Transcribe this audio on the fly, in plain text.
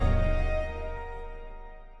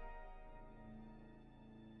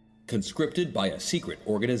Conscripted by a secret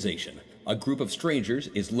organization, a group of strangers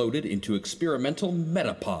is loaded into experimental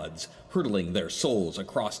metapods, hurtling their souls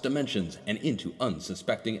across dimensions and into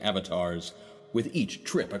unsuspecting avatars. With each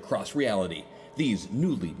trip across reality, these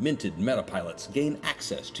newly minted metapilots gain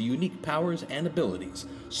access to unique powers and abilities,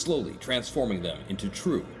 slowly transforming them into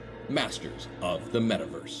true masters of the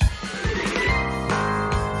metaverse.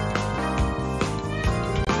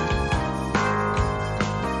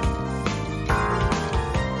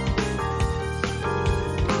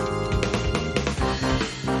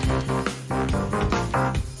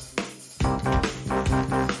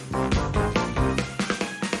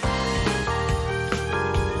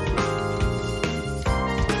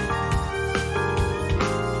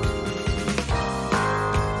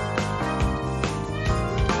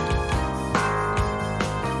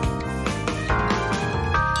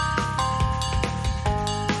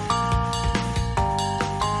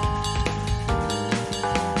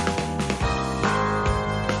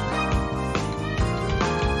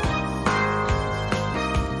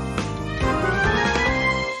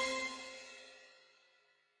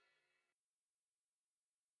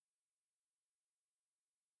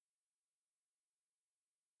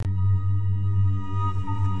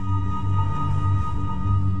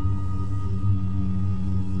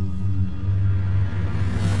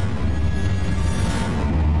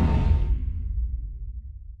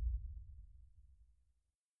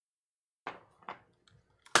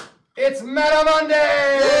 It's Meta Monday!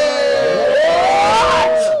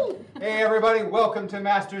 Hey everybody, welcome to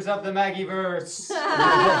Masters of the Maggieverse.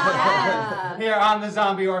 Here on the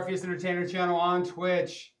Zombie Orpheus Entertainer channel on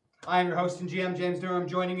Twitch. I am your host and GM, James Durham.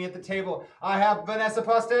 Joining me at the table, I have Vanessa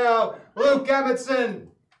Postel, Luke Emmett,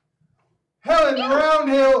 Helen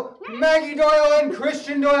Roundhill, Maggie Doyle, and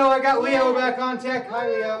Christian Doyle. I got Leo back on tech. Hi,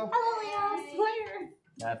 Leo. Hello, Leo. Slayer.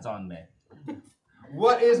 That's on me.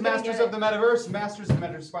 What is Masters of the Metaverse? Masters of the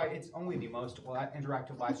Metaverse, it's only the most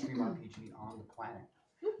interactive live stream RPG on the planet.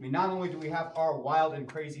 I mean, not only do we have our wild and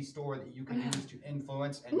crazy store that you can use to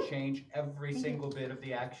influence and change every single bit of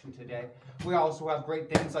the action today, we also have great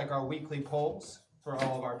things like our weekly polls for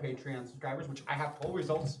all of our Patreon subscribers, which I have poll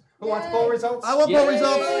results. Who wants poll results? I want poll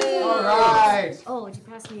results. All right. Oh, would you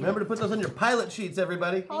pass me? Remember to put those on your pilot sheets,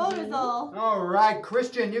 everybody. Poll result. All right,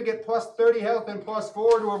 Christian, you get plus 30 health and plus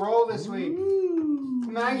 4 to a roll this week.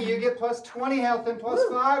 Maggie, you get plus 20 health and plus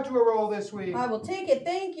 5 to a roll this week. I will take it,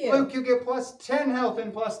 thank you. Luke, you get plus 10 health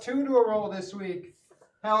and plus 2 to a roll this week.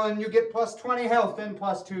 Helen, you get plus 20 health and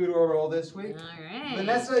plus 2 to a roll this week. All right.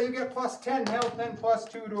 Vanessa, you get plus 10 health and plus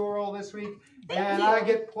 2 to a roll this week. Thank you. I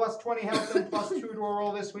get plus 20 health and plus 2 to a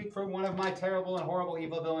roll this week for one of my terrible and horrible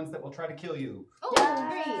evil villains that will try to kill you. Oh,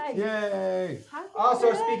 great. Yay!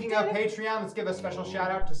 Also, speaking of Patreon, let's give a special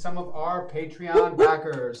shout out to some of our Patreon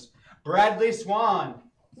backers. Bradley Swan.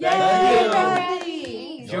 Thank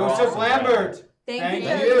you. Joseph Lambert. Thank you.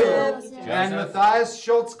 And Joseph. Matthias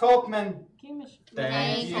Schultz-Kolkman.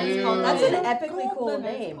 Thank you. That's an epically cool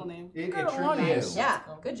name. It truly is. Yeah,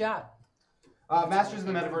 good job. Masters of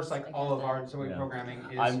the Metaverse, like all of our programming,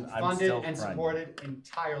 is funded and supported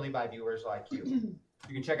entirely by viewers like you.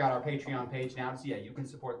 You can check out our Patreon page now to see you can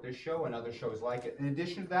support this show and other shows like it. In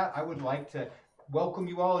addition to that, I would like to welcome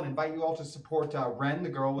you all and invite you all to support Ren, the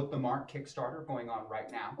Girl with the Mark Kickstarter going on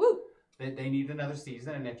right now. Woo! They need another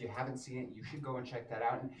season, and if you haven't seen it, you should go and check that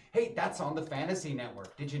out. And hey, that's on the Fantasy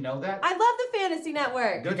Network. Did you know that? I love the Fantasy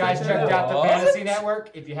Network. You guys checked out the Fantasy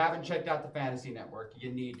Network? If you haven't checked out the Fantasy Network,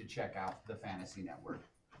 you need to check out the Fantasy Network.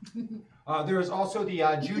 There is also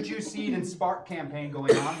the Juju Seed and Spark campaign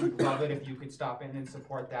going on. We'd love it if you could stop in and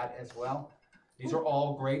support that as well. These are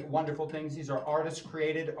all great, wonderful things. These are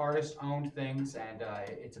artist-created, artist-owned things, and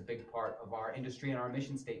it's a big part of our industry and our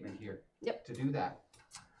mission statement here to do that.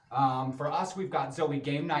 For us, we've got Zoe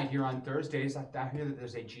Game Night here on Thursdays. I hear that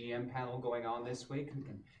there's a GM panel going on this week. We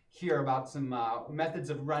can hear about some methods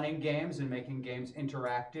of running games and making games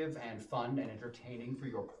interactive and fun and entertaining for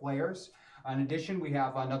your players. In addition, we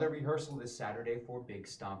have another rehearsal this Saturday for Big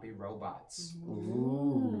Stompy Robots.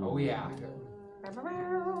 Ooh. Oh, yeah.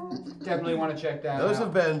 Definitely want to check that out. Those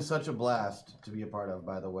have been such a blast to be a part of,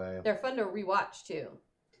 by the way. They're fun to rewatch, too.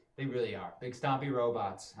 They really are. Big Stompy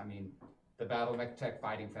Robots. I mean, the Battle-Mech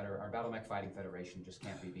Fighting Federation just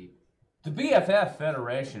can't be beat. The BFF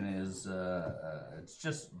Federation is it's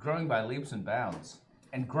just growing by leaps and bounds,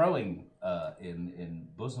 and growing in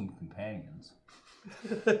bosom companions.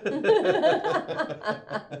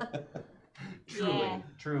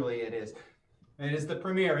 Truly it is. It is the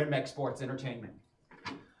premiere in mech sports entertainment.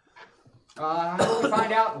 How do we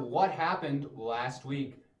find out what happened last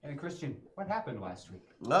week? And Christian, what happened last week?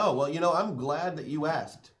 No, well, I'm glad that you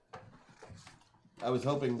asked. I was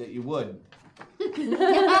hoping that you would.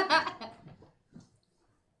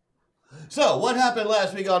 So, what happened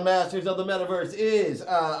last week on Masters of the Metaverse is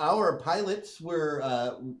our pilots were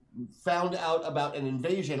found out about an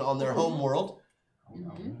invasion on their home world.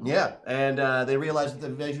 Yeah, and they realized that the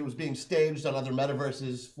invasion was being staged on other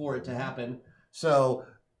metaverses for it to happen. So,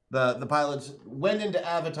 the pilots went into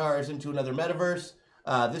avatars into another metaverse,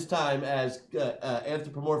 this time as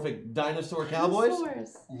anthropomorphic dinosaur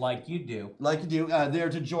cowboys. Like you do. Like you do, there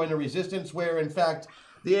to join a resistance where, in fact,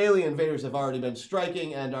 the alien invaders have already been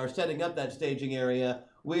striking and are setting up that staging area.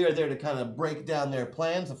 We are there to kind of break down their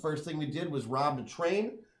plans. The first thing we did was robbed a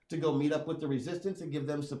train to go meet up with the resistance and give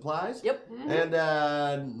them supplies. Yep. And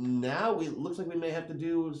now looks like we may have to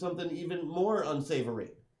do something even more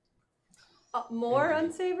unsavory. More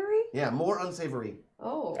unsavory? Yeah, more unsavory.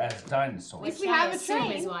 Oh. As dinosaurs. Which we I have a assume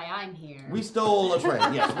train. is why I'm here. We stole a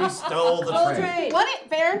train. Yes, we stole the train. What it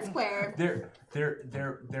fair and square.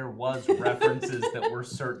 There was references that were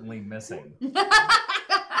certainly missing.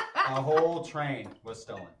 A whole train was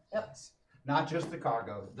stolen. Yep. Not just the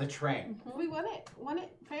cargo, the train. We won it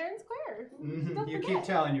fair and square. Don't You forget. keep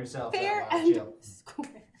telling yourself Fair that, and Jill.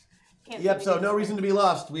 square. Can't Yep. say So it no is reason to be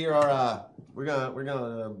lost. We are.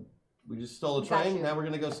 We just stole a Got train. you. Now we're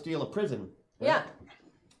gonna go steal a prison. Yeah.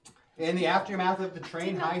 In the aftermath of the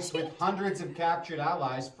train heist, with hundreds of captured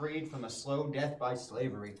allies freed from a slow death by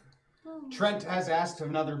slavery, Trent has asked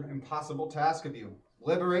another impossible task of you.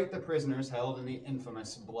 Liberate the prisoners held in the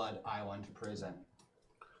infamous Blood Island prison.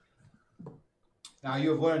 Now, you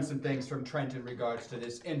have learned some things from Trent in regards to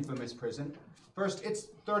this infamous prison. First, it's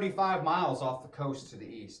 35 miles off the coast to the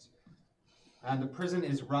east. And the prison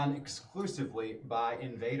is run exclusively by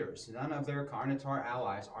invaders. None of their Carnotaur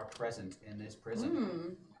allies are present in this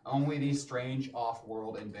prison. Only these strange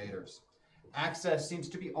off-world invaders. Access seems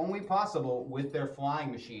to be only possible with their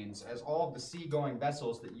flying machines, as all of the sea-going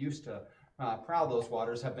vessels that used to prowl those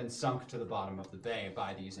waters have been sunk to the bottom of the bay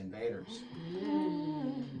by these invaders.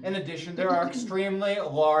 In addition, there are extremely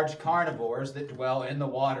large carnivores that dwell in the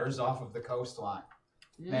waters off of the coastline.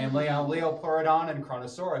 Namely, Leopleurodon and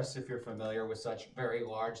Chronosaurus, if you're familiar with such very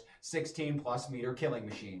large 16-plus meter killing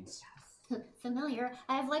machines. Familiar.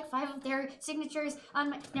 I have like 5 of their signatures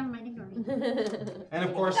on my. Never mind, ignore me. And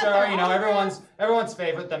of course, there are, everyone's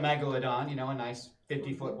favorite, the Megalodon, a nice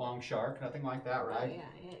 50-foot long shark, nothing like that, right?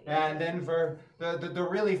 And then for the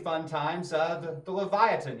really fun times, the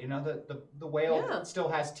Leviathan, the whale that still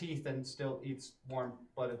has teeth and still eats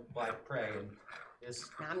warm-blooded like prey and is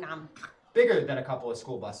Nom nom. bigger than a couple of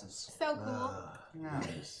school buses. So cool.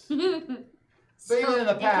 Nice. So even in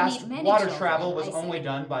the it can past, eat many water children, travel was I only see.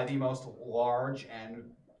 done by the most large and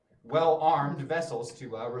well-armed vessels to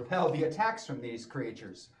repel the attacks from these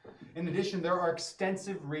creatures. In addition, there are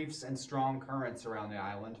extensive reefs and strong currents around the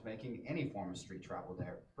island, making any form of street travel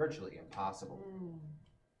there virtually impossible.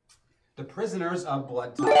 The prisoners of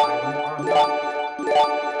Bloodtop Island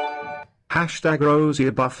are Hashtag Rosie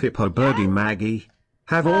Buff Hippo Birdie Maggie.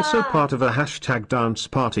 Have also part of a hashtag dance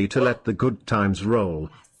party to let the good times roll.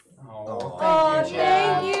 Oh,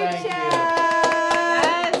 thank you, Thank you.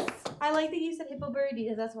 Chad. I like that you said hippo birdie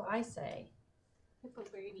because that's what I say. Hippo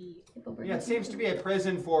birdie. Hippo birdie. Yeah, it seems to be a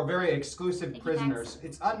prison for very exclusive Thank you, prisoners.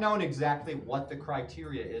 It's unknown exactly what the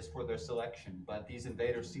criteria is for their selection, but these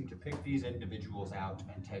invaders seem to pick these individuals out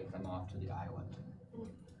and take them off to the island.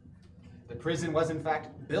 The prison was in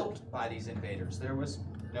fact built by these invaders. There was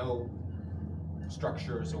no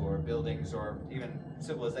structures or buildings or even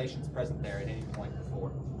civilizations present there at any point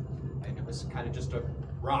before. And it was kind of just a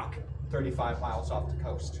rock 35 miles off the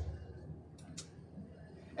coast.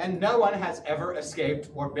 And no one has ever escaped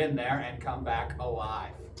or been there and come back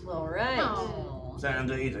alive. All right. Oh.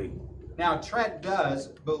 Sounds easy. Now, Trent does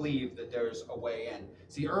believe that there's a way in.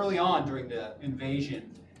 See, early on during the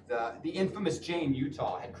invasion, the infamous Jane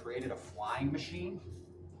Utah had created a flying machine,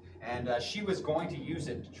 and she was going to use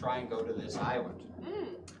it to try and go to this island.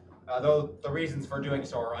 Though the reasons for doing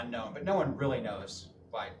so are unknown, but no one really knows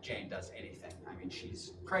why Jane does anything. I mean,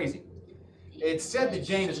 she's crazy. It's said that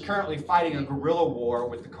Jane is currently fighting a guerrilla war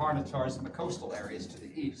with the Carnotaurs in the coastal areas to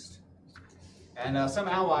the east. And some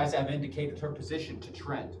allies have indicated her position to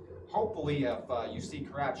Trent. Hopefully, if you seek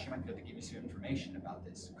her out, she might be able to give you some information about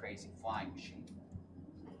this crazy flying machine.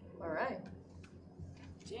 All right.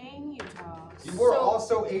 Jane Utah. You were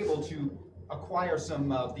also able to acquire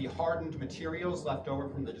some of the hardened materials left over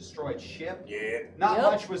from the destroyed ship. Yeah. Not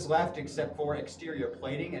Yep. much was left except for exterior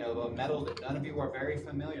plating and of a metal that none of you are very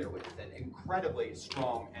familiar with, an incredibly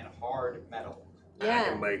strong and hard metal. I Yeah.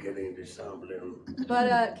 can make it into something.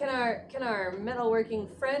 But can our metalworking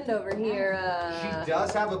friend over here? She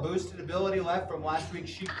does have a boosted ability left from last week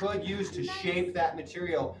she could use to shape that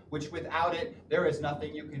material, which without it, there is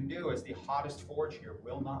nothing you can do, as the hottest forge here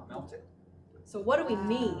will not melt it. So what do we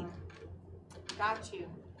need? Got you.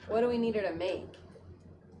 What do we need her to make?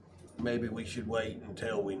 Maybe we should wait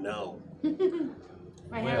until we know.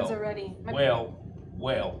 My hands are ready. Well.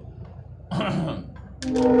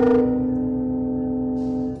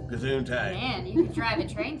 Gesundheit. Man, you could drive a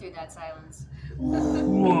train through that silence.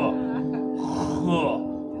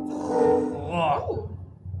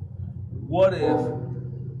 What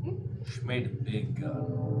if she made a big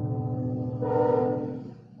gun?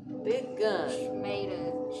 Big gun. Made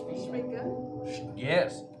a.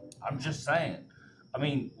 Yes, I'm just saying. I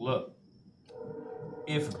mean, look,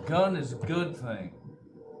 if a gun is a good thing,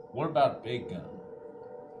 what about a big gun?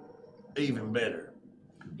 Even better.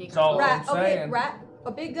 That's all Right. I'm Okay. saying. Right.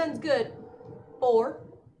 A big gun's good, or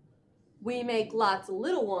we make lots of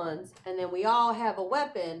little ones, and then we all have a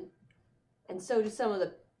weapon, and so do some of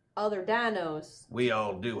the other dinos, We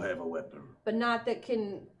all do have a weapon. but not that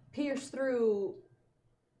can pierce through.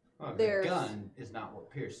 Well, the There's- gun is not what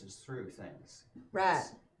pierces through things. Right.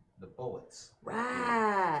 It's the bullets.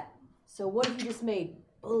 Right. So what if you just made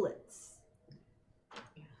bullets?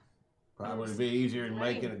 Probably be easier than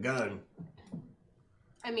making a gun.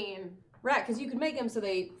 I mean, Right, because you could make them so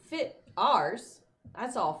they fit ours.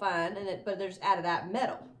 That's all fine, but they're just out of that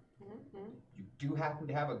metal. You do happen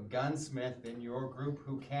to have a gunsmith in your group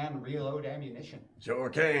who can reload ammunition. Sure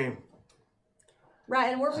can.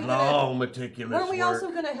 Right, and weren't we Long, meticulous weren't we work.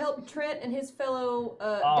 also gonna help Trent and his fellow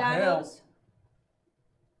I'll help. dinos?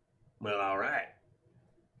 Well, all right.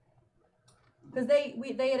 Because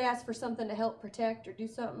they had asked for something to help protect or do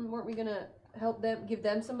something. Weren't we gonna help them, give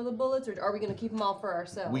them some of the bullets, or are we gonna keep them all for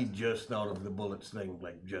ourselves? We just thought of the bullets thing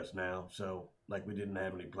like just now, so like we didn't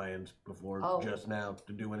have any plans before Oh. just now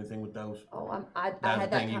to do anything with those. Oh, I That's had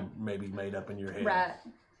the that. thing you maybe made up in your head. Right.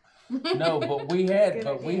 No, but we had,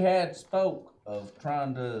 Good we idea. had spoke of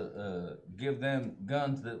trying to give them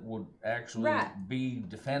guns that would actually Right. be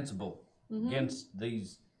defensible Mhm. against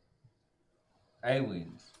these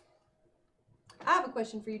aliens. I have a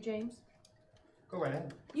question for you, James. Go right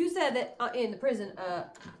ahead. You said that in the prison,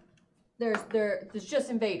 there's just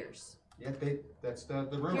invaders. Yeah, that's the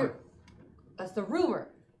rumor. Here- That's the rumor.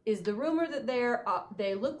 Is the rumor that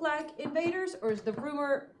they look like invaders, or is the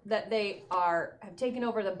rumor that they have taken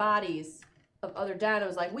over the bodies of other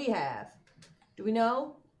dinos like we have? Do we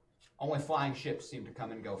know? Only flying ships seem to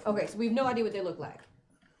come and go from Okay, so we have no idea what they look like.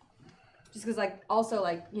 Just because,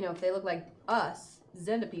 if they look like us,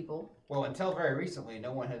 Zenda people. Well, until very recently,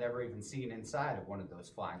 no one had ever even seen inside of one of those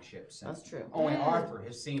flying ships. And That's true. Only Arthur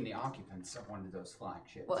has seen the occupants of one of those flying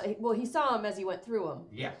ships. Well, he saw him as he went through them.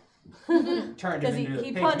 Yeah. Turned him Because into a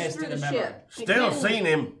he pig punched mist through in a the memory. ship. Still seen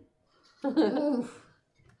him.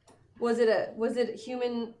 Was it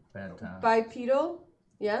human Bad time. bipedal?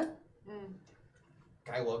 Yeah.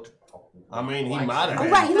 Guy looked. I mean, he like might have Oh,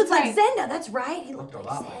 had. right. He looks like Zenda. That's right. He Looked looked a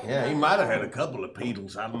like lot like. Yeah, he might have had a couple of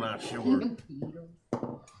pedals. I'm not sure.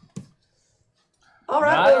 All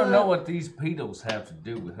right. Now, I don't well, know what these pedals have to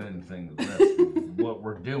do with anything with the rest of what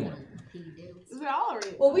we're doing. we all are.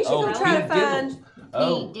 Well, we should Oh, go try to pig find. diddles.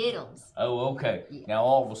 Oh, Diddles. okay. Now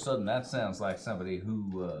all of a sudden, that sounds like somebody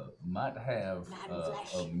who might have Madam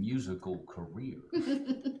Flesh. a musical career.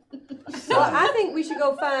 Well, I think we should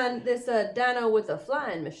go find this dino with a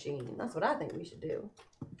flying machine. That's what I think we should do.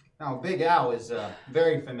 Now, Big Al is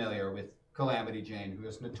very familiar with Calamity Jane, who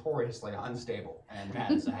is notoriously unstable and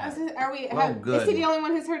mad as a hat. Are we? Well, good. Is he the only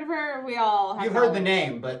one who's heard of her? Or we all have You've heard the knowledge?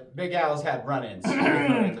 name, but Big Al's had run-ins. with her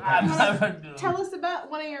in the past. Tell us about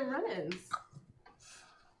one of your run-ins.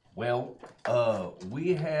 Well,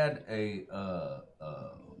 we had a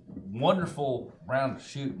wonderful round of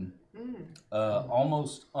shooting,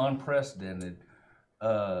 almost unprecedented.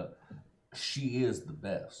 She is the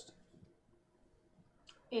best.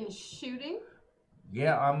 In shooting?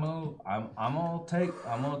 Yeah, I'm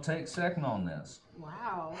gonna take second on this.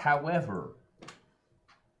 Wow. However,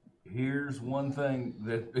 here's one thing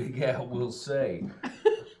that Big Al will say: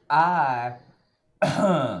 I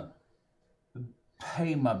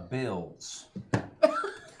pay my bills.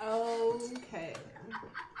 Okay.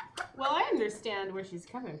 Well, I understand where she's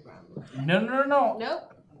coming from. No.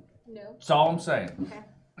 Nope. No. That's all I'm saying.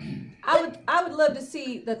 I would love to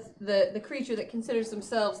see the creature that considers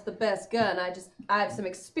themselves the best gun. I have some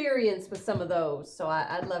experience with some of those, so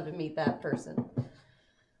I'd love to meet that person.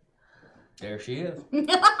 There she is.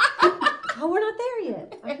 Oh, we're not there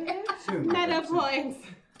yet. Are we there? Soon. Meta points.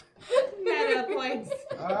 Meta points.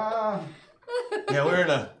 Yeah, we're in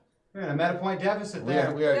a meta point deficit we there.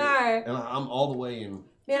 are, we are, We are. and I'm all the way in.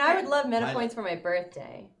 Man, I would love meta I- points for my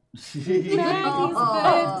birthday. Maggie's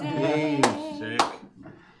Hey, birthday. sick.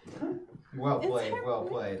 Well played, well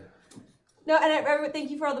played. No, and I thank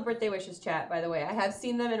you for all the birthday wishes, chat, by the way. I have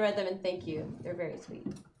seen them and read them, and thank you. They're very sweet.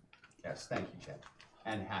 Yes, thank you, Chad.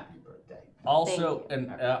 And happy birthday. Also, Thank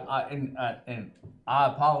and I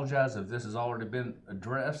apologize if this has already been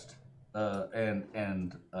addressed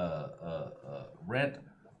and rent,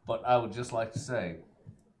 but I would just like to say,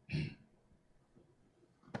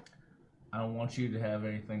 I don't want you to have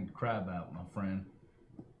anything to cry about, my friend.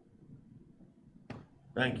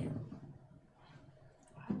 Thank you.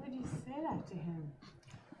 Why would you say that to him?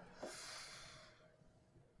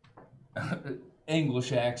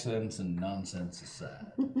 English accents and nonsense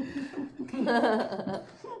aside.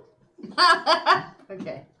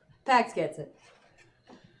 Okay. Pax gets it.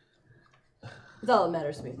 That's all that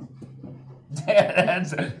matters to me. yeah,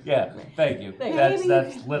 thank you. Thank you.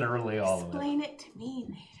 That's Maybe literally all of it. Explain it to me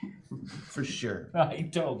later. For sure. I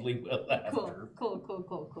totally will after.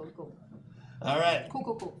 Cool. All right.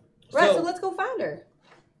 Cool. Right, so let's go find her.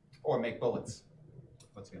 Or make bullets.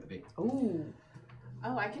 What's it gonna be? Ooh.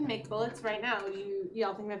 Oh, I can make bullets right now.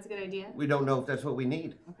 Y'all think that's a good idea? We don't know if that's what we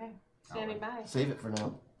need. Okay. Standing by. Save it for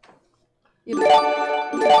now.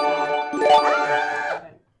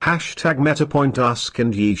 Hashtag MetaPoint ask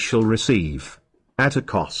and ye shall receive. At a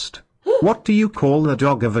cost. What do you call the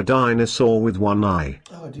dog of a dinosaur with one eye?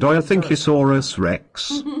 Doyothinkusaurus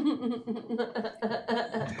rex.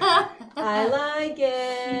 I like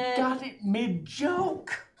it. Got it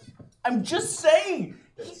mid-joke. I'm just saying.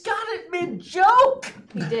 He got it mid-joke.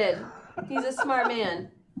 He did. He's a smart man.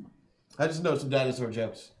 I just know some dinosaur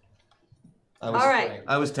jokes. All right.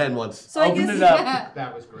 I was 10 once. So I Open guess it up.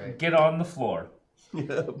 That was great. Get on the floor.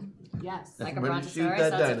 Yes, like a Everybody shoot brontosaurus.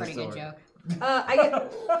 that That's a pretty good dinosaur. joke. I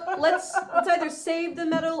get. Let's either save the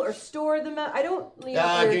metal or store the metal. I don't.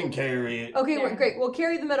 I can carry it. Okay, great. We'll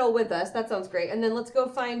carry the metal with us. That sounds great. And then let's go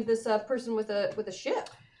find this person with a ship.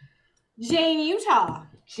 Jane, Utah.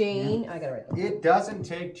 Jane, I gotta write that. It doesn't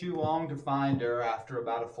take too long to find her after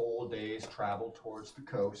about a full day's travel towards the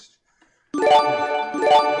coast.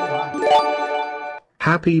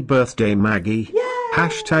 Happy birthday, Maggie.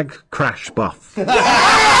 Hashtag crash buff. Thank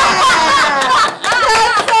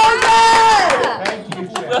you,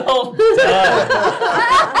 Chad. Well done.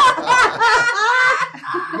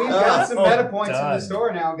 We've got some meta points in the done.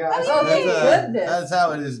 store now, guys. Oh, thank goodness. That's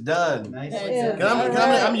how it is done. Nice.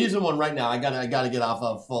 That's I'm using one right now. I gotta get off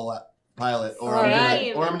a full pilot, or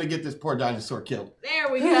Alright. I'm gonna get this poor dinosaur killed. There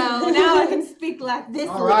we go. Now I can speak like this.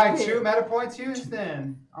 All right, 2 meta points used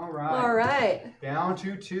then. All right. All right. Down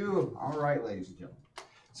to 2. All right, ladies and gentlemen.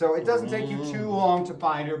 So it doesn't take you too long to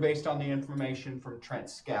find her based on the information from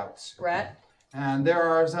Trent's scouts. Right. And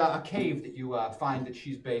there's a cave that you find that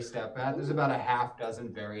she's based up at. There's about a half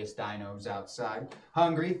dozen various dinos outside.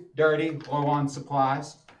 Hungry, dirty, low on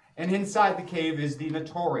supplies. And inside the cave is the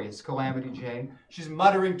notorious Calamity Jane. She's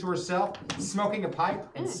muttering to herself, smoking a pipe,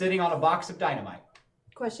 and sitting on a box of dynamite.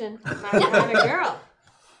 Question. My kind of girl.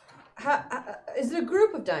 Is it a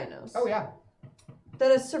group of dinos? Oh, yeah.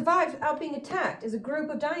 That has survived without being attacked is a group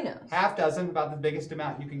of dinos. Half dozen, about the biggest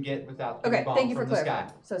amount you can get without being Okay, bombed thank you for from the clarifying.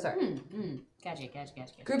 sky. So sorry. Gotcha.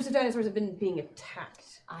 Groups of dinosaurs have been being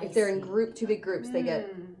attacked. I If they're in see. two big groups, they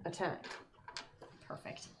get attacked.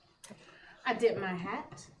 Perfect. I dip my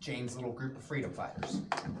hat. Jane's little group of freedom fighters.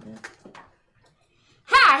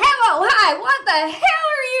 Hi, what the hell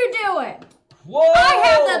are you doing? Whoa! I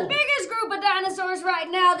have the biggest group of dinosaurs right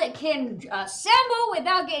now that can assemble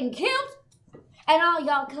without getting killed. And all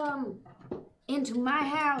y'all come into my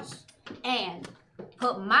house and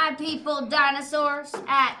put my people, dinosaurs,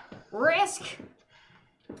 at risk.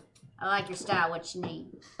 I like your style, what you need.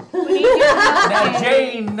 Now,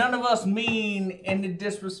 Jane, none of us mean any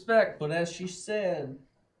disrespect, but as she said,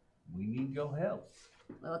 we need your help.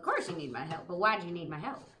 Well, of course you need my help, but why do you need my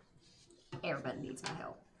help? Everybody needs my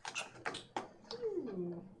help.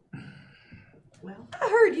 Well, I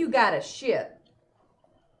heard you got a ship.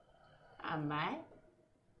 I might.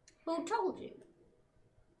 Who told you?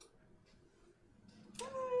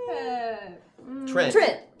 Trent.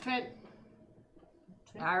 Trent.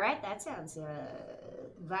 All right, that sounds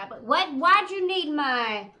viable. Why'd you need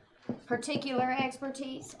my particular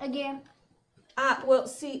expertise again? Well,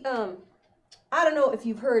 see, I don't know if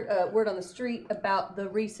you've heard word on the street about the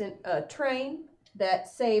recent train that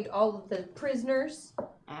saved all of the prisoners.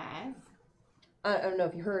 I don't know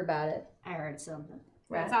if you heard about it. I heard something.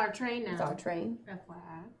 That's our train now. It's our train.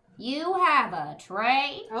 FYI. You have a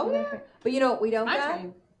train? Oh, yeah. But you know what we don't My got?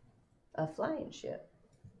 train. A flying ship.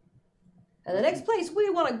 And the next place we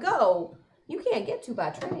want to go, you can't get to by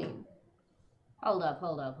train. Hold up.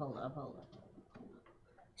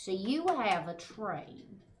 So you have a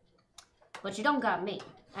train, but you don't got me,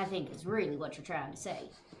 I think is really what you're trying to say.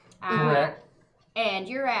 Correct. And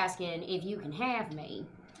you're asking if you can have me,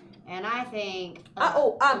 and I think...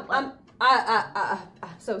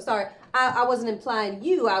 So sorry. I wasn't implying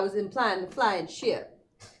you, I was implying the flying ship.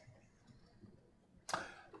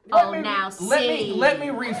 Let me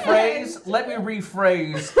rephrase.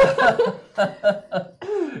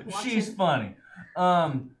 She's funny.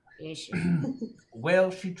 Is she?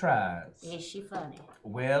 Well, she tries. Is she funny?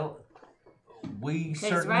 Well, we Because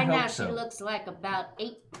certainly right hope now so. she looks like about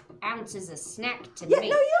 8 ounces of snack to Yeah, me.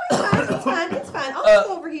 no, it's fine. It's fine. I'll just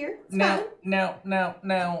go over here. It's fine.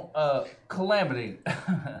 Now, Calamity,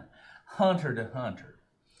 hunter to hunter.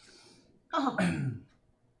 Oh.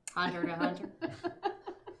 Hunter to hunter.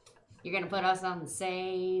 You're gonna put us on the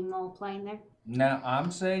same old plane there? Now,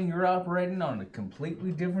 I'm saying you're operating on a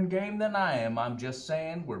completely different game than I am. I'm just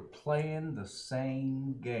saying we're playing the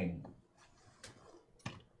same game.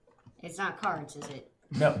 It's not cards, is it?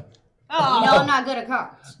 No. Oh. You know I'm not good at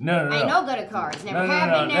cards. No. I ain't no good at cards. Never No, have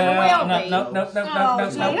no, been, never will be. No. Jay,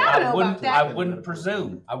 I don't know about that. I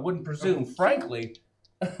wouldn't presume. Frankly.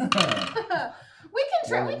 We can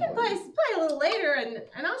play a little later, and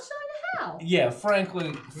I'll show you how. Yeah,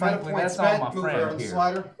 frankly, that's all my friend here.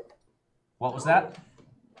 Slider. What was that?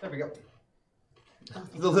 There we go.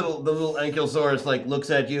 The little Ankylosaurus like looks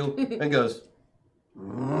at you and goes.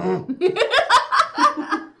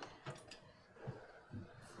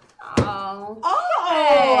 Oh.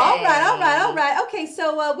 Oh, all right. Okay,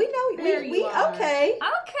 so we know There we you are. okay.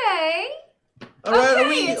 Okay. All right, Okay, are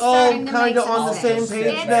we it's all starting to kind of make on the some same sense. page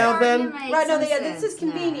It's now starting then? to make Right, no, some this is sense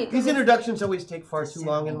now. convenient. These introductions always take far too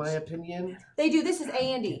long, in my opinion. They do. This is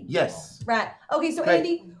Andy. Yes. Right. Okay, so Okay.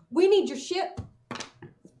 Andy, we need your ship.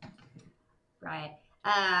 Right.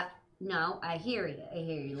 No, I hear you. I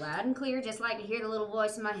hear you loud and clear, just like I hear the little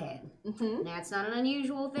voice in my head. Mm-hmm. Now, it's not an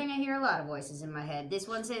unusual thing. I hear a lot of voices in my head. This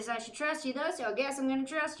one says I should trust you, though, so I guess I'm going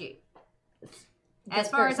to trust you. As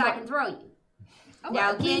far as I can throw you.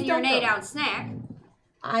 Now, again, you're an 8-ounce snack.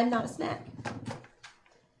 I'm not a snack.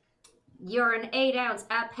 You're an 8-ounce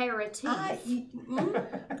aperitif.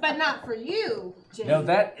 But not for you, Jay. No,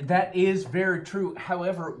 that is very true.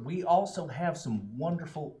 However, we also have some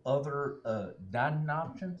wonderful other dining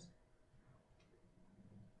options.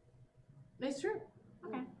 It's true.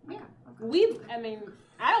 Okay, yeah.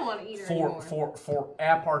 I don't want to eat her anymore. For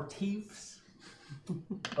aperitifs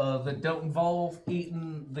that don't involve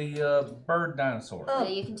eating the bird dinosaur. So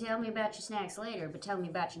you can tell me about your snacks later, but tell me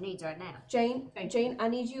about your needs right now. Jane, I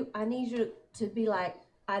need you to be like,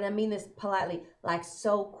 and I mean this politely, like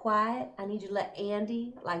so quiet. I need you to let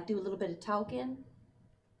Andy like do a little bit of talking.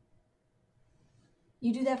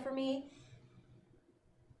 You do that for me?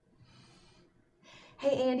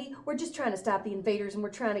 Hey Andy, we're just trying to stop the invaders and we're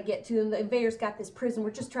trying to get to them. The invaders got this prison. We're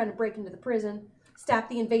just trying to break into the prison, stop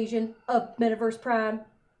the invasion of Metaverse Prime.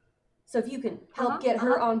 So if you can help get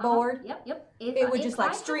her on board, Yep. it would just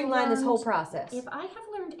like streamline this whole process. If I have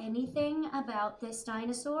learned anything about this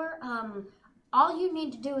dinosaur, all you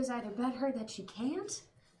need to do is either bet her that she can't,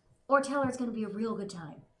 or tell her it's going to be a real good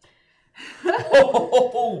time.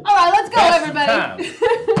 All right, let's go, everybody.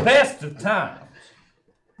 Best of times.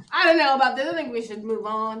 I don't know about this. I think we should move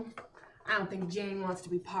on. I don't think Jane wants to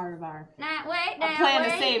be part of our... Plan to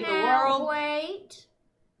save the world. Wait.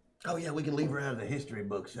 Oh yeah, we can leave her out of the history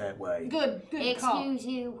books that way. Good call. Excuse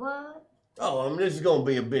you, what? Oh, this is gonna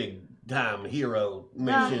be a big time hero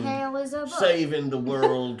mission, The hell is a book? saving the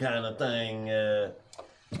world kind of thing.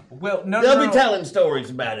 Well, They'll be telling stories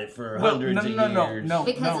about it for hundreds of years. No.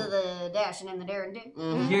 Because of the dashing and the daring do?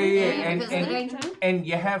 Mhm. Yeah, Because of the danger? and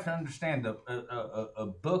you have to understand a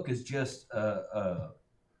book is just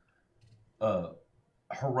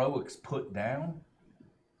heroics put down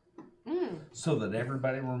so that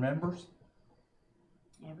everybody remembers.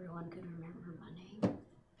 Everyone could remember my name.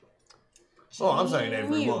 Oh, I'm saying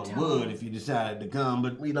everyone would if you decided to come,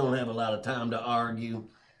 but we don't have a lot of time to argue.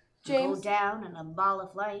 James? Go down in a ball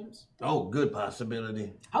of flames. Oh, good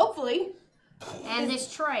possibility. Hopefully. And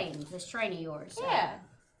this train of yours. Yeah.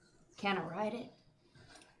 Can I ride it?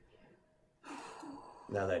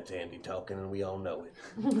 Now that's Andy talking, and we all know it.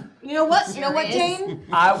 You know what? Serious? Jane?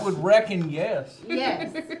 I would reckon yes.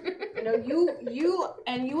 Yes. You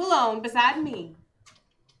and you alone, beside me,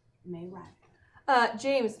 may ride.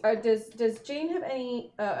 James, does Jane have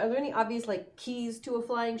any? Are there any obvious like keys to a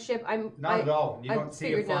flying ship? Not at all. You I don't see a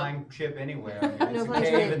figured not. flying ship anywhere. I mean, No it's a flying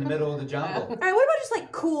cave ship. in the middle of the jungle. All right, what about just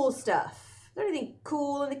like cool stuff? there anything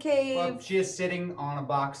cool in the cave? Well, she is sitting on a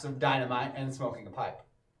box of dynamite and smoking a pipe.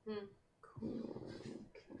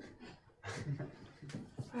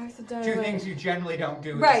 Two things you generally don't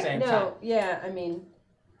do at the same time. Yeah, I mean,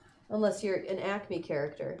 unless you're an Acme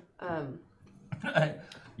character.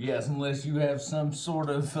 Yes, unless you have some sort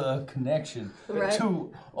of connection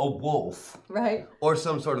to a wolf. Right. Or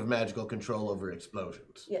some sort of magical control over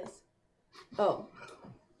explosions. Yes. Oh.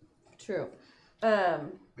 True.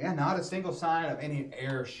 Yeah, not a single sign of any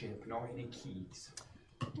airship nor any keys.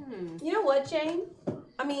 You know what, Jane?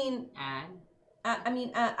 I mean,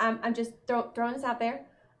 I'm just throwing this out there.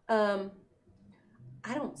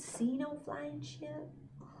 I don't see no flying ship,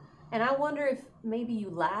 and I wonder if maybe you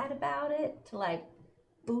lied about it to like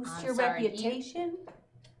boost your reputation.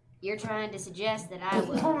 You're trying to suggest that I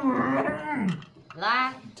would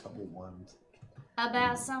lie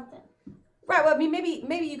about something. Right. Well, I mean, maybe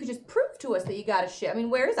you could just prove to us that you got a ship. I mean,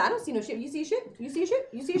 where is it? I don't see no ship. You see a ship? You see a ship?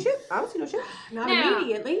 You see a ship? I don't see no ship. Not Now-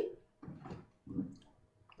 immediately.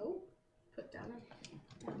 Oh, put down.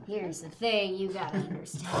 Here's the thing you gotta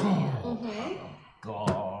understand.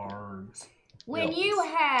 Guards. When you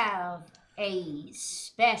have a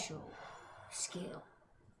special skill,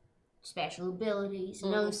 special abilities,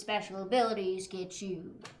 and those special abilities get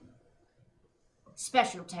you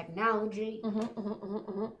special technology,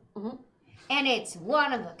 and it's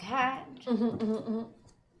one of a kind,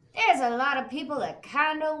 there's a lot of people that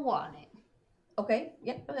kind of want it. Okay.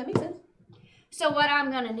 Yeah, that makes sense. So what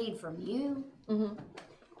I'm gonna need from you,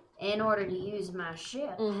 in order to use my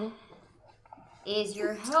ship, is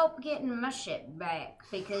your help getting my ship back,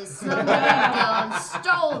 because somebody done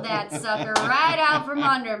stole that sucker right out from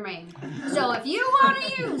under me. So if you want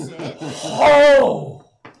to use it,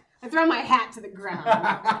 I throw my hat to the ground.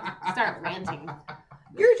 Start ranting.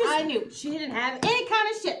 I knew she didn't have any kind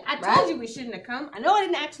of shit. I told you we shouldn't have come. I know I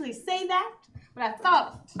didn't actually say that, but I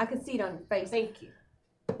thought I could see it on your face. Thank you.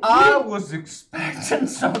 I was expecting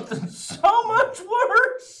something so much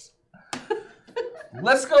worse.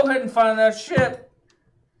 Let's go ahead and find that ship.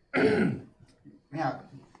 Now,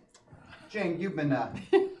 Jane, you've been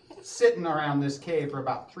sitting around this cave for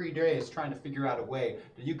about 3 days trying to figure out a way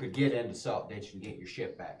that you could get into Salt Ditch and get your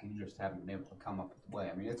ship back, and you just haven't been able to come up with a way.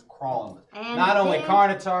 I mean, it's crawling with And not only then-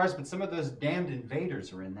 Carnotars, but some of those damned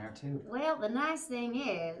invaders are in there too. well, the nice thing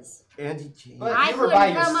is, Andy G. But I you were by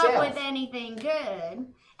couldn't come up yourself. with anything good.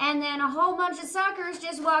 And then a whole bunch of suckers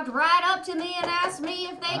just walked right up to me and asked me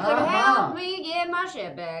if they could help me get my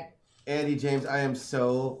shit back. Andy James, I am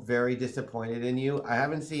so very disappointed in you. I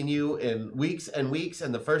haven't seen you in weeks and weeks,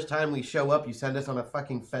 and the first time we show up, you send us on a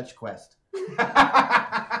fucking fetch quest.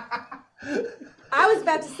 I was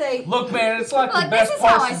about to say. Look, man, it's like Look, the best this is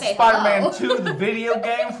how parts I of say Spider-Man hello. 2, the video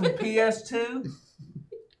game from PS2.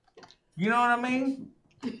 You know what I mean?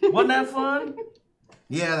 Wasn't that fun?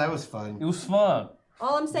 Yeah, that was fun. It was fun.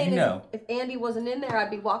 All I'm saying You is, know. if Andy wasn't in there, I'd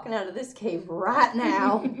be walking out of this cave right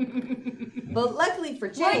now. But luckily for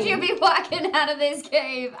Jane, Would you be walking out of this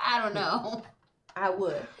cave? I don't know. I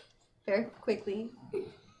would very quickly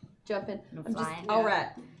jump in. I'm just flying. all right.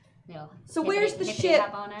 No. So Hippity- where's the hippity ship,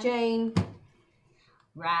 hop on it? Jane?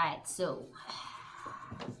 Right, so.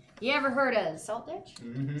 You ever heard of Salt Ditch?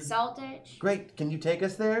 Mm-hmm. Salt Ditch? Great, can you take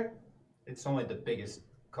us there? It's only the biggest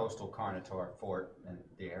coastal Carnotaur fort in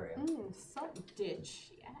the area. Salt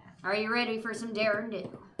ditch. Yeah. Are you ready for some daring do?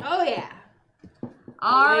 Oh yeah.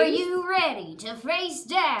 Are Always. you ready to face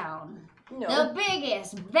down No. the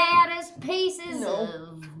biggest, baddest pieces No.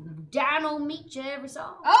 of dino meat you ever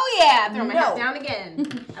saw? Oh yeah. Throw my No. hat down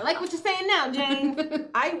again. I like what you're saying now, Jane.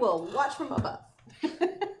 I will watch from above.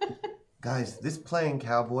 Guys, this playing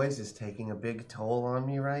cowboys is taking a big toll on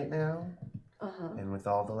me right now. And with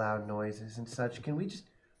all the loud noises and such, can we just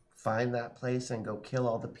find that place and go kill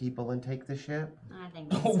all the people and take the ship? I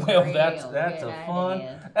think that's Well, a that's real a good fun.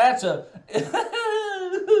 idea. That's a.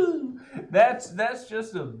 that's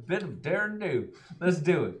just a bit of daring do. Let's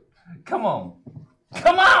do it. Come on.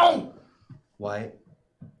 Come on. Wyatt,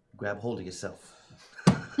 grab hold of yourself.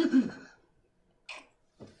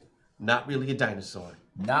 Not really a dinosaur.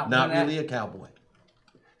 Not really a cowboy.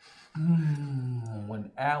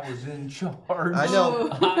 When Al is in charge, I know.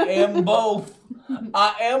 I am both.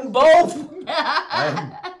 I am both.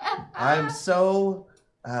 I'm so.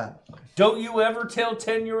 Don't you ever tell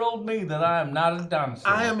 10-year-old me that I am not a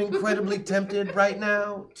dinosaur. I am incredibly tempted right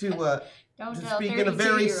now to Don't tell speak in a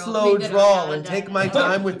very 32-year-old slow me that I'm drawl not a and take dinosaur. my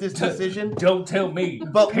time with this decision. Don't tell me.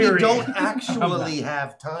 But period. we don't actually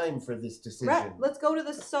have time for this decision. Right. Let's go to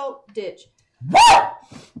the salt ditch.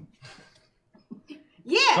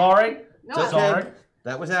 Yeah. Sorry. No, Just Sorry.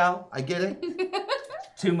 That was Al. I get it.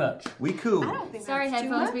 Too much. We cool. I don't think Sorry, that's too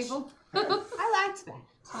headphones much. people. I liked that.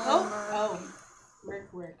 Oh.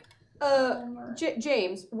 Work.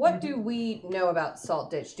 James, what do we know about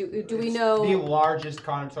Salt Ditch? Do we know the largest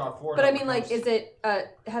Carnotaur fort? But I mean, like, is it?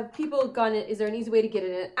 Have people gone? Is there an easy way to get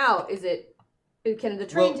in and out? Is it? Can the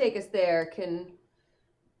train take us there? Can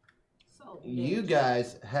you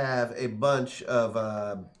guys have a bunch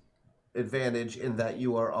of advantage in that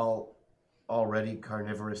you are all already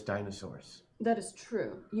carnivorous dinosaurs? That is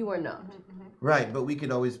true. You are not. Right, but we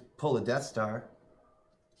could always pull a Death Star.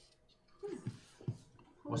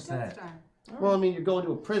 What's that? Well, I mean, you're going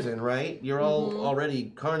to a prison, right? You're all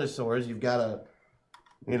already carnosaurs. You've got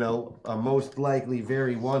a most likely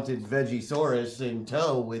very wanted Vegisaurus in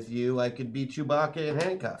tow with you. I could be Chewbacca in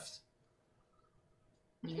handcuffs.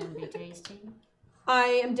 You gonna be tasty? I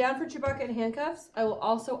am down for Chewbacca in handcuffs. I will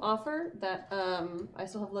also offer that I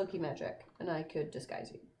still have Loki magic, and I could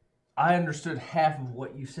disguise you. I understood half of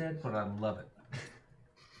what you said, but I love it.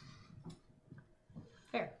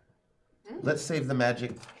 Fair. Let's save the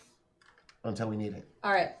magic until we need it.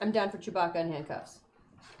 All right, I'm down for Chewbacca in handcuffs.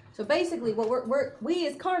 So basically, what we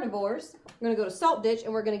as carnivores, we're gonna go to Salt Ditch,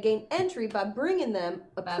 and we're gonna gain entry by bringing them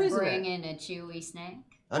a prisoner. Bringing a chewy snack.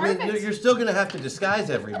 I mean, you're still going to have to disguise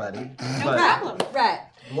everybody. No problem. Right.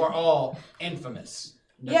 We're all infamous.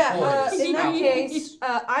 Yeah, notorious in that outlaws. case,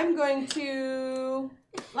 I'm going to...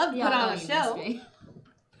 Love to put on a show.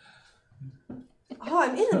 Oh,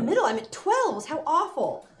 I'm in the middle. I'm at 12s. How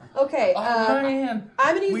awful. Okay, man.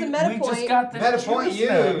 I'm going to use the meta we point. just got this Meta point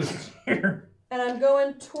used. here. And I'm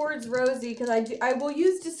going towards Rosie because I will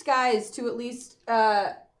use disguise to at least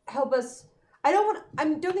help us. I don't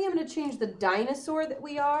think I'm going to change the dinosaur that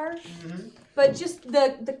we are, but just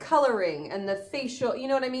the coloring and the facial. You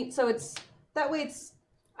know what I mean? So it's that way. It's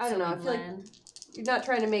I don't know. I feel like you're not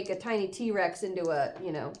trying to make a tiny T-Rex into a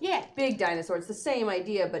big dinosaur. It's the same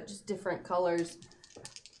idea, but just different colors.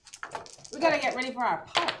 We gotta get ready for our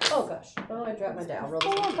part. Oh gosh! Oh, I dropped my dial. Roll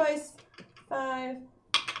this twice. 5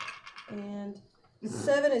 and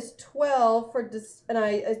 7 is 12 for and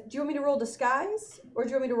I. Do you want me to roll disguise or do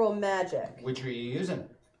you want me to roll magic? Which are you using?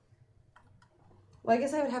 Well, I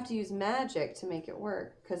guess I would have to use magic to make it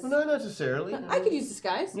work because Well, not necessarily. I could use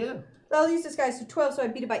disguise. Yeah. I'll use disguise to 12, so I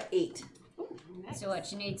beat it by 8. So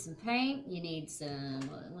what? You need some paint. You need some.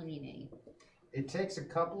 What do you need? It takes a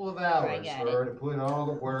couple of hours got for her to put all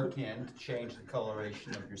the work in to change the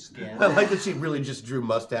coloration of your skin. I like that she really just drew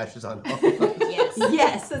mustaches on all. Yes.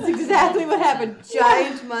 Yes, that's exactly what happened.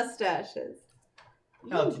 Giant mustaches.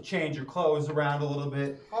 To change your clothes around a little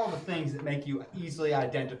bit. All the things that make you easily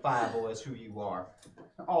identifiable as who you are.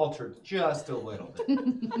 Altered just a little bit.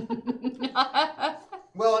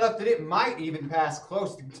 Well enough that it might even pass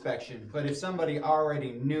close inspection, but if somebody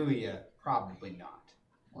already knew you, probably not.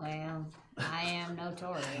 Well, I am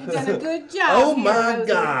notorious. You've done a good job. Oh here, my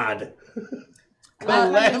Rosie. God! Well,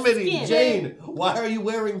 Calamity skin. Jane, why are you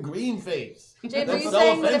wearing green face? James, are That's you so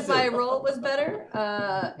saying that if my offensive. roll was better,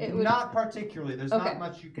 it would... Not particularly. There's Okay. not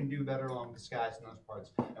much you can do better along disguise in those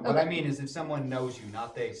parts. And what I mean is if someone knows you,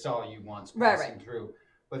 not they saw you once passing through,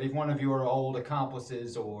 but if one of your old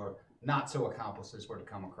accomplices or not so accomplices were to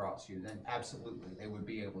come across you, then absolutely they would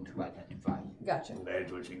be able to identify you. Gotcha.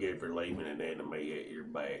 That's what you get for leaving an enemy at your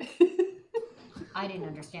back. I didn't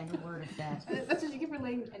understand a word of that. That's what you get for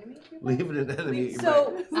laying an enemy. Leaving an enemy at your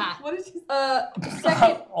So, What did you say?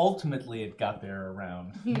 second Ultimately, it got there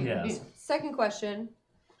around. Yes. second question.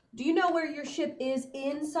 Do you know where your ship is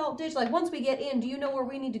in Salt Ditch? Like, once we get in, do you know where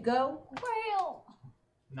we need to go? Well,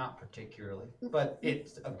 Not particularly, but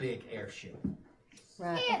it's a big airship.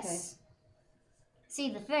 Right, yes. See,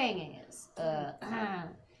 the thing is,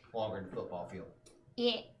 Longer than a football field.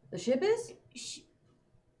 it The ship is?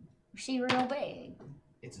 she real big.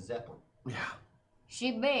 It's a Zeppelin. Yeah.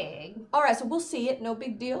 She big. All right, so we'll see it. No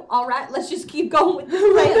big deal. All right, let's just keep going with the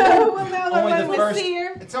plan. then. Well, now Only that the we'll first. see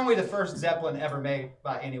her. It's only the first Zeppelin ever made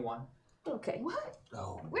by anyone. Okay. What?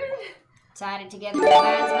 Oh. Where? Tied it together with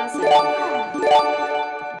bands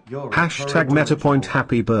myself. You're Hashtag MetaPoint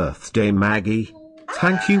happy birthday Maggie.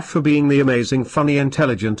 Thank you for being the amazing, funny,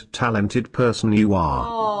 intelligent, talented person you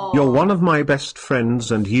are. You're one of my best friends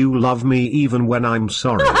and you love me even when I'm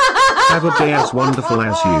sorry. Have a day as wonderful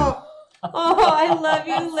as you. Oh, I love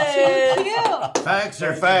you, Liz. Cute. Facts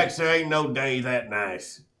are facts. There ain't no day that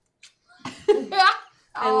nice.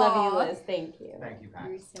 I love you, Liz. Thank you. Thank you, Pat.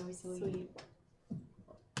 You're so sweet.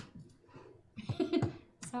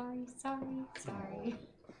 Sorry.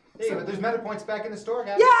 Hey, but there's meta points back in the store,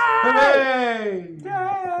 guys. Hooray!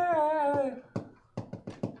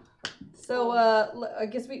 So, I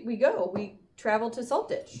guess we go. We travel to Salt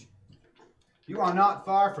Ditch. You are not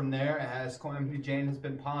far from there, as Calamity Jane has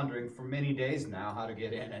been pondering for many days now how to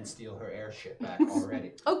get in and steal her airship back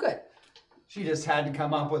already. Oh, good. She just had to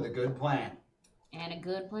come up with a good plan. And a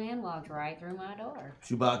good plan walked right through my door.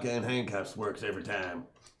 Chewbacca in handcuffs works every time.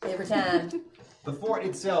 Every time. The fort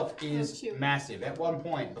itself is massive. At one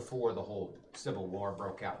point, before the whole Civil War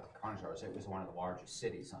broke out with the Carnotaurs, it was one of the largest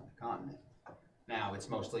cities on the continent. Now it's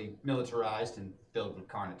mostly militarized and filled with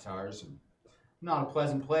Carnotaurs, and not a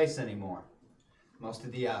pleasant place anymore. Most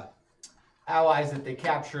of the allies that they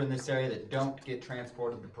capture in this area that don't get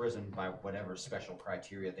transported to prison by whatever special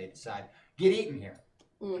criteria they decide get eaten here.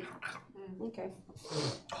 Okay.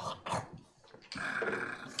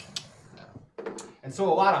 And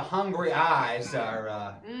so a lot of hungry eyes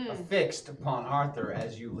are fixed upon Arthur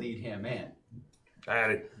as you lead him in.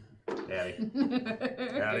 Howdy. Howdy.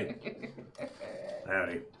 Howdy.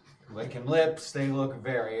 Howdy. Licking lips, they look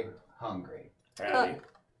very hungry. Howdy.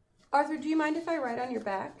 Arthur, do you mind if I ride on your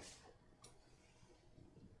back?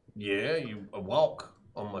 Yeah, you walk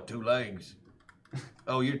on my two legs.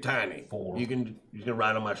 Oh, you're tiny. 4. You can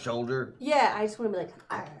ride on my shoulder. Yeah, I just want to be like,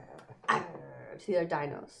 arr, arr, to the other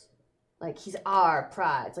dinos. Like, he's our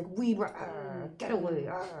pride. It's like, we were, get away,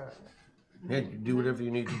 arr. Yeah, you do whatever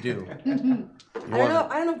you need to do. I don't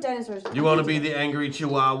know if dinosaurs. You want to be the angry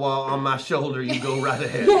chihuahua on my shoulder? You go right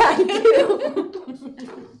ahead. Yeah, I do.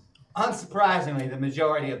 Unsurprisingly, the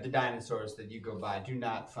majority of the dinosaurs that you go by do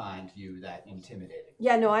not find you that intimidating.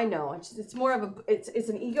 Yeah, no, I know. It's more of a it's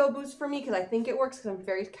an ego boost for me because I think it works because I'm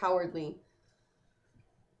very cowardly.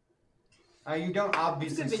 You don't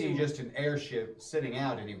obviously see just an airship sitting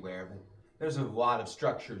out anywhere, but there's a lot of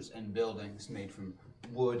structures and buildings made from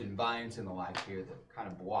wood and vines and the like here that kind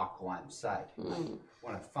of block line of sight. You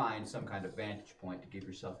want to find some kind of vantage point to give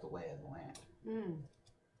yourself the lay of the land.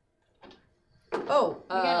 Oh, You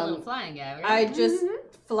got a little flying guy, right? I just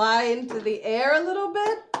fly into the air a little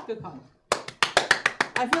bit. Good call.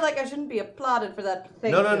 I feel like I shouldn't be applauded for that.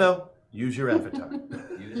 Thank you. No. Use your avatar.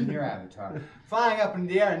 Using your avatar. Flying up in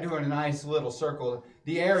the air and doing a nice little circle.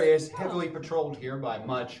 The area is heavily patrolled here by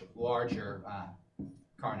much larger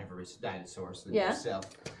carnivorous dinosaurs than yourself.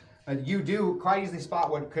 You do quite easily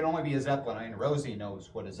spot what could only be a Zeppelin. I mean, Rosie knows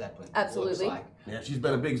what a Zeppelin Absolutely. looks like. Yeah, she's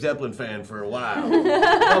been a big Zeppelin fan for a while.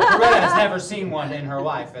 Well, Coretta has never seen one in her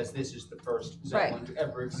life, as this is the first Zeppelin to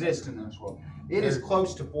ever exist in this world. It is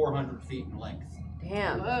close to 400 feet in length.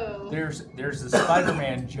 Damn. Whoa. There's a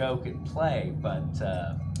Spider-Man joke in play, but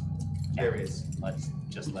There is. let's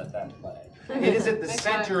just let that play. It is at the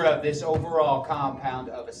center of this overall compound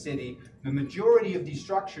of a city. The majority of these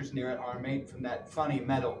structures near it are made from that funny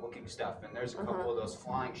metal-looking stuff, and there's a couple of those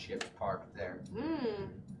flying ships parked there.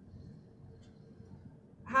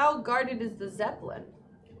 How guarded is the Zeppelin?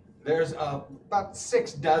 There's about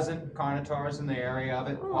 6 dozen Carnotaurs in the area of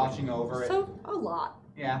it, watching over it. So a lot.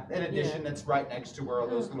 Yeah, in addition, that's right next to where all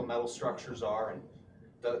those little metal structures are, and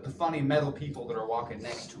the funny metal people that are walking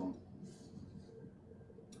next to them.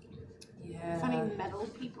 Yeah. Funny metal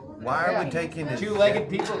people. Why are we taking this? 2-legged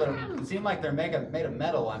people that seem like they're made of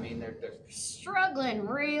metal. I mean, they're Struggling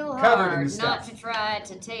real Covered in hard stuff. not to try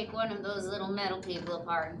to take one of those little metal people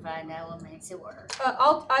apart and find out what makes it work.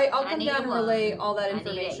 I'll come need down and one. relay all that I need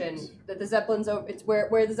information. 8. That the Zeppelin's over. It's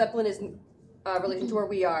where the Zeppelin is in relation to where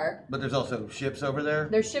we are. But there's also ships over there.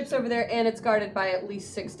 There's ships over there, and it's guarded by at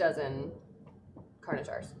least 6 dozen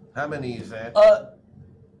Carnotaurs. How many is that?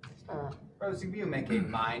 Rosie, will you make a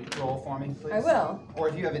mind roll for me, please? I will. Or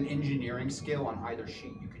if you have an engineering skill on either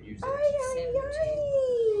sheet, you can use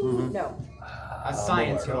it. No. A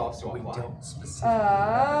science could also We apply. don't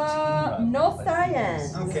specifically. No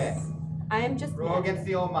science. Okay. I am just. Roll against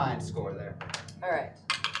the old mind score there. All right.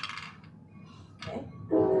 Okay.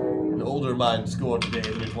 An older mind score today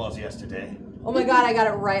than it was yesterday. Oh my God! I got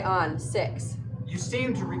it right on 6. You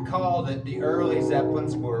seem to recall that the early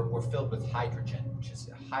Zeppelins were filled with hydrogen, which is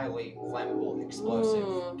a highly flammable,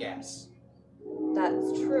 explosive gas.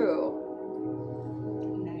 That's true.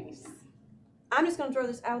 Nice. I'm just gonna throw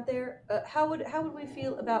this out there. How would we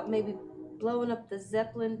feel about maybe blowing up the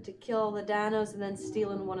Zeppelin to kill all the dinos and then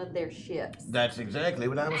stealing one of their ships? That's exactly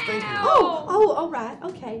what I was thinking. Oh, all right,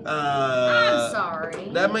 okay. I'm sorry.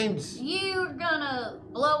 That means You're gonna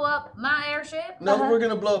blow up my airship? no. We're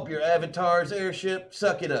gonna blow up your avatar's airship.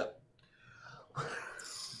 Suck it up.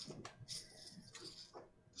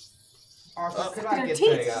 Arthur, could Suck I at get her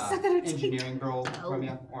teeth, suck at her an teeth. engineering roll from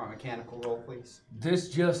you, or a mechanical roll, please? This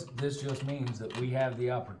just means that we have the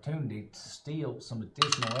opportunity to steal some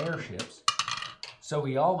additional airships, so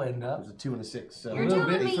we all end up. There's a 2 and a 6. So You're little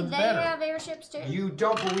telling bit me for they the better. have airships too? You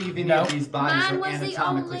don't believe any No. of these bodies Mine are was the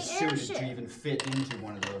anatomically only suited airship. to even fit into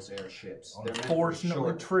one of those airships. They're meant for Unfortunately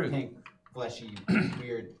short, true. pink fleshy,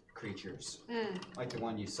 weird creatures, like the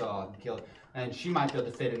one you saw and killed. And she might be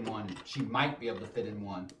able to fit in one. She might be able to fit in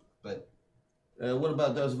one, but what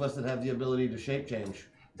about those of us that have the ability to shape change?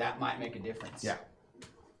 that might make a difference. Yeah.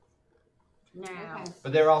 Now,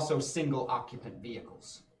 But they're also single occupant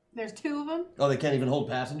vehicles. There's 2 of them. Oh, they can't even hold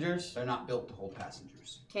passengers? They're not built to hold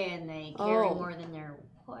passengers. can they carry Oh. more than their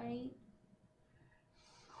weight?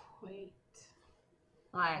 Wait.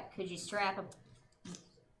 Like, could you strap a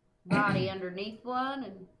body underneath one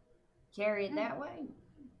and carry it that way?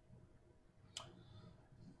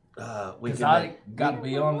 We Because can I make, got to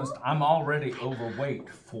be honest, I'm already overweight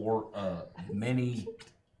for many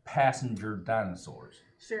passenger dinosaurs.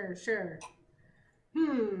 Sure.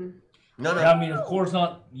 no. I mean, of course,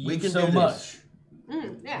 not We you can so do much.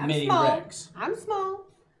 this. Yeah, I'm Mini small. Rex. I'm small.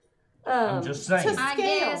 I'm just saying. to- I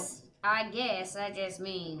Scale. guess that just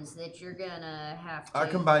means that you're gonna have to. Our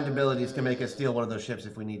combined abilities can make us steal one of those ships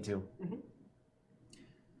if we need to.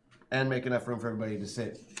 And make enough room for everybody to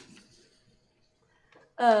sit.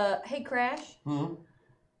 Hey, Crash. Hmm?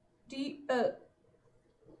 Do you,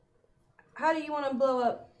 how do you want to blow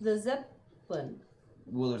up the Zeppelin?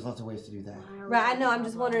 Well, there's lots of ways to do that. Right, I know. I'm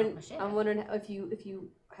just wondering. Shit. I'm wondering if you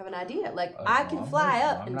have an idea. Like, Uh, I can I'm fly with you.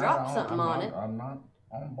 up I'm and not drop something on it. I'm not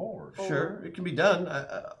on board. Sure, it can be done.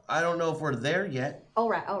 I don't know if we're there yet. All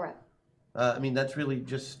right. I mean, that's really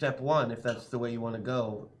just step one if that's the way you want to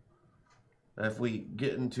go. If we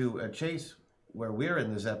get into a chase where we're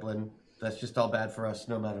in the Zeppelin, that's just all bad for us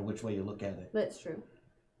no matter which way you look at it. That's true.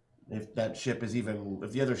 If that ship is even,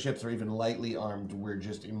 if the other ships are even lightly armed, we're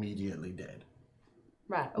just immediately dead.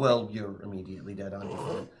 Right. Okay. Well, you're immediately dead on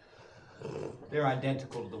your They're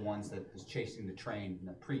identical to the ones that was chasing the train in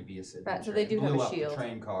the previous adventure. Right, so they do It have blew a up shield. the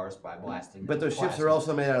train cars by blasting. But those ships plastic. are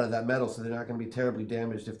also made out of that metal, so they're not going to be terribly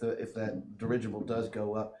damaged if that dirigible does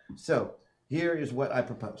go up. So here is what I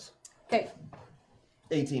propose. Okay.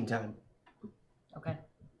 18 time. Okay.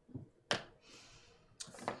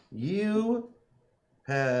 You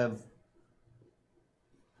have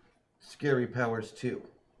scary powers too,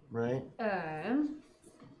 right?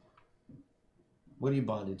 What are you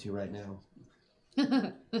bonded to right now?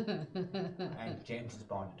 And James is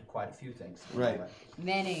bonded to quite a few things. Right.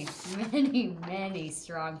 many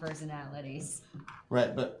strong personalities.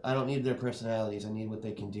 Right, but I don't need their personalities. I need what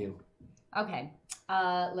they can do. Okay.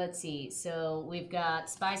 Let's see. So we've got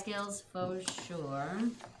spy skills for sure.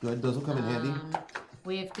 Good. Those will come in handy.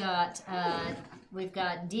 We've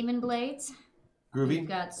got demon blades. We've Groovy.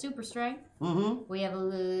 got super strength. Mm-hmm. We have a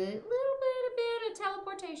little bit of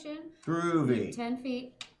teleportation. Groovy. 10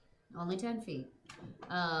 feet. Only 10 feet.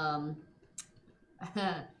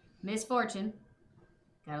 Misfortune.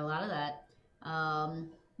 Got a lot of that.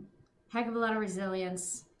 Heck of a lot of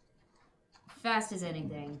resilience. Fast as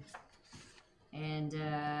anything. And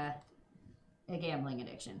a gambling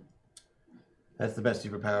addiction. That's the best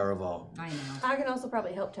superpower of all. I know. I can also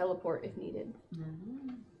probably help teleport if needed.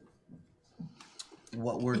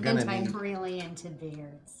 What we're And gonna I'm need. really into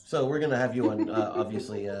beards. So we're gonna have you on,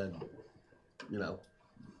 obviously,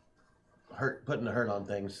 putting a hurt on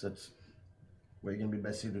things. That's what you're gonna be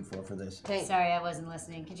best suited for this. Okay. Sorry, I wasn't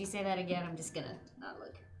listening. Could you say that again? I'm just gonna not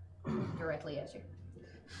look directly at you.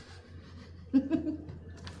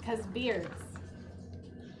 Because beards.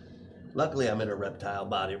 Luckily, I'm in a reptile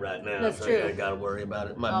body right now, That's so true. I gotta worry about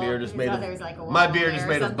it. My Oh, beard is I made thought of there was like a my wall beard there is or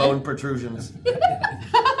made of something. bone protrusions.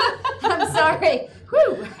 I'm sorry.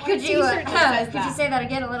 Whew. Could you t-shirt that says could you that? say that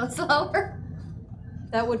again a little slower?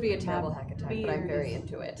 That would be a terrible hack attack, but I'm very beard.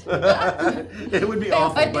 into it. It would be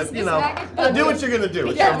awful, What but is you this know, back? do what you're gonna do.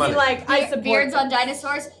 It's Yeah, your money. be like, I support Beards them. on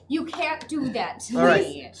dinosaurs? You can't do that to All right,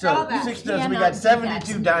 me. so Drawback. 6 does. We Cannot got do that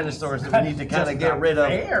 72 to me. dinosaurs that we need to kind of Just get not rid of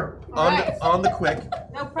fair. on the quick.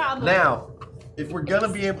 No problem. Now, if we're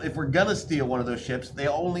gonna steal one of those ships, they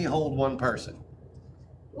only hold one person,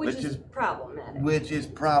 Which Which is is- problematic. which is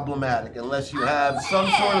problematic unless you have some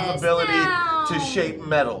sort of Unless, ability no. to shape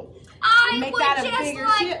metal. I Make would that a just bigger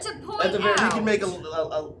like ship. to point At the very, out. you can make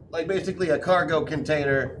like basically a cargo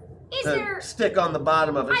container Is to there- stick on the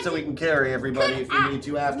bottom of it, I so we could- can carry everybody could if you I- need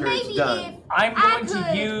to after maybe it's done. if I'm I going to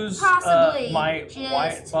could use possibly my just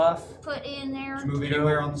Wyatt buff put in there. Just move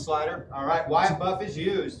anywhere on the slider. All right, Wyatt buff is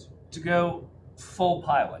used. to go full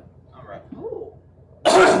pilot. All right.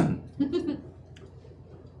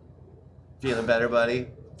 Feeling better, buddy?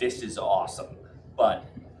 This is awesome, but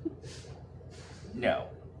no.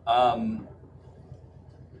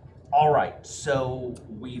 All right, so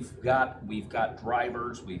we've got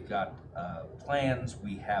drivers, we've got plans,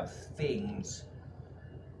 we have things.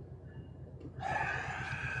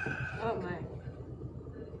 Oh my.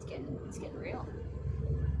 It's getting real.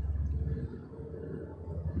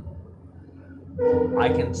 I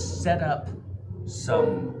can set up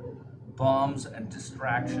some bombs and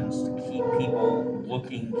distractions to keep people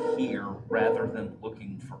looking here rather than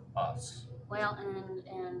looking for us. Well,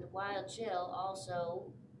 and Wild Chill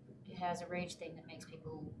also has a rage thing that makes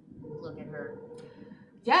people look at her.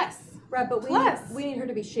 Yes. Right, but Plus. we need her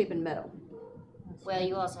to be shaping metal. Well,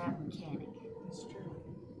 you also have mechanic.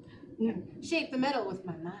 Shape the metal with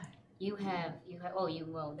my mind. You have,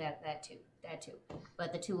 well, that too.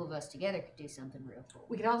 But the two of us together could do something real cool.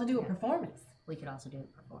 We could also do a performance. We could also do a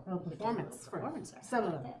performance. Oh, performance. Performance. Some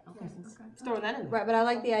of them. that. Okay. Just throwing that in there. Right, but I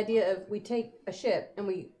like the idea of we take a ship and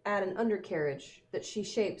we add an undercarriage that she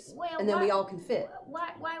shapes, Well, and then we why- all can fit. Why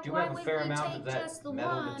You would have a we fair amount take of that just the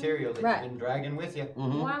metal one? material that Right. you've been dragging with you.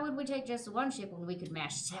 Why would we take just the one ship when we could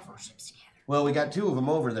mash several ships together? Well, we got 2 of them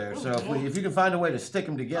over there, so if you can find a way to stick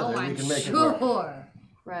them together, I'm we can make it work. sure.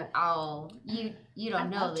 Right. Oh, you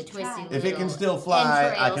don't know the twisty If it can little still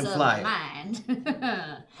fly, I can entrails of fly the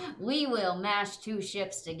mind. We will mash 2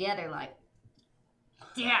 ships together like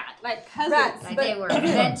that, Like cousins. Right. like But- they were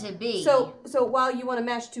meant to be. So while you want to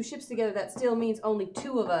mash 2 ships together, that still means only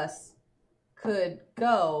 2 of us could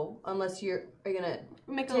go, unless you're gonna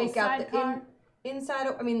Make a little take out the sidecar. inside.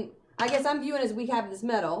 I mean, I guess I'm viewing as we have this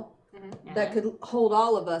metal Uh-huh. that could hold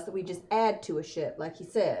all of us that we just add to a ship, like he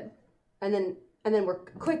said, and then we're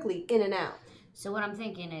quickly in and out. So what I'm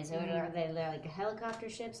thinking is, are they like helicopter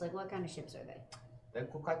ships? Like what kind of ships are they? They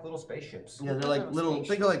look like little spaceships. Yeah, they're like little,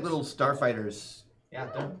 think of like little starfighters. Yeah,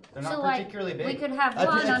 they're not So like particularly big. we could have I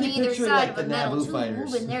one on keep either picturing, side like, of a the metal Naboo tube,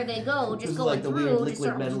 fighters. and there they go, This just is going like the through. weird just liquid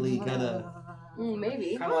start- metal-y kind of.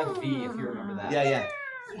 Maybe. Kind of like V, if you remember that. Yeah.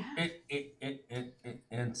 It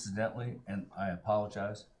incidentally, and I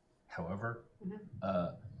apologize. However,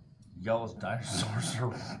 y'all's dinosaurs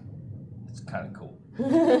are. It's kind of cool.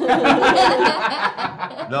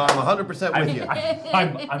 No, I'm 100% with you.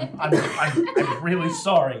 I'm really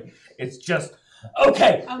sorry. It's just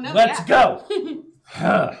okay. Oh, no, let's go.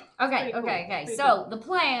 Okay. Pretty So the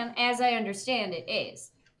plan, as I understand it,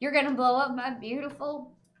 is you're gonna blow up my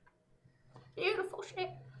beautiful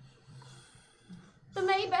ship, the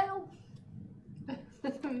Maybell.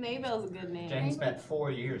 Maybell's a good name. Jane spent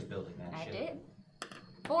 4 years building that I ship. did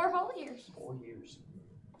 4 whole years 4 years.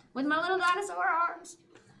 with my little dinosaur arms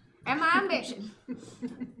and my ambition.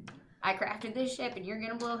 I crafted this ship, and you're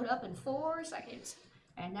gonna blow it up in 4 seconds,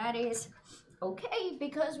 and that is okay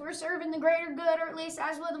because we're serving the greater good, or at least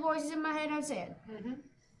that's what the voices in my head have said.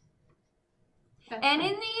 That's And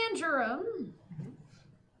fine. in the interim,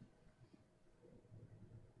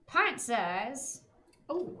 pint size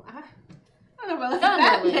Oh, I don't know about thunder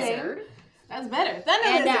that name. lizard That's better. Thunder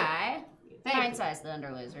and lizard. I. Thank Pint you. sized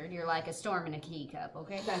thunder lizard. You're like a storm in a key cup,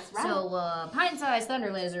 okay? That's right. So, pint sized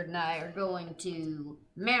thunder lizard and I are going to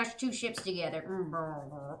mash 2 ships together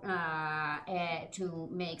to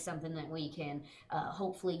make something that we can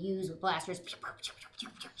hopefully use with blasters,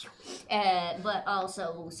 but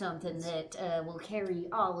also something that will carry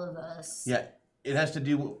all of us. Yeah, it has to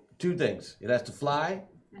do 2 things. It has to fly,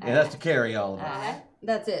 it has to carry all of us.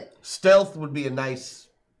 That's it. Stealth would be a nice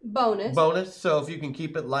Bonus. bonus, so if you can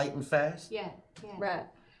keep it light and fast. Yeah. Right.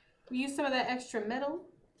 We use some of that extra metal.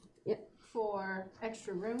 Yep. For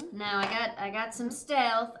extra room. Now I got some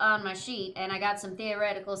stealth on my sheet, and I got some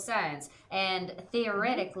theoretical science, and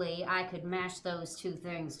theoretically I could mash those 2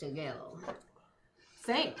 things together.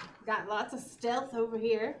 Same. Got lots of stealth over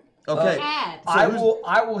here. Okay. Add. I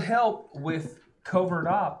will help with covert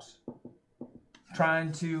ops,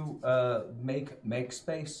 trying to make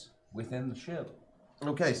space within the ship.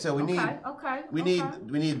 Okay, so we need Okay. we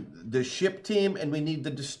need the ship team and we need the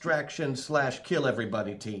distraction / kill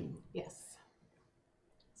everybody team. Yes.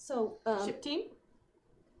 So, Ship team.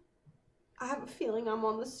 I have a feeling I'm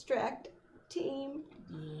on the distract team.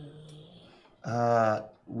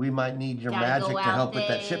 We might need your Gotta magic go to out help put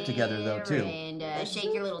that ship together though there too. And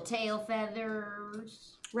shake your little tail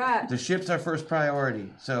feathers. Right. The ship's our first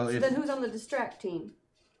priority. So if Then who's on the distract team?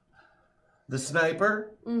 the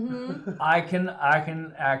sniper, I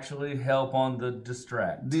can actually help on the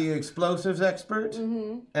distract. the explosives expert,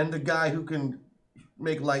 and the guy who can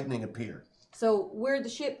make lightning appear. So we're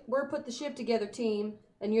put the ship together team,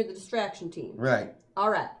 and you're the distraction team. Right. All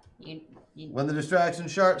right. You When the distraction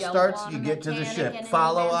starts, want you a get to the mechanic ship. and a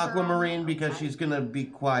Follow member Aquamarine on- because okay. she's gonna be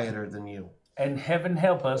quieter than you. And heaven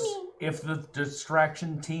help us if the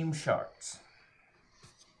distraction team sharks.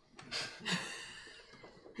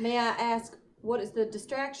 May I ask, what is the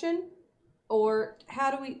distraction, or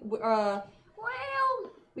how do we? well,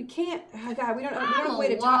 We can't. Oh God, we don't I'm have a way a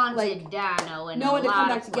to talk. wanted Like dino in no a one to come lot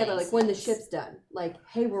back of together. Like when the places. ship's done. Like,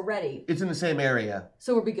 hey, we're ready. It's in the same area.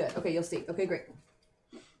 So we'll be good. Okay, you'll see. Okay, great.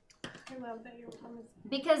 love that you're promising.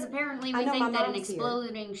 Because apparently I we know think my that an mom's here.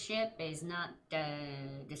 exploding ship is not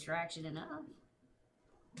distraction enough.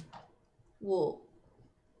 Well,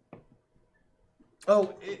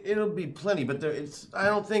 Oh, it'll be plenty, but I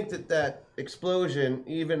don't think that explosion,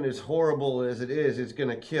 even as horrible as it is going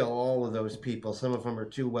to kill all of those people. Some of them are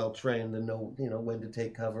too well trained to know, when to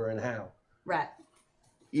take cover and how. right.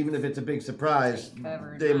 Even if it's a big surprise, Take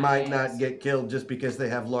cover they and might my ass. not get killed just because they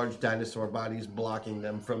have large dinosaur bodies blocking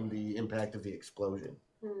them from the impact of the explosion.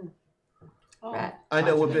 Oh. Right. I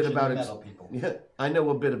know Not a to bit mention about the metal people. Yeah, I know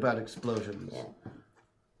a bit about explosions.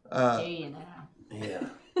 Do you know? Yeah.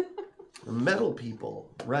 The metal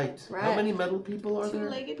people, right? How Right. many metal people are there?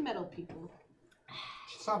 Two-legged metal people.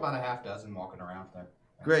 Saw about a half dozen walking around there.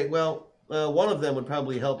 Great. Well, one of them would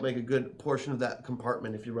probably help make a good portion of that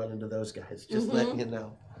compartment if you run into those guys. Just letting you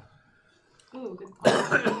know. Ooh, good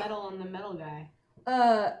call. Metal on the metal guy.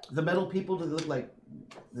 The metal people, do they look like?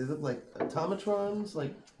 They look like automatrons,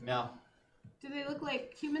 like. No. Do they look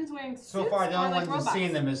like humans wearing suits? So far, the or only like one who's robots?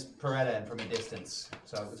 seen them is Peretta and from a distance.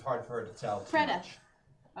 So it's hard for her to tell. too Preda. much.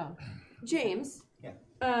 Oh. James.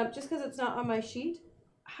 Yeah. Just because it's not on my sheet,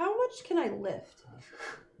 how much can I lift?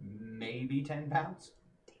 Maybe 10 pounds.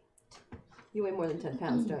 You weigh more than 10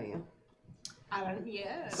 pounds, don't you? I don't.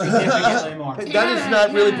 Yes. Significantly more. That is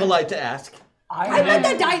not really polite to ask. I'm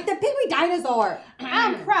like the pygmy dinosaur.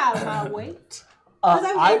 I'm proud of my weight. Because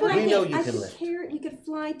I was hoping we know I you can could lift. we could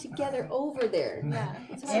fly together over there. Yeah.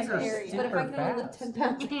 That's And what I'm you're saying. But if I can only lift super 10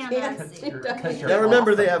 pounds, I Yeah, can't. that's sit it. down. Because you're Now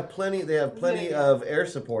remember, they awesome. have plenty of air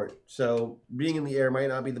support. So being in the air might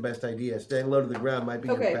not be the best idea. Staying low to the ground might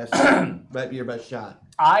be Okay. might be your best shot.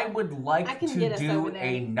 I would like I can to get us over do there.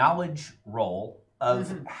 a knowledge roll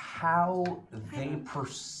of how they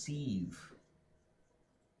perceive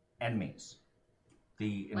enemies.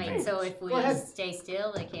 The Wait, invaders. so if we Go ahead. stay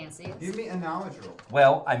still, they can't see us? Give me a knowledge roll.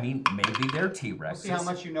 Well, I mean, maybe they're We'll T-Rexes. see how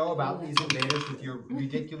much you know about these invaders with your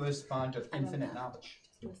ridiculous font of infinite knowledge.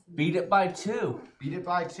 Beat it by 2. Beat it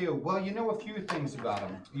by 2. Well, you know a few things about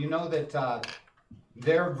them. You know that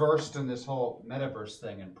they're versed in this whole metaverse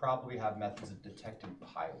thing and probably have methods of detecting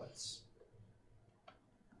pilots.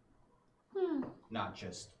 Not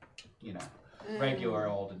just, regular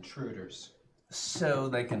old intruders. So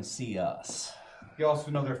they can see us. You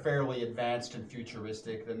also know they're fairly advanced and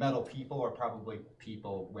futuristic. The metal people are probably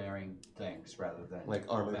people wearing things rather than Like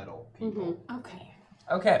armor. metal people. Okay.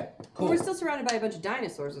 Okay, But cool. we're still surrounded by a bunch of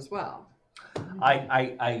dinosaurs as well.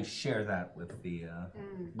 I share that with the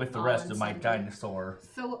All rest and of my sundry. dinosaur.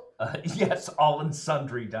 So, Yes, all and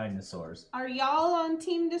sundry dinosaurs. are y'all on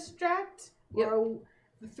Team Distract? Yep. Or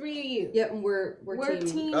the three of you? Yep, and we're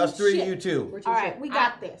Team Us three, shit. you two. We're team All right, ship. we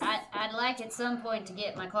got this. I'd like at some point to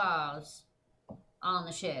get my claws on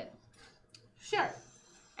the ship Sure.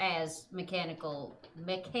 as mechanic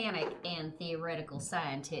and theoretical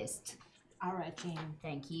scientist. All right, Jane.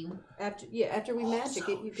 Thank you. After we magic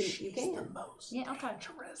it, you can. Yeah, okay.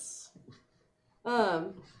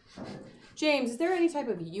 James, is there any type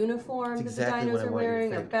of uniform That's that exactly the what I dinos are want you to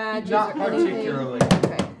wearing or think. badges Not or anything? particularly.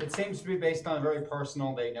 Okay. It seems to be based on a very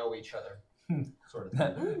personal, they know each other sort of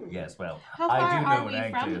thing. Yes, well, How I far do are know we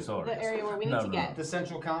an from Ankylosaurus. the area where we need No, to no, get? The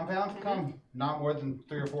central compound, come not more than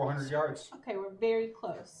 300 or 400 yards. Okay, we're very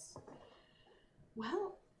close.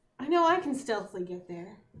 Well, I know I can stealthily get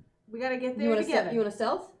there. We gotta get there You want together. to you want to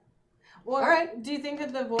stealth? Or, All right. Do you think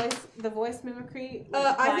that the voice mimicry? would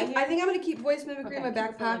I apply think here? I'm gonna keep voice mimicry in Okay, my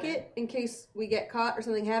back keep it for later. pocket in case we get caught or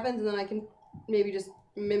something happens, and then I can maybe just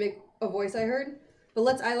mimic a voice I heard.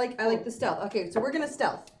 But I like the stealth. Okay, so we're gonna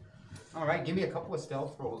stealth. All right, give me a couple of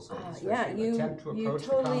stealth rolls. yeah, you- attempt to you approach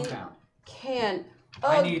totally- the compound. Can.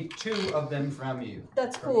 I need 2 of them from you.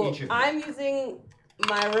 That's from cool. each of you. I'm using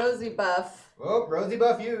my rosy buff Oh, Rosie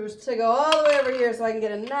buff used. to go all the way over here so I can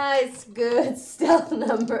get a nice, good stealth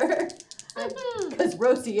number. Because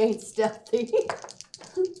Rosie ain't stealthy.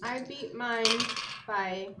 I beat mine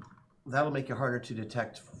by That'll make it harder to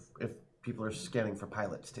detect if people are scanning for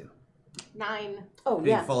pilots too. 9. Oh,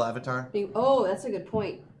 Being yeah. full avatar. That's a good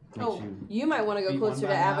point. Makes Oh. you- You might want to go Beat closer one to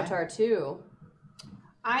by 9? Avatar, too.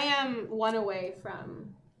 I am 1 away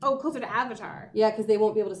from. Oh, closer to Avatar. Yeah, because they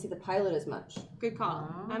won't be able to see the pilot as much. Good call.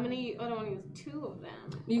 I don't want to use 2 of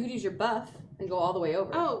them. You could use your buff and go all the way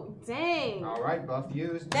over. Oh, dang. All right, buff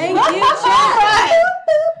used. Thank you, Chad!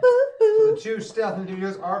 So the 2 stealth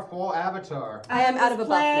individuals are full avatar. I am out of a buff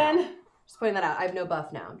Plan. now. Just pointing that out. I have no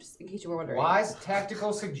buff now, just in case you were wondering. Wise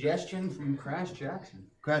tactical suggestion from Crash Jackson.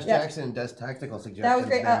 Crash Yeah. Jackson does tactical suggestions. That was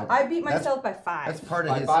great. now. I beat That's- myself by 5. That's part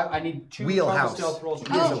of By his. 5, I need 2 wheelhouse. total stealth rolls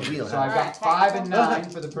from He has each a of you. So wheelhouse. I've got 5 and 9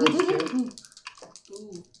 for the first 2.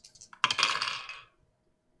 Ooh.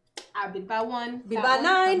 I beat by 1. Beat Got by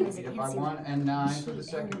 9. Beat it by 1 and 9 for the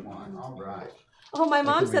second one. All right. Oh, my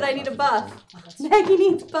mom can said read I need a buff. buff. Maggie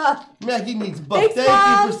needs buff. Maggie needs buff. Thanks, Thank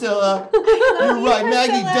Mom. you, Priscilla. You're right.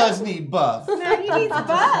 Maggie Priscilla. does need buff. Maggie needs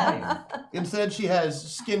buff. Instead, she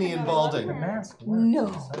has skinny and balding. No.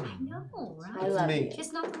 No, I right? love me. it.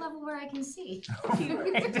 Just not the level where I can see.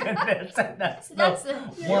 That's That's the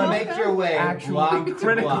the You make your way actual block to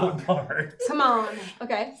critical block, part. Come on.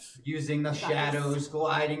 Okay. using the shadows,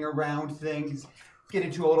 gliding around things. Get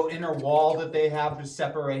into a little inner wall that they have to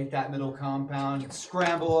separate that middle compound.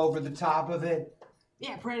 Scramble over the top of it.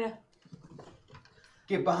 Yeah, Preda.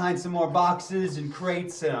 Get behind some more boxes and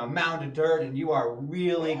crates and a mound of dirt, and you are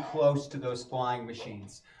really close to those flying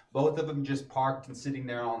machines. Both of them just parked and sitting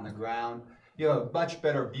there on the ground. You have a much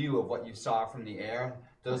better view of what you saw from the air.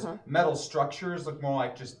 Those metal structures look more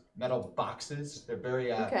like just metal boxes. They're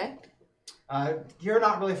very Okay. You're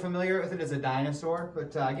not really familiar with it as a dinosaur,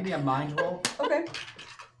 but give me a mind roll. Okay.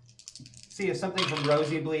 See if something from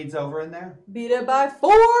Rosie bleeds over in there. Beat it by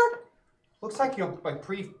 4. Looks like like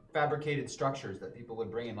prefabricated structures that people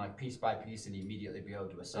would bring in like piece by piece and immediately be able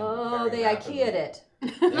to assemble. Oh, they IKEA'd it.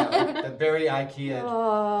 Yeah, the very IKEA.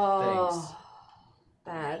 Oh.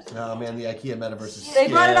 Bad. Oh man, the IKEA metaverse is They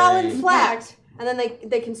brought it all in scary. flat, and then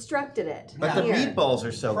they constructed it. But the Here. meatballs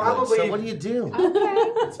are so Probably- good. So what do you do?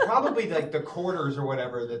 It's probably like the quarters or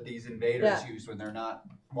whatever that these invaders Yeah. use when they're not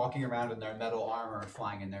walking around in their metal armor and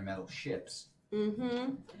flying in their metal ships.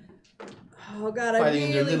 Mm-hmm. Oh god, I Fighting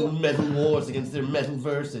in their really. little metal wars against their metal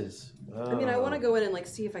verses. I mean, I want to go in and like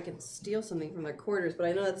see if I can steal something from their quarters, but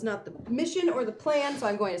I know that's not the mission or the plan, so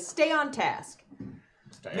I'm going to stay on task.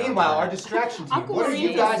 Meanwhile, our distraction team, what are you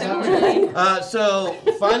Aquamarine guys is up similar. to? So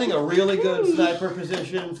finding a really good sniper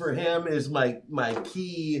position for him is my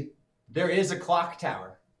key. There is a clock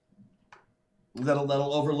tower. That'll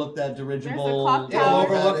overlook that dirigible. clock It'll tower.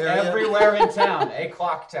 overlook that area. everywhere in town. A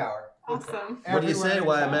clock tower. Awesome. What do you Everywhere say, in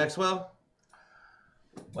Wyatt town. Maxwell?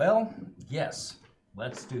 Well, yes.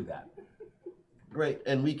 Let's do that. Great,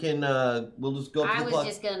 and we can we'll just go up to I the was clock.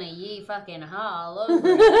 just gonna yee fucking all over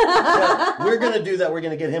it. We're gonna do that. We're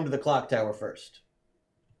gonna get him to the clock tower first.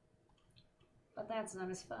 But that's not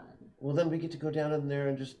as fun. Well, then we get to go down in there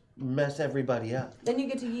and just mess everybody up. Then you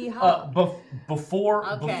get to yeehaw. Before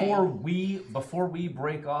Okay. before we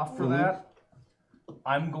break off for that,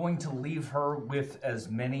 I'm going to leave her with as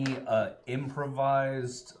many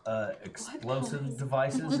improvised explosive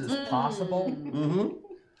devices as possible. Mm-hmm.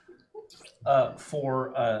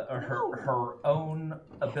 For her own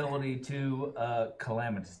ability to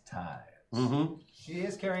calamitize. Mm-hmm. She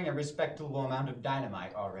is carrying a respectable amount of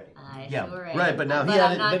dynamite already. I Yeah. sure am. Right, but now I'm he's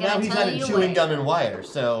not gonna he's tell added you chewing when. gum and wire.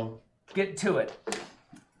 So Get to it.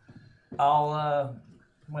 I'll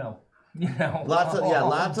well, you know, lots of I'll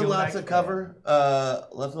lots do and what I lots of can. cover.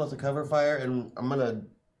 Lots and lots of cover fire, and I'm gonna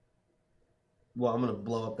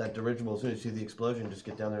blow up that dirigible as soon as you see the explosion. Just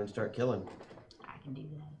get down there and start killing, I can do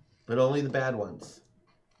that. but only the bad ones.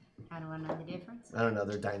 How do I know the difference? I don't know.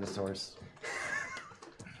 They're dinosaurs.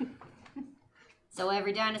 So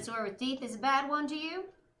every dinosaur with teeth is a bad one to you?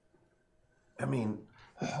 I mean,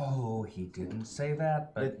 Oh, he didn't say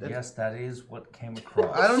that, but It- yes, that is what came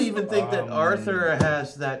across. I don't even think that Um, Arthur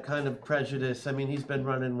has that kind of prejudice. I mean, he's been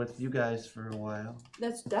running with you guys for a while.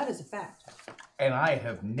 That is a fact. And I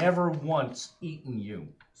have never once eaten you,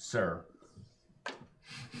 sir.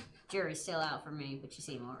 Jury's still out for me, but you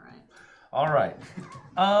seem alright. All right.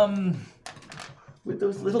 With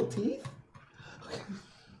those little teeth?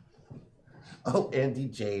 Oh, Andy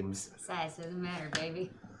James. Size doesn't matter,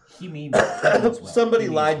 baby. He means well. Somebody He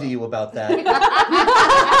means lied well. to you about that.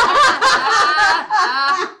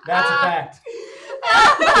 That's a fact.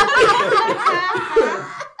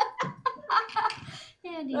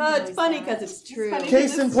 Andy It's knows funny that. because it's true. funny.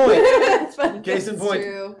 Case in point. It's funny 'cause Case in it's point.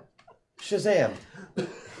 True. Shazam.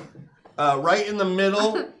 Right in the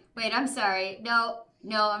middle. Wait, I'm sorry. No,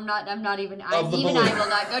 I'm not even. I Of the will balloon.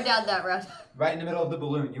 not go down that road. Right in the middle of the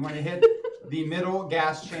balloon. You want to hit the middle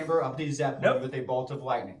gas chamber of the Zeppelin Nope. with a bolt of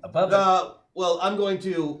lightning. Above it. Well, I'm going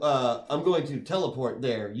to teleport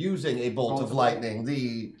there using a bolt of lightning.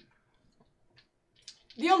 The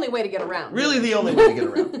The only way to get around. really the only way to get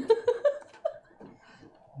around.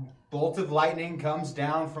 Bolt of lightning comes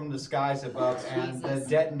down from the skies above, and the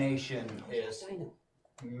detonation is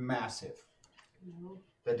massive.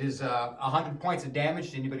 That is 100 points of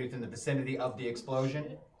damage to anybody within the vicinity of the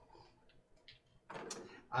explosion.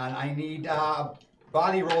 And I need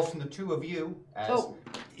body rolls from the two of you, as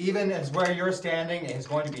even as where you're standing is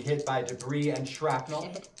going to be hit by debris and shrapnel.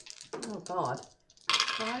 Oh God.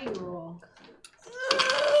 Body roll. See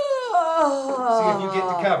if you get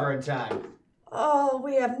the cover in time. Oh,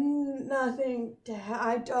 we have nothing to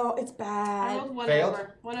I don't. It's bad. Oh, one Failed?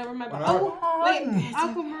 over. One over my One body. over. Oh, wait,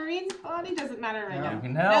 Aquamarine's body doesn't matter right now.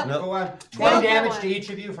 No. No. Go on. Well, 20 damage one. to each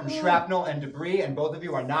of you from shrapnel and debris, and both of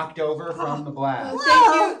you are knocked over from the blast.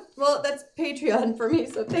 Thank you. Well, that's Patreon for me,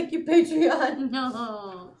 so thank you, Patreon.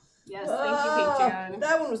 No. Yes, thank you, Patreon.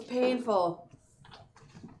 That one was painful.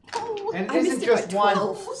 And I it isn't missed it by just one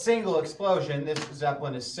 12. single explosion. This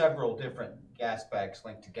Zeppelin is several different gas bags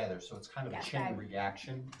linked together, so it's kind of a Gas chain bag.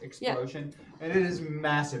 reaction explosion. And it is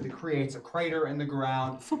massive. It creates a crater in the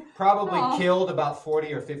ground. Probably killed about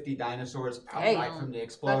 40 or 50 dinosaurs outright from the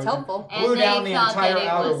explosion. That's helpful. Blew And down they the thought entire that it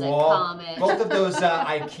outer was a wall. comet. Both of those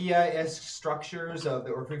IKEA-esque structures that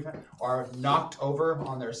were are knocked over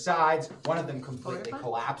on their sides. One of them completely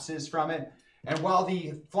collapses from it. And while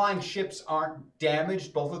the flying ships aren't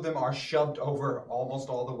damaged, both of them are shoved over almost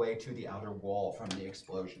all the way to the outer wall from the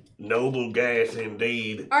explosion. Noble gas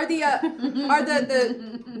indeed. Are the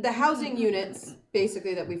the housing units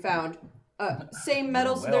basically that we found same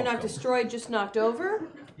metal, so they're not Welcome. destroyed, just knocked over?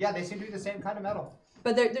 Yeah, they seem to be the same kind of metal.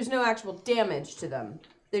 But there's no actual damage to them.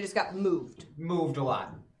 They just got moved. Moved a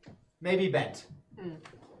lot. Maybe bent.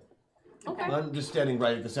 Okay. I'm just standing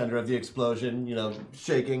right at the center of the explosion, you know,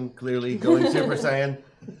 shaking, clearly, going Super Saiyan.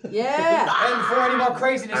 Yeah. And before any more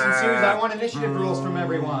craziness ensues, I want initiative rules from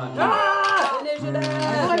everyone. Initiative.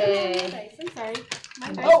 Okay. I'm sorry.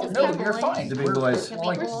 My dice Oh, just no, got you're one. fine. The big We're- boys. The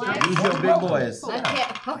like, big boys. Use your big boys. I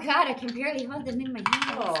can't, oh God, I can barely hold them in my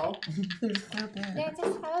hands. Oh, They're just so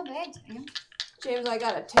big, Sam. James, I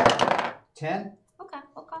got a 10. 10, Okay.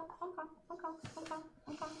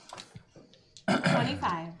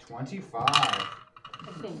 25. 25. I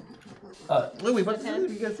think. Louis, what's that? You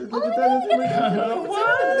guys look at Good.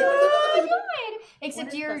 Except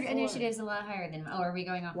What is your the four? initiative's a lot higher than mine. Oh, are we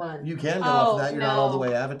going off? 1. You can go off Oh, of that. You're not all the no.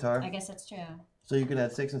 way Avatar. I guess that's true. So you can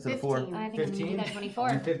add 6 instead of 4. 15. I think I'm 15? gonna do that 24.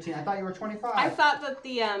 Only 15. I thought you were 25. I thought that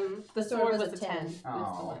the sword was a 10.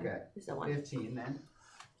 Oh, okay. There's no 1. 15 then.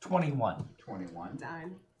 21. 21.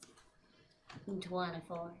 Darn.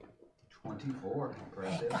 24. 24. Hey,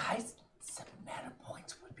 Impressive. guys, some meta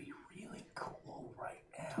points would be really cool right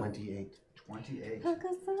now. 28. 28.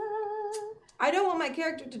 I don't want my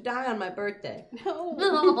character to die on my birthday. No.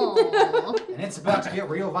 No. And it's about to get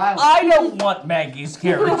real violent. I don't want Maggie's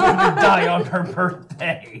character to die on her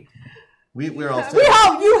birthday. We're all set.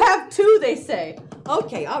 You have 2, they say.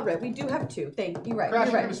 Okay, all right, we do have 2. Thank you. Right, Crash,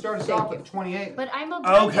 you're you're right. going to start us Thank off you. with 28. But I'm a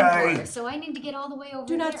Okay. Dragonborn, so I need to get all the way over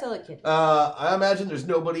Do not there. tell a kid. I imagine there's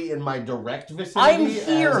nobody in my direct vicinity. I'm as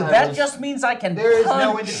here. I That was- just means I can There is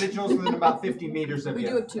no punch. individuals within about 50 meters of We you.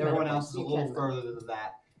 do have 2 Everyone meta else is a points. little You can. further than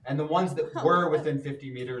that. And the ones that were within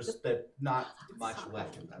 50 meters, that not much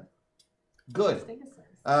left of them. Good. Take a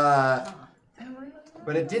slice.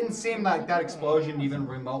 But it didn't seem like that explosion even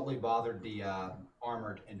remotely bothered the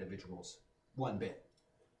armored individuals one bit.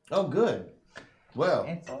 Oh, good. Well,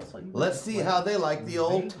 It's also- let's see how they like the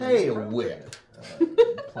old tail whip.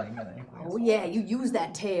 Playing an aqueous. Oh yeah, you use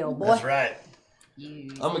that tail, boy. That's right. I'm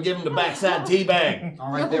gonna give him the backside teabag.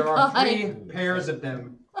 All right, there are 3 pairs of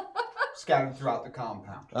them scattered throughout the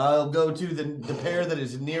compound. I'll go to the pair that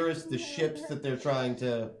is nearest the ships that they're trying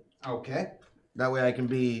to. Okay. That way I can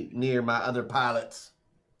be near my other pilots.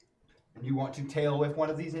 And you want to tail whip one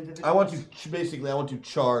of these individuals? I want to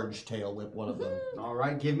charge tail whip one of them. All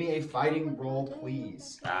right, give me a fighting roll,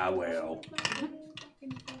 please. I will.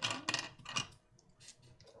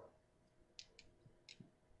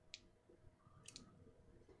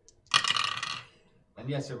 And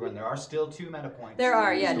yes, everyone, there are still 2 meta points. There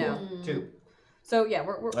are, yeah, no. 2. So yeah,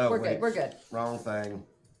 we're Oh, good. wait. We're good. Wrong thing.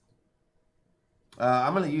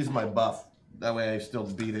 I'm gonna use my buff. That way I still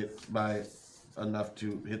beat it by enough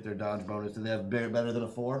to hit their dodge bonus. Do they have better than a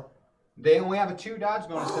 4? They only have a 2 dodge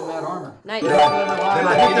bonus in that armor. Nice. Then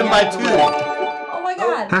I hit them by 2. Oh my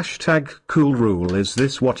god. Hashtag cool rule. Is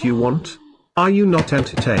this what you want? Are you not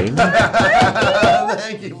entertained?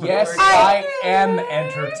 Thank you. Yes, Mark. I am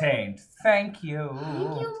entertained. Thank you.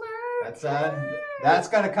 That's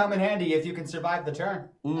gonna come in handy if you can survive the turn.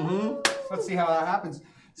 Mm-hmm. Let's see how that happens.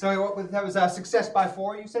 So that was a success by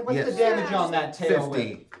 4. You said what's Yes. the damage on that tail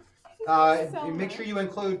 50. whip? Make sure you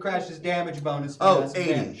include Crash's damage bonus. For Oh, that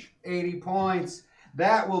 80. damage. 80 points.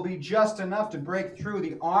 That will be just enough to break through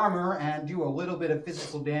the armor and do a little bit of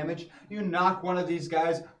physical damage. You knock one of these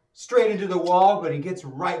guys straight into the wall, but he gets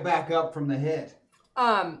right back up from the hit.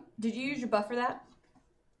 Did you use your buff for that?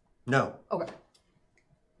 No. Okay.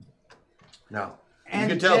 No. And you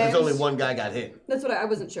can tell because James? only one guy got hit. That's what I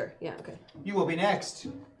wasn't sure. Yeah, okay. You will be next.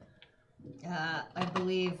 I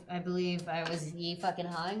believe I was ye fucking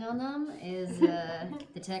hawing on them is the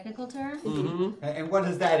technical term. Mm-hmm. And what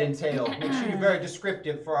does that entail? Make sure you're very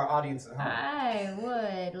descriptive for our audience at home. I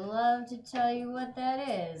would love to tell you what that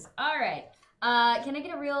is. All right. Can I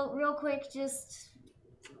get a real quick just?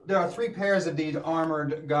 There are 3 pairs of these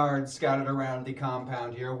armored guards scattered around the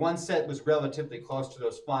compound here. One set was relatively close to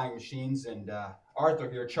those flying machines, and Arthur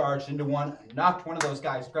here charged into one and knocked one of those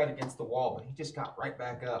guys right against the wall, but he just got right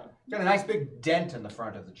back up. Got a nice big dent in the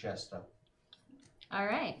front of the chest, though. All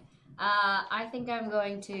right. I think I'm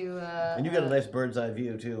going to. And you got a nice bird's eye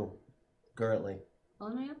view too, currently. Oh,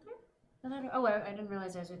 am I up there? I didn't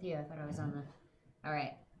realize I was with you. I thought I was on the. All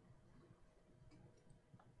right.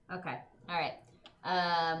 Okay. All right.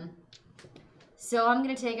 So I'm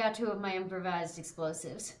gonna take out 2 of my improvised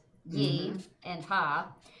explosives, Yi and Ha,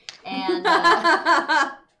 and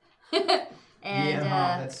and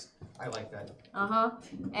that's I like that.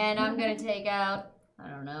 and I'm gonna take out, I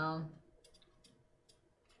don't know,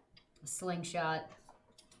 a slingshot.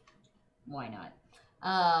 Why not?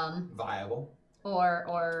 Viable.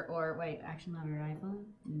 Or wait, action not a rifle.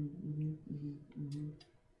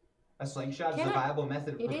 A slingshot is Can a I- viable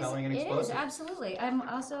method of propelling an It is explosive. absolutely. I'm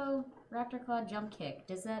also Raptor Claw jump kick.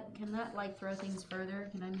 Can that like throw things further?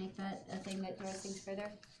 Can I make that a thing that throws things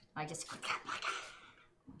further? I just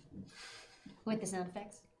with the sound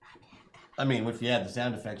effects. I mean, if you had the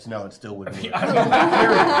sound effects, no, it still wouldn't work. all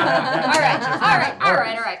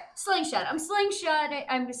right. Slingshot. I'm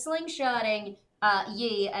slingshotting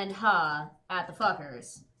Yi and Ha at the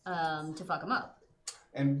fuckers to fuck them up.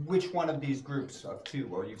 And which one of these groups of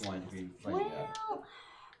 2 are you going to be fighting at? Well,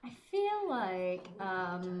 I feel like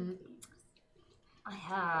I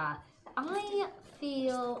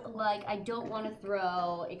feel like I don't want to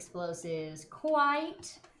throw explosives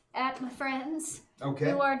quite at my friends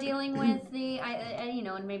Okay. who are dealing with the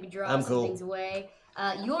and maybe draw I'm some cool. things away.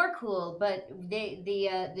 You're cool, but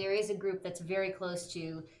there is a group that's very close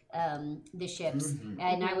to the ships,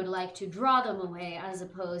 and I would like to draw them away as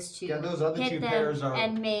opposed to Yeah, those other 2 hit them pairs are.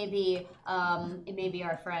 and maybe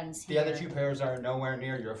our friends The here. other 2 pairs are nowhere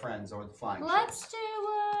near your friends or the flying Let's ships.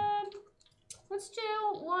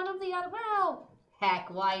 do one of the other. Well, heck,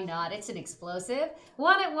 why not? It's an explosive.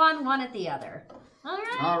 One at one at the other. All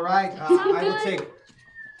right. All right. Sound I will good? take.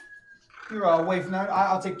 You're away from that.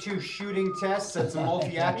 I'll take 2 shooting tests. That's a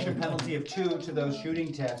multi-action penalty of 2 to those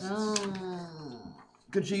shooting tests.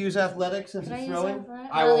 Could you use athletics since Could I it's use throwing? athletics?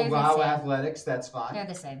 I Oh, will they're the allow same. athletics. That's They're fine.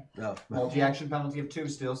 the same. No. Multi-action penalty of 2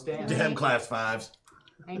 still stands. Damn class 5s.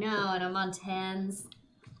 I know, and I'm on 10s.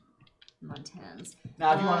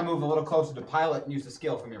 Now, if you want to move a little closer to pilot and use the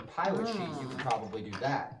skill from your pilot sheet, you can probably do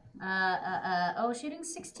that. Shooting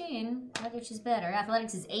 16, which is better.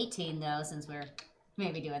 Athletics is 18 though, since we're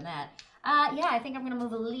maybe doing that. Yeah, I think I'm gonna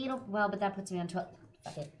move a little. Well, but that puts me on 12.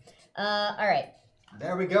 Okay. All right.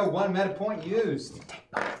 There we go. 1 meta point used.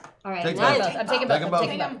 All right. Take I'm both. taking both. Take 'em I'm both.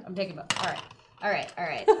 taking both. I'm taking both. All right.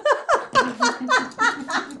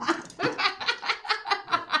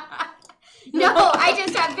 No, I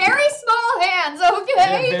just have very small hands.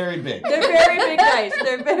 Okay. They're very big. They're very big dice.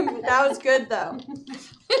 That was good though.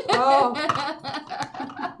 Oh.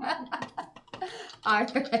 All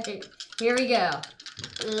right. Here we go.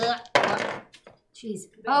 Jeez.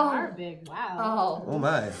 They are big. Wow. Oh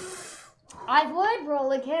my. I would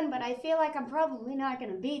roll again, but I feel like I'm probably not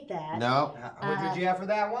going to beat that. No. What did you have for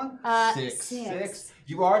that one? 6. 6.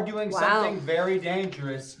 You are doing Wow. something very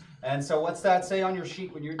dangerous. And so what's that say on your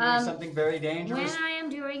sheet when you're doing something very dangerous? When I am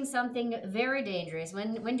doing something very dangerous,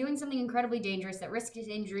 when doing something incredibly dangerous that risks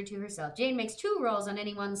injury to herself, Jane makes 2 rolls on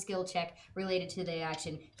any one skill check related to the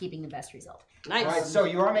action, keeping the best result. Nice. All right, so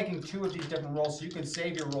you are making 2 of these different rolls, so you can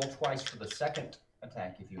save your roll twice for the second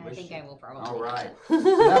attack if you I wish think to. I will probably. All right. So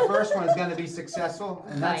that first one is going to be successful,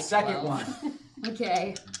 and that Right, second well. one.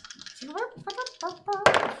 Okay.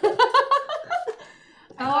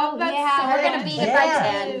 Oh, yeah, that's we're so gonna beat it by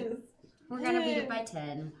Yeah. 10. We're gonna beat it by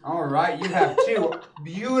 10. All right, you have 2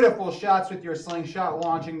 beautiful shots with your slingshot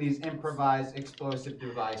launching these improvised explosive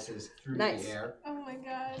devices through Nice. the air. Oh my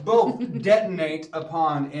god. Both detonate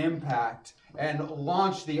upon impact and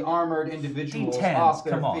launch the armored individuals off D10s,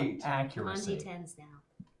 their come on, feet. On accuracy. D10s now.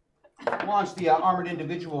 Launch the armored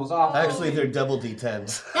individuals off. their Actually, feet. they're double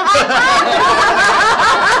D10s.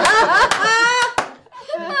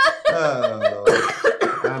 Oh,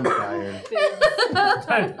 I'm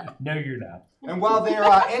tired. No, you're not. And while they're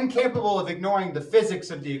incapable of ignoring the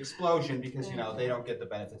physics of the explosion, because they don't get the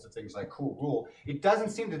benefits of things like cool rule, it doesn't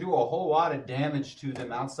seem to do a whole lot of damage to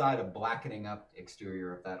them outside of blackening up the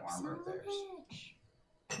exterior of that armor of theirs.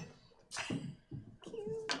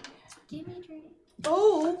 Give me a drink.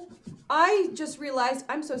 Oh, I just realized,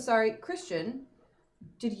 I'm so sorry, Christian,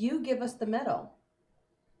 did you give us the medal?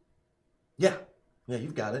 Yeah,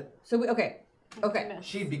 you've got it. So okay.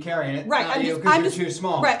 She'd be carrying it. Right, not I'm you, just, 'cause I'm you're just too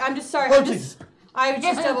small. Right, I'm just sorry. Oh, I was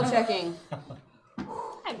just double checking.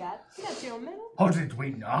 I got your medal. Oh, did we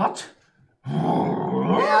not?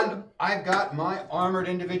 And I've got my armored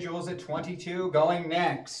individuals at 22 going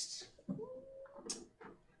next.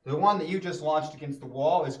 The one that you just launched against the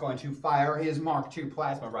wall is going to fire his Mark II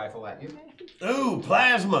plasma rifle at you. Ooh,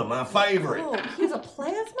 plasma, my favorite. Oh, he has a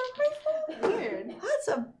plasma rifle? Weird. That's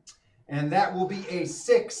a... And that will be a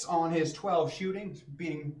 6 on his 12 shooting,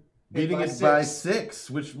 beating it by 6,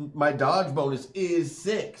 which my dodge bonus is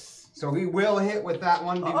 6. So he will hit with that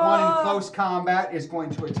one. The one in close combat is going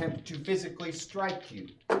to attempt to physically strike you.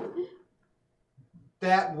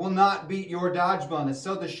 That will not beat your dodge bonus.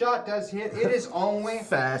 So the shot does hit. It is only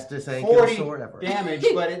fastest 40 sword ever. damage,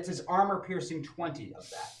 but it's his armor piercing 20 of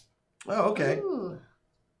that. Oh, okay. Ooh.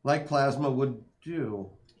 Like plasma would do.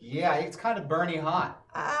 Yeah, it's kind of burny hot.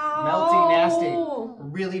 Ow. Melty, nasty.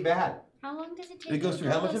 Really bad. How long does it take It goes to through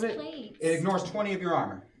how fill much of those it? plates? It ignores 20 of your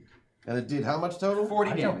armor. And it did how much total? 40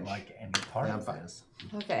 I damage. don't like any part Yeah, I'm of fine. this.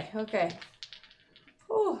 Okay.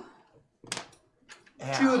 Whew.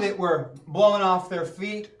 Two that were blown off their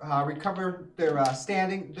feet, recovered their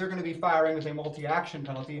standing. They're going to be firing with a multi-action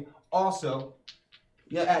penalty. Also,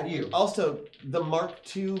 at you. Also, the Mark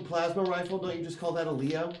II plasma rifle, don't you just call that a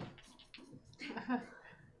Leo?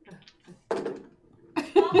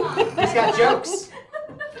 He's got jokes.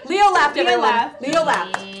 Leo laughed, Leo everyone. laughed. Leo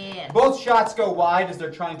laughed. Yeah. Both shots go wide as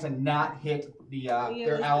they're trying to not hit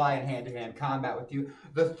their ally in hand-to-hand combat with you.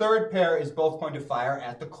 The third pair is both going to fire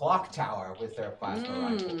at the clock tower with their plasma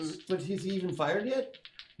rifles. But has he even fired yet?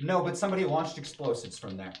 No, but somebody launched explosives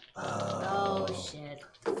from there. Oh, shit.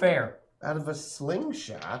 Fair. Out of a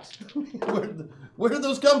slingshot? Where did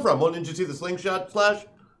those come from? Well, didn't you see the slingshot flash?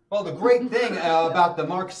 Well, the great thing about the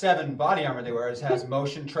Mark 7 body armor they wear is it has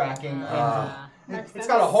motion tracking. It's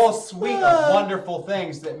got a whole suite of wonderful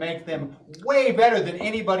things that make them way better than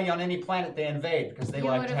anybody on any planet they invade because they You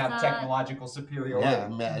like to would've have thought- technological superiority. Yeah,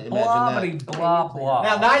 imagine Blah, that. blah, blah.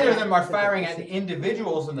 Now, neither of them are firing at the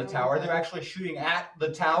individuals in the tower. They're actually shooting at the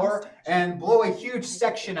tower and blow a huge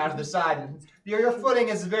section out of the side. Your footing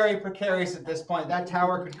is very precarious at this point. That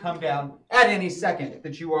tower could come down at any second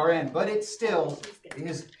that you are in, but it still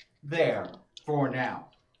is there for now.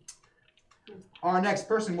 Our next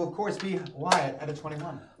person will, of course, be Wyatt at a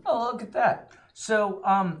 21. Oh, look at that. So,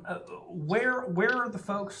 where are the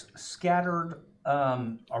folks scattered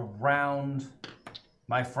around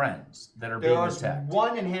my friends that are being There's attacked?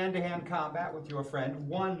 one in hand-to-hand combat with your friend,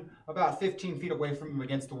 one about 15 feet away from him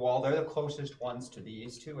against the wall. They're the closest ones to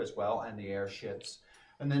these two as well, and the airships.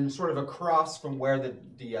 And then sort of across from where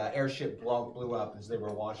the airship blew up as they were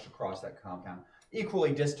launched across that compound.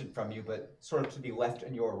 Equally distant from you, but sort of to the left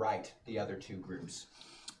and your right, the other two groups.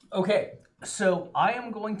 Okay, so I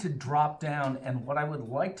am going to drop down, and what I would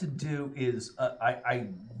like to do is, I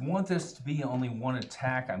want this to be only one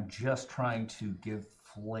attack. I'm just trying to give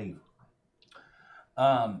flavor. You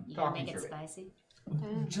Talk gonna me make it through it. spicy?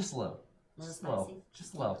 Just low. A little Just low. spicy?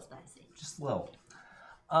 Just A low. little spicy. Just low.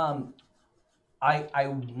 I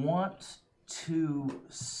want to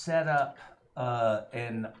set up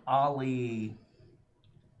an Ollie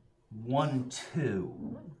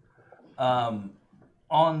 1-2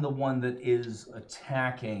 on the one that is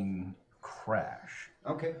attacking Crash.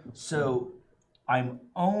 Okay. So I'm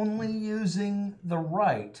only using the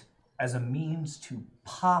right as a means to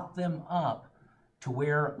pop them up to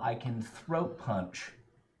where I can throat punch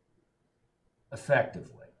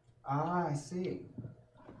effectively. Ah, I see.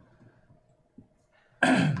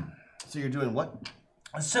 So you're doing what?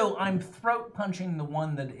 So I'm throat punching the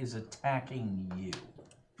one that is attacking you.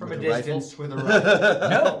 From With a the rifle? distance with a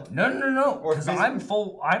rifle. No. Or Because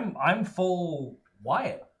physically? I'm full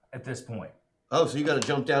Wyatt at this point. Oh, so you got to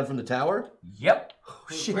jump down from the tower? Yep.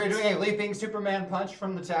 We're doing a leaping Superman punch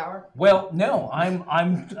from the tower. Well, no,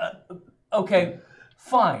 I'm okay,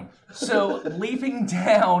 fine. So leaping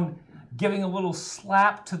down, giving a little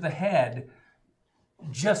slap to the head,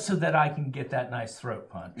 just so that I can get that nice throat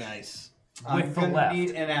punch. Nice. I'm With the gonna left.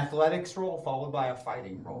 need an athletics roll followed by a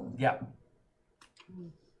fighting roll. Yep.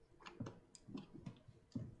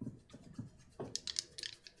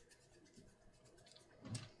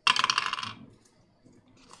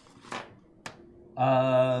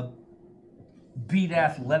 Beat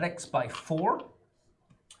athletics by 4.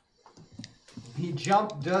 The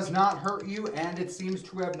jump does not hurt you, and it seems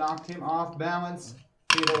to have knocked him off balance.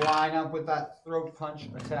 It'll line up with that throat punch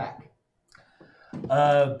attack.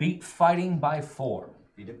 Beat fighting by 4.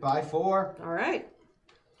 Beat it by 4. All right.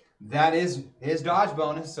 That is his dodge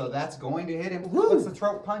bonus, so that's going to hit him. What's the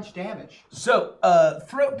throat punch damage? So,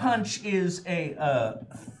 throat punch is a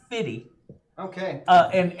 50. Okay.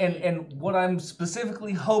 And what I'm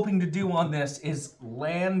specifically hoping to do on this is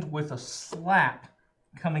land with a slap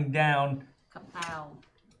coming down, Kapow.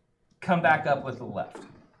 come back up with the left.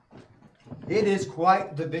 It is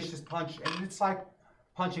quite the vicious punch, and it's like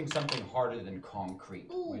punching something harder than concrete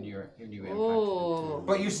when you impact it.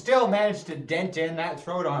 But you still managed to dent in that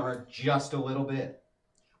throat armor just a little bit.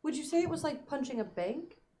 Would you say it was like punching a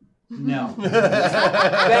bank? No.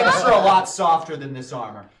 Banks are a lot softer than this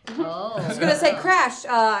armor. Oh. I was gonna say, Crash.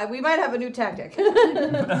 We might have a new tactic.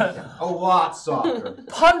 A lot softer.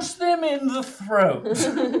 Punch them in the throat.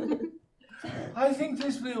 I think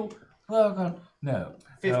this will work on. No.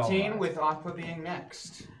 15 with Aqua being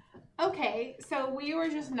next. Okay, so we were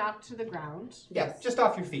just knocked to the ground, Yeah, just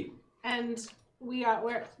off your feet. and we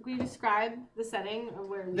describe the setting of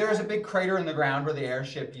where we There is are. a big crater in the ground where the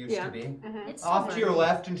airship used to be. It's Off to fine. your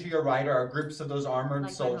left and to your right are groups of those armored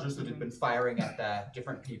Like soldiers my that have been firing at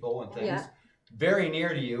different people and things. Yeah. Very near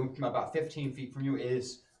to you, from about 15 feet from you,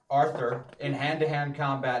 is Arthur in hand-to-hand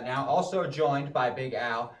combat now, also joined by Big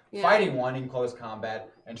Al, Yeah. fighting one in close combat.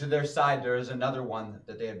 And to their side, there is another one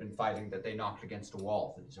that they had been fighting that they knocked against a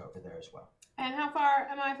wall that is over there as well. And how far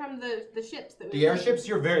am I from the ships that we The airships,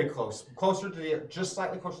 you're very close, just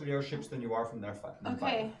slightly closer to the airships than you are from their fight.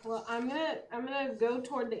 Okay, well I'm gonna go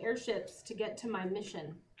toward the airships to get to my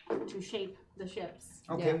mission, to shape the ships.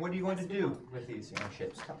 Okay, Yeah. what are you going to do with these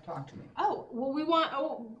airships? Talk to me. Oh, well we want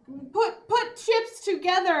put ships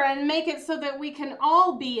together and make it so that we can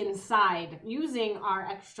all be inside using our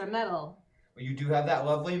extra metal. Well, you do have that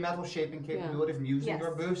lovely metal shaping capability from using Yes.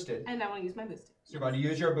 your boosted. And I want to use my boosted. So you're going to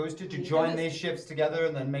use your boosted to Use join my these ships together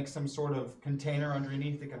and then make some sort of container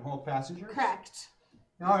underneath that can hold passengers? Correct.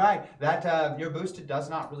 All right. That your boosted does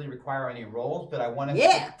not really require any rolls, but I want to,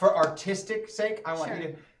 Yeah. for artistic sake, I want Sure.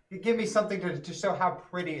 you to give me something to show how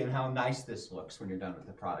pretty and how nice this looks when you're done with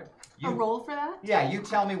the product. A roll for that? Yeah, you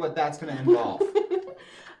tell me what that's going to involve.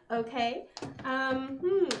 Okay.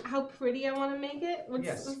 How pretty I want to make it? Would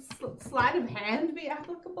Yes. sleight of hand be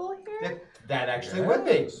applicable here? That actually would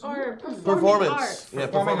be. Or performing Performance. arts? Yeah,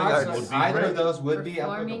 Performing arts, would be either great. of those would be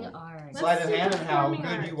Performing applicable. arts. Sleight of Let's do hand and how performing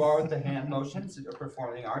good arts. you are with the hand motions of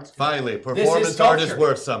performing arts. Finally, This performance is art is sculpture.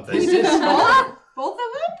 worth something. This is sculpture. Both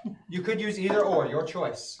of them? You could use either or, your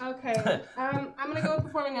choice. Okay. I'm gonna go with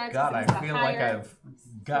performing arts. God, I since it's a feel like higher- I've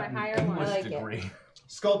gotten higher an one. English I like it. degree.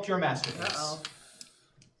 Sculpt your masterpiece. Uh-oh.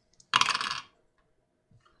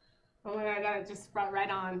 Oh my god, I got it just right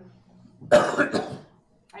on.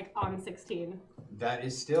 Like on 16. That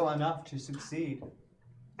is still enough to succeed.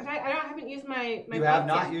 I haven't used my You have points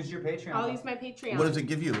not yet. used your Patreon. I'll use my Patreon. What does it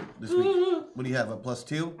give you this week? What do you have? A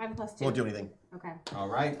 +2? I have a +2. Won't do anything. Okay. All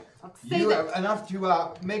right. I'll save You it. have enough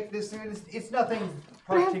to make this. It's nothing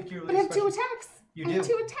particularly But I have two special. attacks. You I have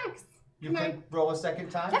do. 2 attacks. You can roll a second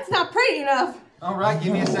time. That's not pretty enough. All right,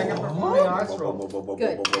 give me a second performing arts roll.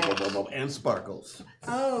 Good. And sparkles.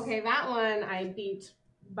 Oh, okay. That one I beat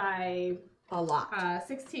by A lot.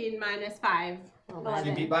 16 minus 5. Oh, You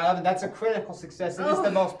 11. beat by 11. That's a critical success. It is Oh.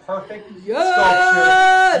 the most perfect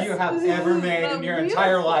Yes! sculpture you have ever This is made so in your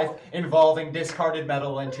entire beautiful. life involving discarded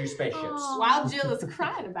metal and 2 spaceships. While Jill is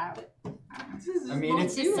crying about it. This is I mean,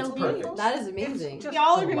 it's just so perfect. beautiful. That is amazing.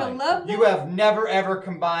 Y'all are gonna love You have never ever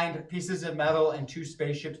combined pieces of metal and 2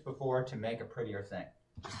 spaceships before to make a prettier thing.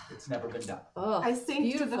 It's never been done. Oh, I sink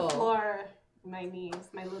beautiful. to the floor. My knees,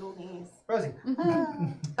 my little knees. Rosie,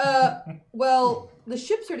 Well, the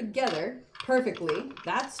ships are together perfectly.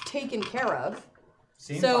 That's taken care of.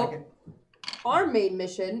 seems So- like it. Our main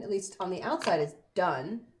mission, at least on the outside, is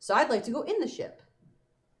done. So I'd like to go in the ship.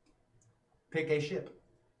 Pick a ship.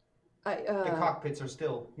 I, The cockpits are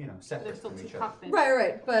still, There's separate still from 2 each other. cockpits.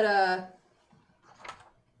 right. But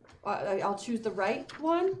I'll choose the right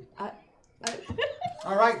one.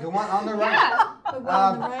 All right, the one on the right. Yeah. The one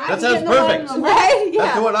on the right. That sounds perfect. Right? That's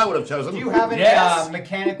Yeah. the one I would have chosen. Do you have any Yes.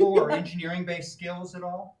 mechanical or engineering-based skills at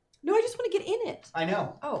all? No, I just want to get in it. I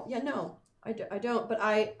know. Oh, yeah, no. I don't, but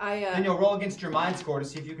I Then you'll roll against your mind score to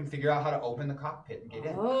see if you can figure out how to open the cockpit and get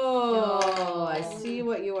in. Oh, I see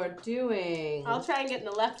what you are doing. I'll try and get in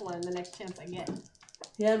the left one the next chance I get.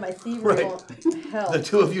 Yeah, my thievery Right. won't help. The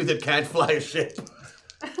 2 of you that can't fly a ship.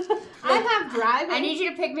 I have driving. I need you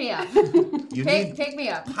to pick me up. You need Pick me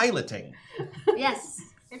up. piloting. Yes.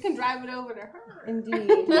 I can drive it over to her.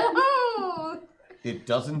 Indeed. No. It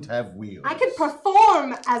doesn't have wheels. I could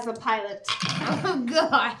perform as a pilot. Oh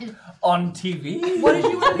God. On TV? What did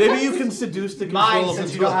you want? Maybe you can seduce the Mine, controls since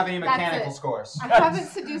as you don't well. have any That's mechanical it. scores. I haven't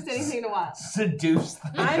seduced anything in a while. Seduce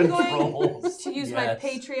the I'm controls. going to use my Yes.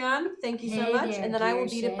 Patreon. Thank you so Hey much, there, and then I will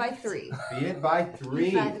dear beat it by shit. 3. Beat it by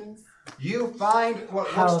 3. You find what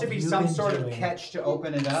How looks to have be you some been sort of doing? catch to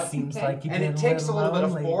open it up. Seems Okay. like you've And been it takes a little bit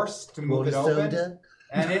of lonely. force to move it Quota open. soda?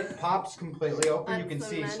 And it pops completely open. You That's can so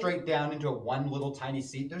see many. straight down into one little tiny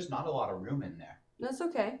seat. There's not a lot of room in there. That's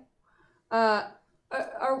okay.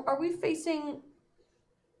 Are we facing?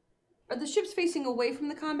 Are the ships facing away from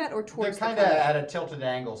the combat or They're towards the kind of combat? at a tilted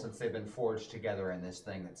angle since they've been forged together in this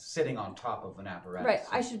thing that's sitting on top of an apparatus. Right.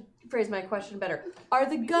 I should phrase my question better. Are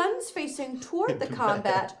the guns facing toward the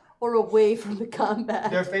combat or away from the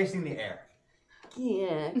combat? They're facing the air.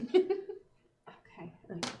 Yeah. Okay.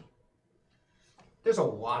 There's a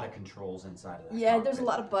lot of controls inside of that. Yeah. There's a cockpit.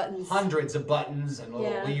 lot of buttons. Hundreds of buttons and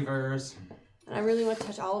little Yeah. levers. And I really want to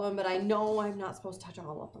touch all of them, but I know I'm not supposed to touch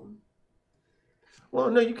all of them.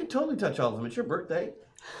 Well, no, you can totally touch all of them. It's your birthday.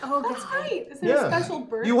 Oh, that's right. Is there a special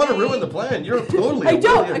birthday? You want to ruin the plan. You're totally. I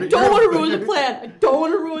don't want to ruin the plan. I don't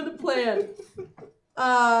want to ruin the plan.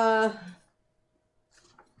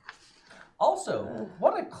 Also,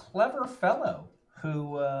 what a clever fellow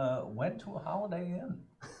who went to a Holiday Inn.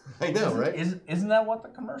 I know, right? Isn't that what the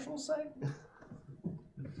commercials say?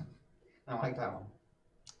 I like that one.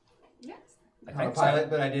 Yes. I I'm a think so. pilot,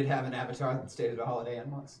 but I did have an avatar that stayed at a Holiday Inn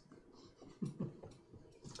once.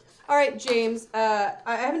 All right, James. I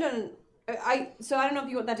haven't done. So I don't know if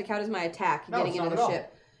you want that to count as my attack. No, Getting it's into not the at all.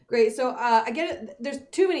 ship. Great. So I get it. There's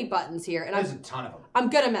too many buttons here, and There's a ton of them. I'm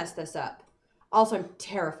gonna mess this up. Also, I'm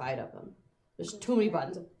terrified of them. There's too many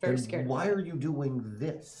buttons. I'm very Then scared. why are you doing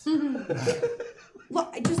this?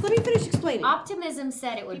 Look, just let me finish explaining. Optimism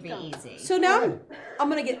said it would be easy. So now I'm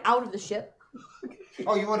gonna get out of the ship.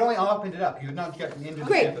 Oh, you would only opened it up. You would not get into the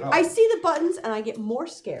Great. ship at all. I see the buttons and I get more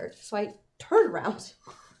scared. So I turn around.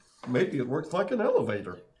 Maybe it works like an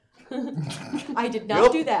elevator. I did not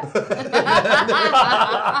Nope. do that. Did not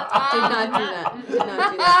do that. Did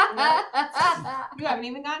not do that. You haven't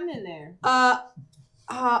even gotten in there.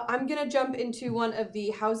 I'm gonna jump into one of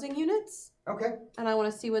the housing units, Okay. and I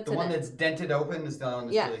want to see what's The in one it. that's dented open is the one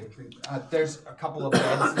that's Yeah. really. There's a couple of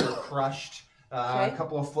beds that are crushed, Okay. a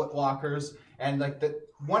couple of foot lockers, and like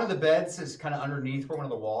one of the beds is kind of underneath where one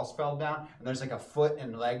of the walls fell down, and there's like a foot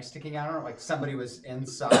and leg sticking out on it, like somebody was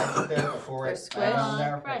inside there before They're it squished. went on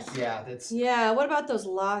there. Fresh. Yeah, it's Yeah. What about those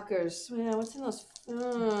lockers? Yeah. What's in those?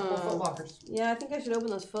 foot lockers. Yeah, I think I should open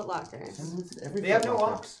those foot lockers. They have no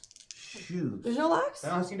locks. Shoes. There's no locks. They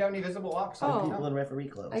don't seem to have any visible locks. Oh. People in referee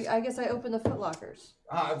clothes. I guess I open the foot lockers.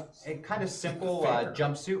 A kind of simple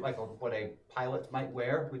jumpsuit, like what a pilot might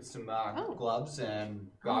wear, with some gloves and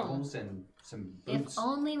goggles and some If boots.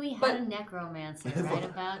 only we had But- a necromancer right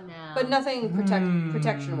about now. But nothing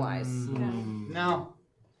protection wise. No.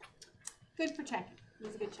 Good for checking. It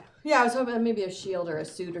was a good check. Yeah, I was hoping maybe a shield or a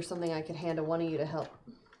suit or something I could hand to one of you to help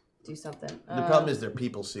do something. The problem is they're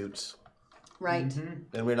people suits, Right. Mhm.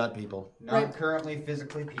 and we're not people. Not Right. currently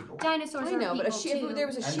physically people. Dinosaurs I are know, but a people, if too. there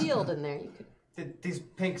was a shield in there, you could. These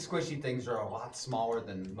pink squishy things are a lot smaller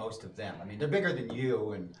than most of them. I mean, they're bigger than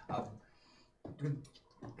you, and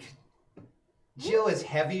Jill is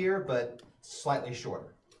heavier but slightly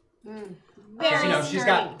shorter. Very You know, she's sturdy.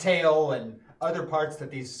 got tail and other parts that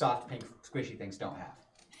these soft pink squishy things don't have.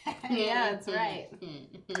 Yeah, that's right. There's,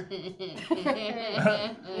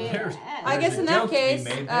 I guess there's a in that joke to be case,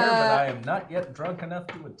 made there, but I am not yet drunk enough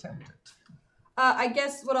to attempt it. I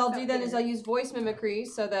guess what I'll do then is I'll use voice mimicry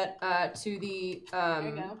so that to the There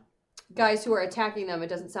you go. guys who are attacking them, it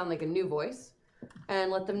doesn't sound like a new voice, and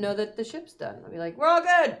let them know that the ship's done. I'll be like, "We're all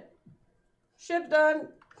good. Ship's done."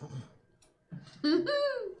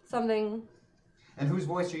 Something. And whose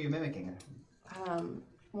voice are you mimicking?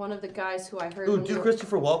 One of the guys who I heard. Ooh, when do we were-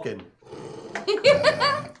 Christopher Walken.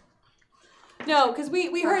 No, because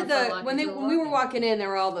we heard Christopher when we were walking in, there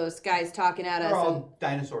were all those guys talking at us. They're and- all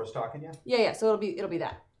dinosaurs talking, yeah? yeah. So it'll be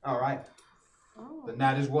that. All right. Oh. Then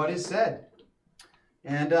that is what is said.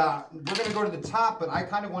 And we're going to go to the top, but I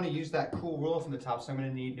kind of want to use that cool rule from the top, so I'm going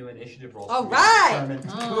to need new initiative rolls. All to right. determine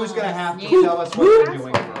who's going to have to Yeah. tell us what we're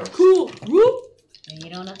doing first. Cool. Whoop. You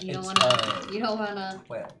don't It's, wanna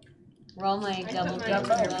Well, roll my double put jump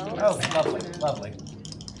mine roll? oh, lovely, lovely.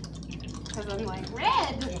 Because I'm like,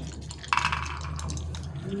 red.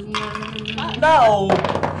 No!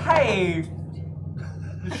 Hey!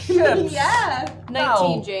 Ships! Yeah. 19,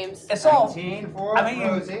 No. James. It's all. 19 for I mean-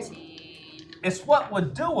 Rosie. It's what we're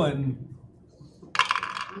doing.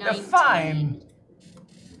 They're 19. fine.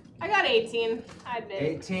 I got 18. I admit.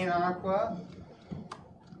 18 Aqua.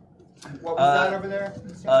 What was that over there?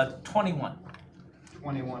 21.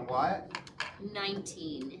 21 Wyatt.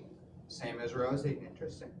 19. Same as Rosie.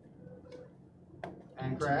 Interesting.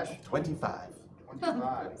 And Crash. 25.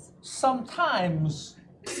 25. Sometimes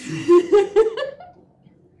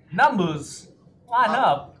numbers line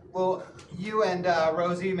up. Well, you and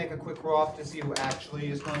Rosie make a quick roll off to see who actually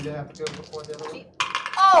is going to have to go before the other one.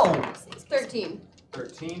 Oh! 13.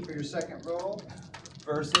 13 for your second roll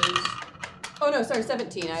versus Oh no, sorry,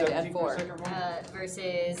 17. I 17 had for 4. your second roll.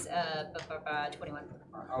 Versus 21.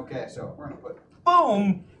 Okay, so we're gonna put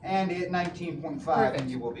Boom! Andy at 19.5, Perfect. and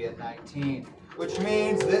you will be at 19, which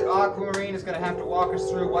means that Aquamarine is gonna have to walk us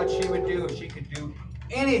through what she would do if she could do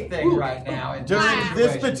anything right now. In During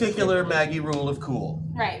this situation. particular Maggie rule of cool.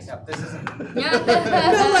 Right. Yep, this isn't. No, look,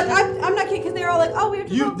 I'm not kidding because they're all like, oh, we have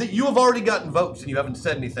to vote. You have already gotten votes and you haven't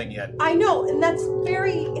said anything yet. I know, and it's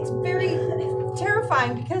very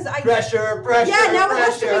terrifying because I. Pressure. Yeah, now it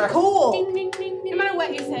has to pressure. be cool. Ding, ding, ding, ding. No matter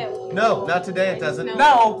what you say. No, not today. It doesn't. No.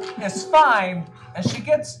 No, it's fine. And she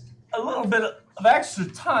gets a little bit of extra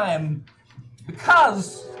time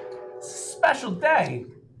because it's a special day.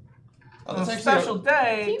 Oh, On that's a actually special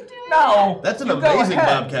day. Keep doing No. That's an you go amazing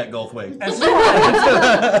ahead. Bobcat Goldthwait. It's fine.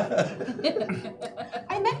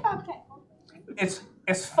 I met Bobcat.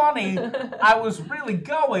 It's funny. I was really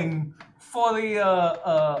going for the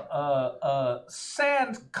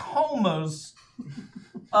sand comas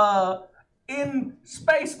in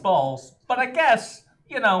Spaceballs, but I guess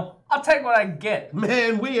I'll take what I can get.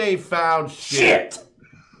 Man, we ain't found shit.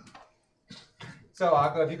 So,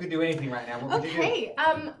 Aqua, if you could do anything right now, what would you do? Okay.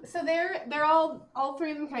 So they're all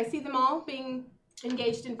three of them. Can I see them all being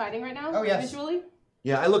engaged in fighting right now? Oh, yes. Visually.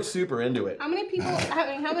 Yeah, I look super into it. How many people?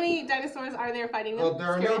 How many dinosaurs are there fighting them? Well,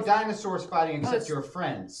 there are no Curious. dinosaurs fighting except it's- your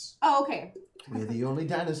friends. Oh, okay. We're the only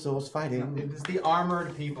dinosaurs fighting. It's the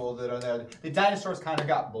armored people that are there. The dinosaurs kind of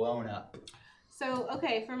got blown up. So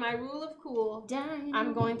okay, for my rule of cool,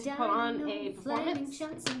 I'm going to put on a performance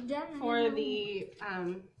for the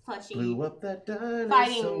fleshy Blew up that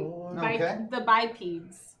dinosaur. fighting Okay. the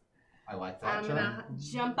bipeds. I like that I'm term. gonna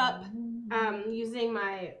jump up using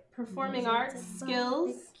my performing arts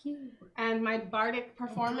skills and my bardic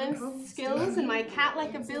performance skills and my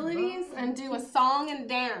cat-like abilities and do a song and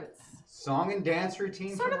dance. Song and dance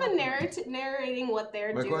routine. Sort for of a Aqua? narrating what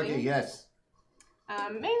they're Rick doing. Orky, yes.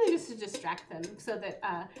 Mainly just to distract them, so that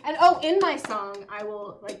in my song I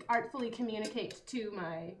will like artfully communicate to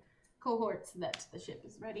my cohorts that the ship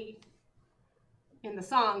is ready in the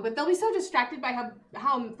song, but they'll be so distracted by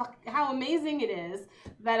how amazing it is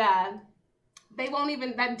that they won't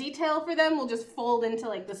even, that detail for them will just fold into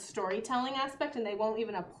like the storytelling aspect, and they won't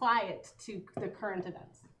even apply it to the current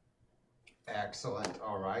events. Excellent.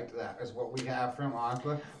 All right, that is what we have from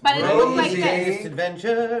Aqua. But it looks like Rosie, this.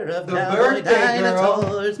 Adventure of The cowboy birthday girl.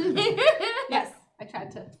 dinosaurs. Yes, I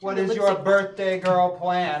tried to. What is your birthday girl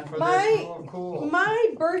plan for this rule of cool?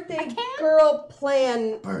 My birthday girl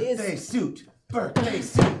plan Birthday is suit. Birthday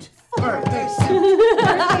suit. Birthday suit.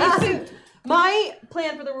 birthday suit. My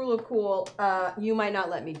plan for the rule of cool, you might not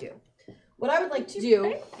let me do. What I would like to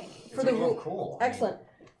do for the Rule rule, of cool. excellent.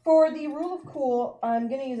 For the rule of cool, I'm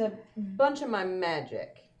gonna use a bunch of my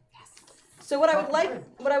magic. So what I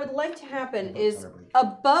would like to happen is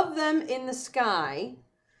above them in the sky,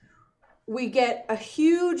 we get a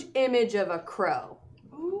huge image of a crow.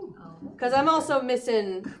 Because I'm also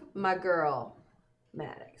missing my girl,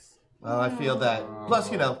 Maddox. Oh, I feel that.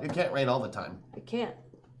 Plus, it can't rain all the time. It can't.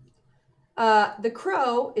 The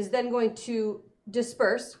crow is then going to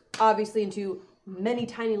disperse, obviously, into many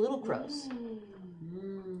tiny little crows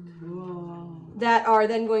that are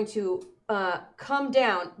then going to come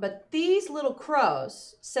down. But these little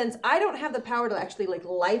crows, since I don't have the power to actually like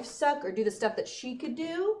life suck or do the stuff that she could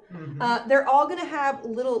do, they're all gonna have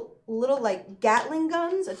little like Gatling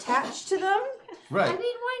guns attached to them. I Right. mean,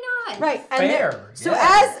 why not? Right. And Fair, so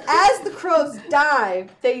yeah. as the crows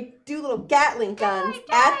dive, they do little Gatling guns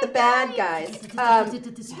at the bad guys,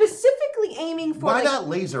 specifically aiming for. Why like, not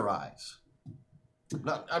laser eyes?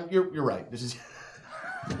 No, you're right. This is.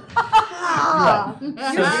 Ah,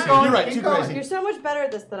 You're right. Too you're crazy. so much better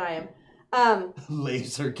at this than I am.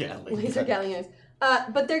 Laser Gatling. Laser Gatling guns.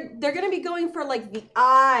 But they're gonna be going for like the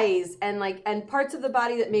eyes and parts of the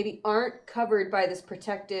body that maybe aren't covered by this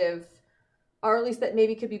protective, or at least that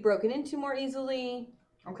maybe could be broken into more easily.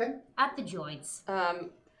 Okay. At the joints.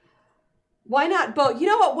 Why not both? You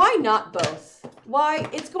know what? Why not both? Why?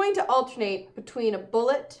 It's going to alternate between a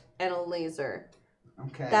bullet and a laser.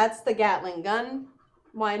 Okay. That's the Gatling gun.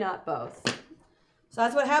 Why not both? So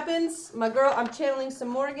that's what happens. My girl, I'm channeling some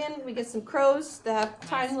Morgan. We get some crows that have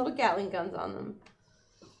tiny little Gatling guns on them.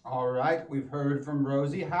 All right, we've heard from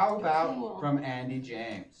Rosie. How about from Andy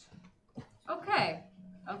James? Okay.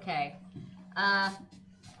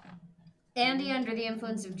 Andy, under the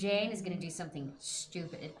influence of Jane, is going to do something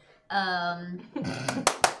stupid.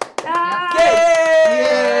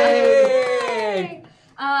 Yay!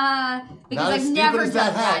 Because Not as I've stupid never as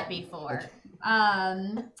done that hat. that before.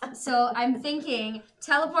 So I'm thinking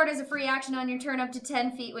teleport is a free action on your turn up to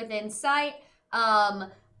 10 feet within sight. I'm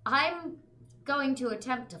going to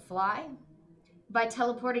attempt to fly by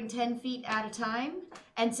teleporting 10 feet at a time.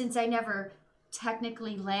 And since I never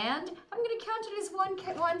technically land, I'm going to count it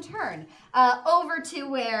as one turn. Over to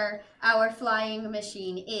where our flying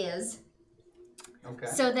machine is. Okay.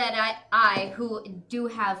 So that I, who do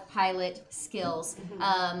have pilot skills,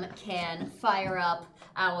 can fire up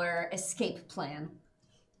our escape plan.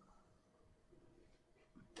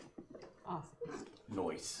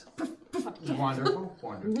 Noise. Wonderful,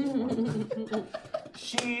 wonderful.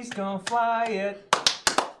 She's gonna fly it.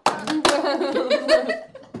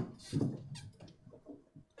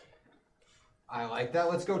 I like that.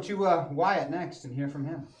 Let's go to Wyatt next and hear from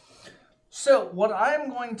him. So what I'm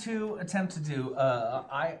going to attempt to do,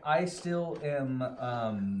 I still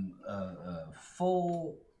am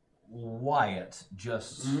full Wyatt,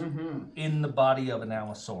 just in the body of an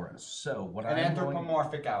Allosaurus. So what An I'm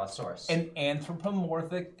anthropomorphic Allosaurus. an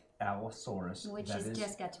anthropomorphic Allosaurus. Which that has is-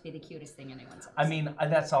 just got to be the cutest thing anyone's ever I mean,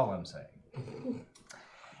 that's all I'm saying.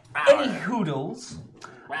 Any hoodles.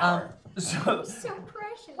 So so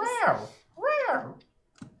precious.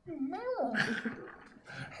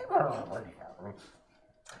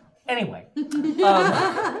 Anyway,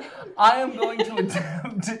 I am going to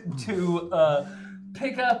attempt to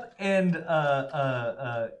pick up and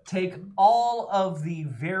take all of the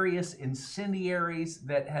various incendiaries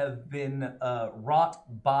that have been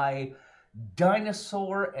wrought by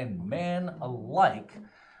dinosaur and man alike,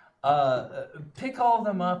 pick all of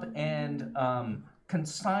them up and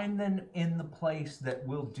consign them in the place that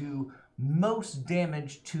will do most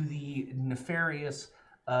damage to the nefarious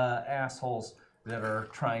assholes that are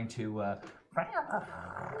trying to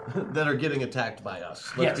That are getting attacked by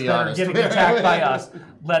us. Let's yes, be that honest. are getting attacked by us.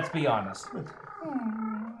 Let's be honest.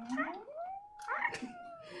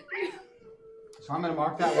 So I'm going to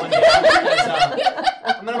mark that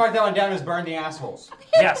one down as burn the assholes.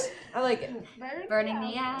 Yes. I like it. Burning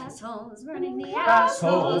the assholes, burning the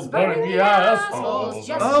Assholes, assholes, burning the assholes.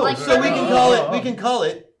 Just Oh, like so we burning- can call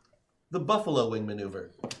it the buffalo wing maneuver.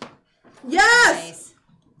 Yes!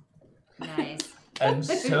 Nice. And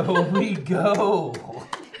so we go.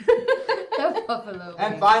 The buffalo.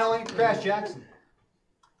 And wing. finally, Crash Jackson.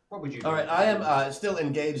 What would you do? All right, I am still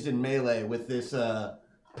engaged in melee with this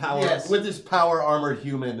power Yes. with this power armored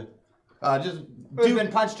human. Who's been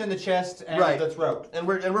punched in the chest and Right. the throat. and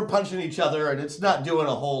we're punching each other, and it's not doing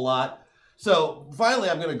a whole lot. So finally,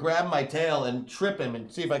 I'm gonna grab my tail and trip him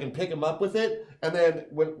and see if I can pick him up with it. And then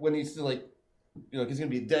when he's still like, he's gonna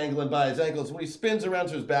be dangling by his ankles. When he spins around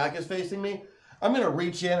so his back is facing me, I'm gonna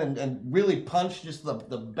reach in and really punch just the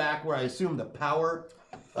back where I assume the power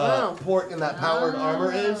port in that powered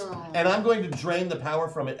armor is, and I'm going to drain the power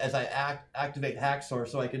from it as I activate Hacksaw,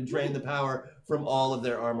 so I can drain the power from all of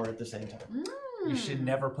their armor at the same time. You should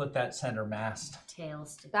never put that center mast.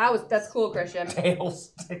 Tails. That's cool, Christian. Tail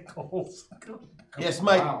stickles. Yes,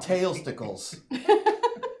 my Wow. tail stickles.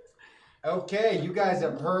 Okay, you guys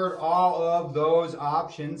have heard all of those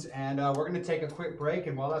options, and we're going to take a quick break.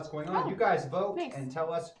 And while that's going on, you guys vote thanks. and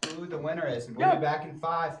tell us who the winner is. And we'll be back in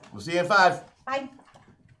 5. We'll see you in 5. Bye.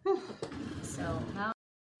 So how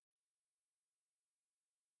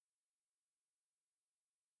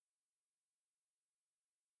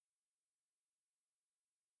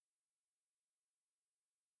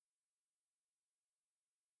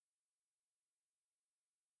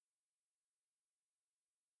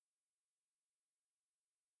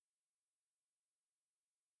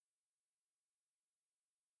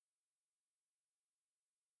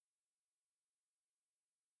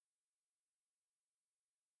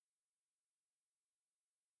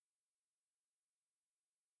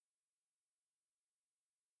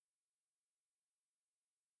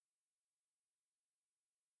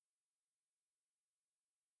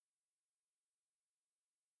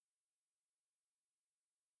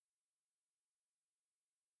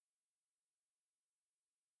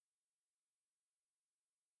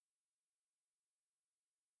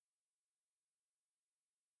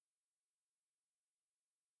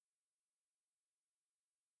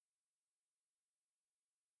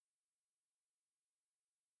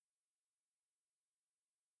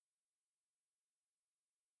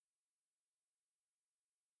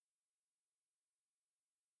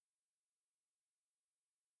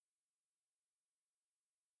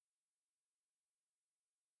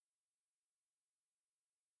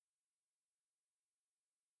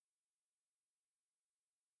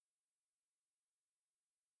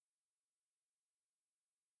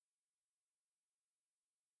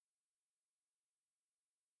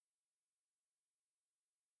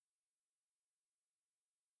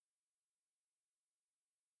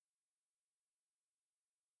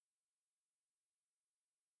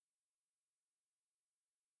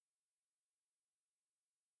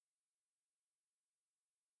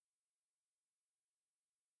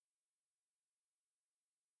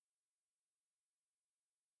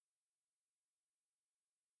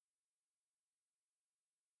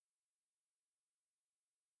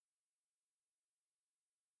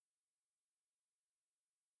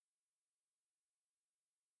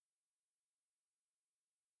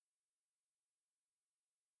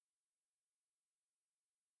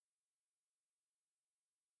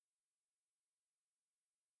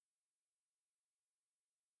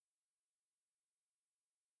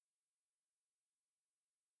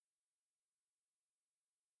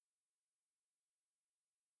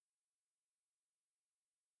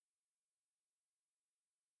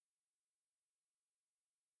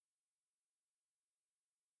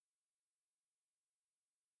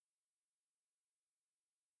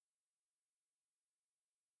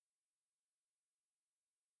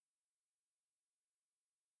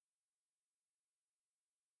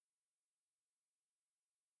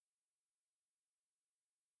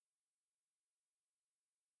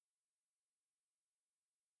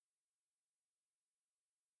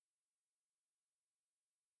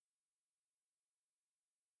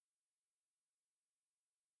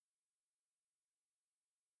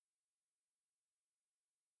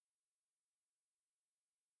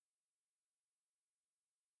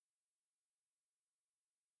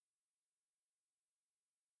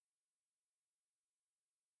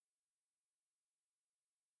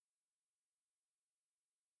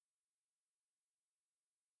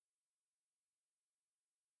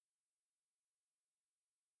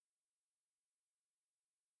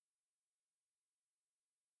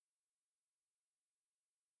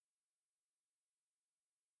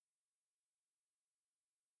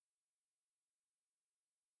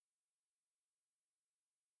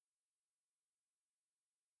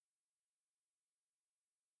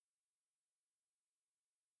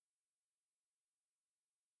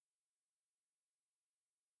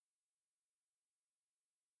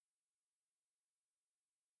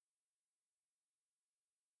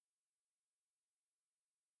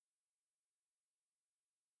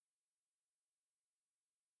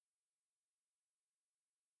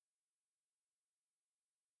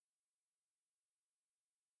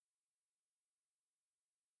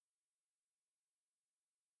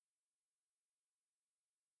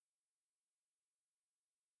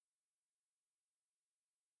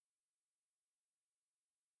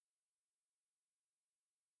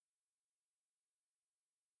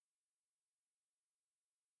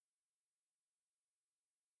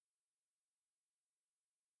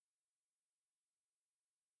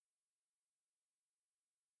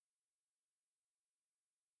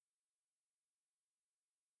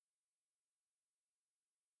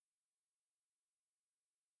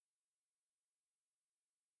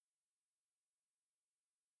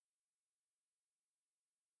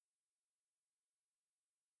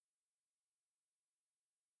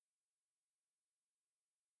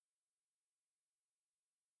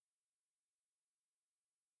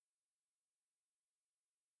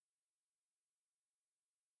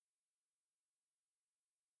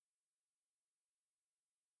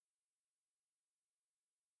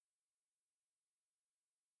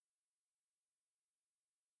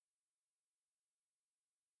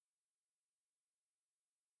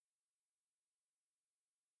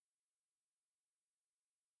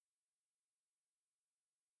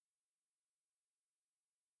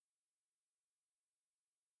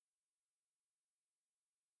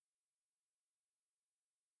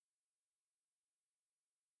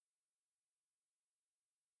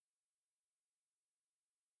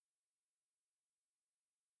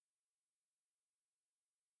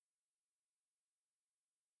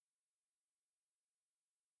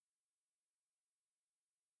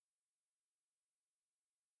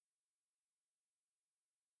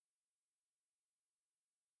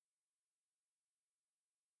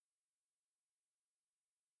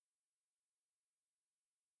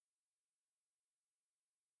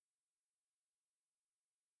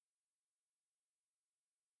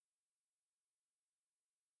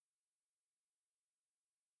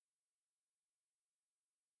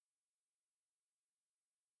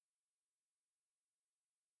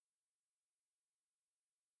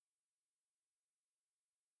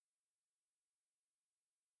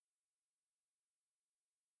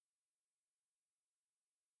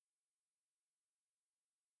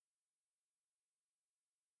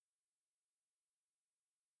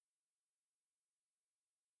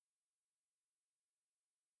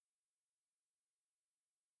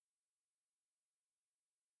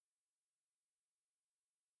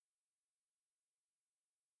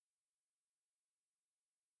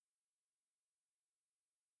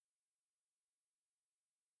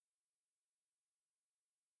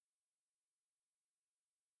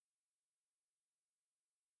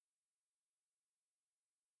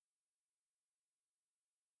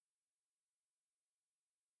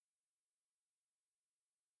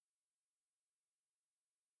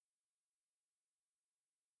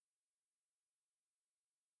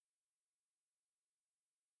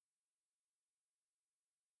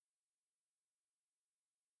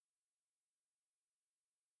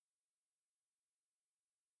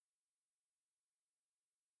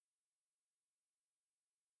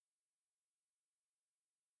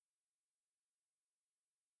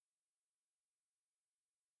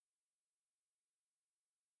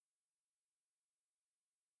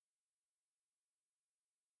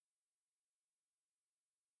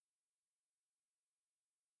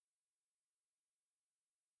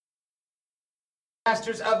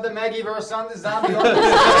Masters of the Maggieverse on the zombie.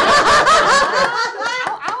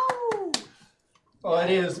 Well,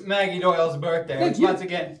 it is Maggie Doyle's birthday. Once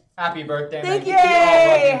again, happy birthday, Thank Maggie. you. We all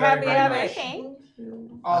love you Happy, very, very happy. much.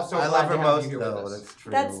 Also, I glad love her to have most, you here with though. us. That's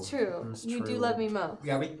true. That's true. That's You do true. love me most.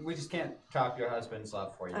 Yeah, we just can't top your husband's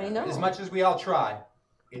love for you. I know. As much as we all try,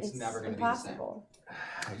 it's never going to be the same. impossible.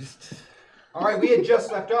 All right, we had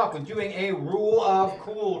just left off with doing a rule of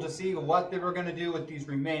cool to see what they were going to do with these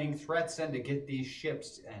remaining threats and to get these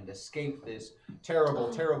ships and escape this terrible,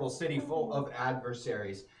 terrible city full of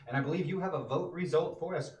adversaries. And I believe you have a vote result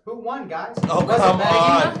for us. Who won, guys? Oh, was come it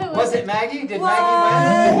Maggie? on. Was it Maggie? Did What?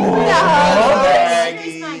 Maggie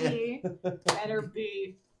win? Maggie. Better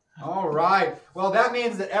be. All right. Well, that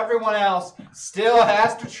means that everyone else still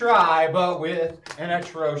has to try, but with an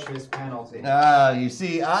atrocious penalty. You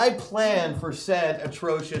see, I planned for said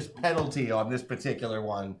atrocious penalty on this particular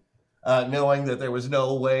one, knowing that there was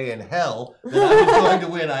no way in hell that I was going to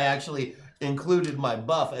win. I actually included my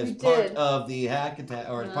buff as part of the hack attack,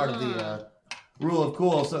 or as part of the rule of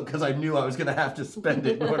cool, so because I knew I was going to have to spend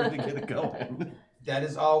it in order to get it going. That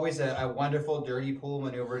is always a wonderful dirty pool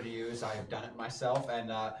maneuver to use. I have done it myself,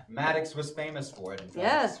 and Maddox was famous for it. In fact.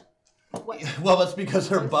 Yes. Well, that's because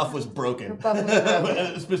her buff was broken. Her buff was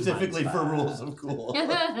broken. Specifically for rules of cool.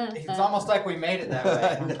 It's almost like we made it that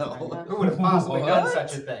way. I know. Who would have possibly done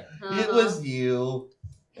such a thing? It was you,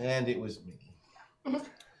 and it was me.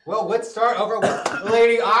 Well, let's start over with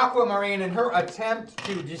Lady Aquamarine and her attempt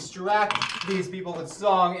to distract these people with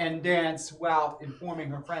song and dance while informing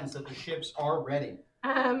her friends that the ships are ready.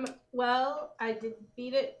 Well, I did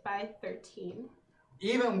beat it by 13.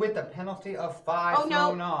 Even with the penalty of 5 Oh, no.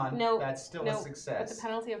 thrown on, No. that's still No. a success. With the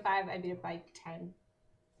penalty of 5, I beat it by 10.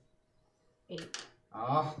 8.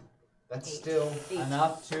 Oh, that's still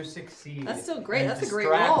enough to succeed. That's still great. in That's a great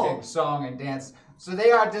distracting roll. song and dance. So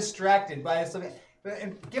they are distracted by something.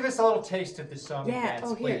 And give us a little taste of this song and dance,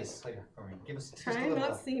 oh, here. please. Here, give us just a Try little.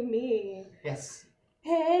 not see me. Yes.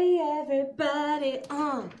 Hey everybody,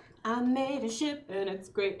 I made a ship and it's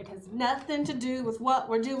great. It has nothing to do with what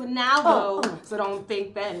we're doing now though, so don't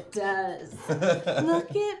think that it does.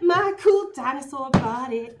 Look at my cool dinosaur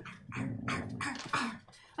body.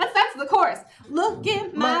 That's the chorus. Look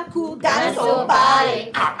at my cool dinosaur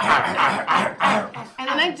body. And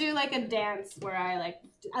then I do like a dance where I like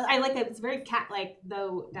it. It's very cat-like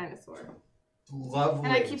though dinosaur. Lovely.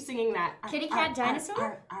 And I keep singing that. Kitty cat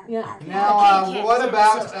dinosaur? Yeah. Now, Kitty cat, what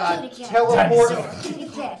about kitty cat, teleport? Kitty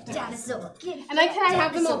cat, dinosaur. Kitty And can I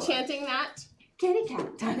have them all dinosaur. chanting that? Kitty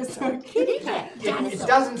cat, dinosaur, Kitty cat, dinosaur. It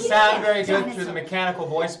doesn't kitty sound cat, very good dinosaur. through the mechanical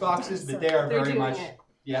voice boxes, but they are They're very doing much. it.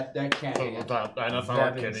 Yep, they're chanting it.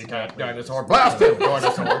 Dinosaur, kitty cat, dinosaur, blast him,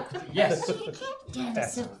 dinosaur. Yes. Kitty cat,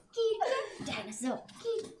 dinosaur. Kitty cat, dinosaur.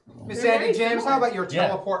 Kitty. Miss Sandy James, how about your Yeah.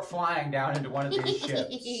 teleport flying down into one of these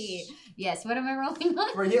ships? Yes, what am I rolling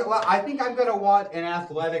on? For you, well, I think I'm gonna want an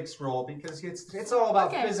athletics roll because it's all about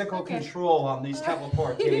Okay, physical okay. control on these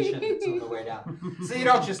teleportations on the way down, so you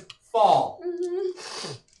don't just fall.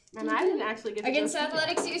 And I didn't actually get to Against go see it.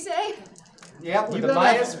 athletics, you say? Yep, with You a got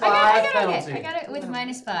minus it. 5 I got penalty. it. I got it with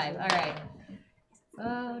 -5. All right.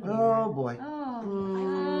 Oh, dear. Oh boy.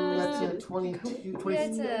 Oh. That's a 22. Yeah,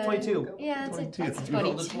 it's a- 22. Yeah, it's 22. That's You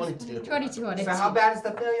rolled a 22. 22. 22 on it. So how bad is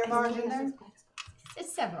the failure margin there?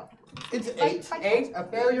 It's several. It's 8. 8, a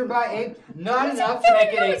failure by 8, not It's enough a to make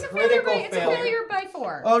failure, it it's a failure critical by, It's a failure by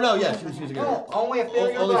 4. Oh no, yeah, she was using it. Oh, only a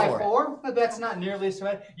failure Only by 4. 4? But that's not nearly so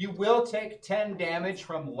bad. You will take 10 damage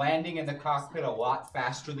from landing in the cockpit a lot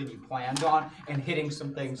faster than you planned on and hitting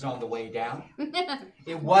some things on the way down.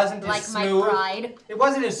 It wasn't Like as my smooth. pride. It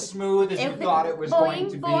wasn't as smooth as you thought it was going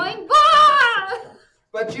to be. Boing, boing,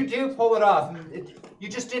 But you do pull it off. You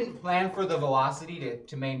just didn't plan for the velocity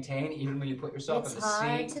to maintain even when you put yourself It's in the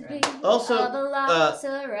hard seat. to be Also, all the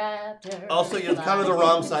velociraptor. Also, you're kind of the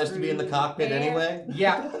wrong size to be in the cockpit anyway.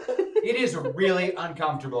 Yeah, it is really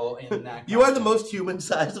uncomfortable in that. You are the most human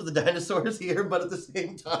size of the dinosaurs here, but at the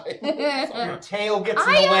same time. Your tail gets in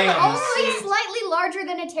I the way am on the only seat. slightly larger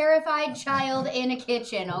than a terrified child in a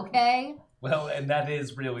kitchen, okay? Well, and that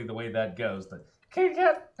is really the way that goes. The kitty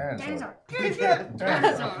cat, dinosaur. Kitty cat,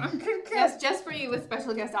 dinosaur. Yes, just for you with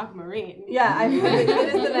special guest Aquamarine. Yeah, I mean, it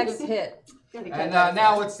is the next hit. And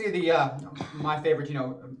now let's see the my favorite,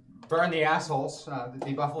 burn the assholes,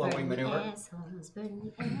 the buffalo wing maneuver. Assholes,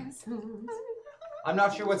 burn the assholes. I'm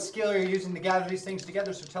not sure what skill you're using to gather these things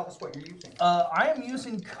together, so tell us what you're using. I am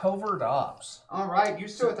using covert ops. All right, you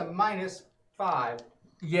start with a -5.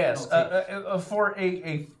 Yes, for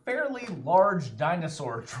a fairly large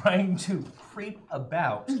dinosaur trying to creep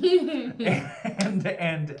about and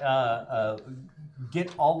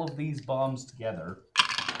get all of these bombs together.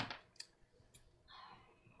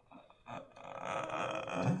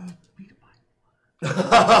 No,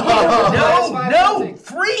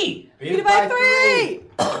 3. Beat it by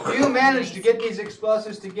 3. You managed to get these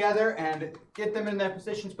explosives together and get them in their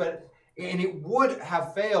positions, and it would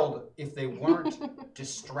have failed if they weren't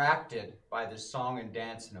distracted by the song and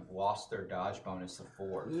dance and have lost their dodge bonus of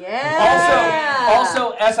 4. Yeah.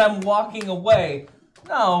 Also, as I'm walking away,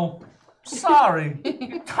 no, sorry,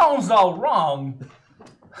 your tone's all wrong.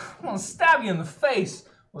 I'm gonna stab you in the face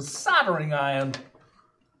with soldering iron.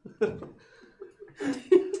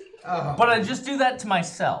 But I just do that to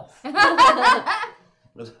myself. That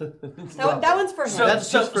one's for him.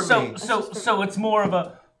 That's just for me. So it's more of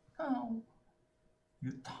a, oh,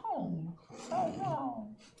 your tone, so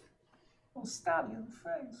wrong. I'll stab you in the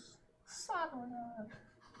face. Soldering iron.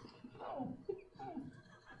 Oh.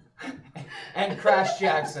 And Crash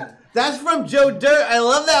Jackson. That's from Joe Dirt. I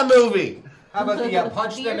love that movie. How about the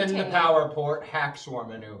punch them in the Beer power port hacksaw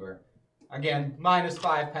maneuver? Again,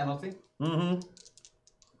 -5 penalty. Mm-hmm.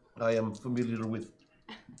 I am familiar with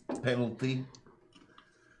penalty.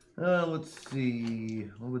 Let's see.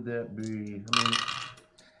 What would that be?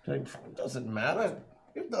 I mean, it doesn't matter.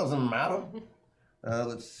 It doesn't matter.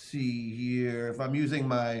 Let's see here. If I'm using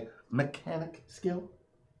my mechanic skill,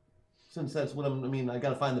 since that's what I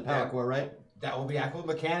gotta find the power core, right? That will be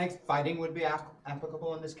applicable. Mechanics, fighting would be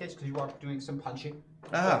applicable in this case because you are doing some punching.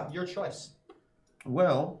 Ah. Your choice.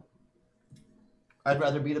 Well, I'd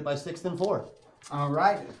rather beat it by 6 than 4. All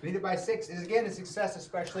right. Beat it by 6 is again a success,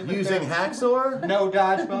 especially with Using their hacksaw? no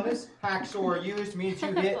dodge bonus. Hacksaw used means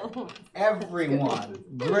you hit everyone.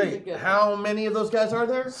 Great. How many of those guys are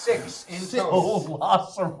there? 6 in Oh, total.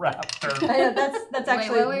 Velociraptor. I know, that's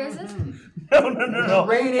actually. Wait, is this? No.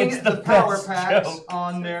 Rating It's the power best packs joke.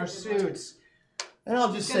 on their suits. And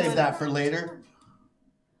I'll just save that for later.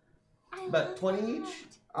 About 20 each?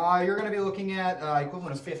 You're going to be looking at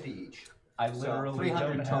equivalent of 50 each. I So literally 300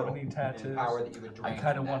 don't have total any in tattoos. power that you would drain I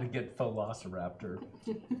kind of from want to get Velociraptor.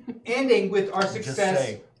 Ending with our Just success,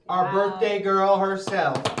 say. our birthday girl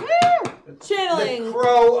herself. Channeling. The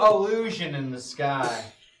crow illusion in the sky.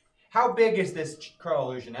 How big is this crow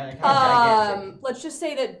illusion? How gigantic? Let's just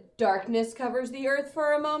say that darkness covers the earth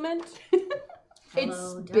for a moment.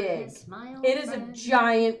 Hello, It's big. darkness, my old It is a friend.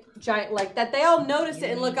 giant like that. They all notice it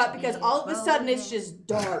and look up because all of a sudden it's just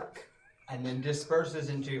dark. And then disperses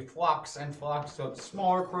into flocks and flocks of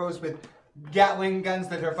smaller crows with Gatling guns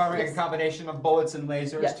that are firing a combination of bullets and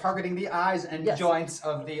lasers, Yes. targeting the eyes and Yes. joints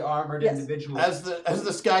of the armored Yes. individuals. As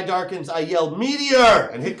the sky darkens, I yell, "Meteor!"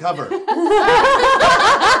 and hit cover.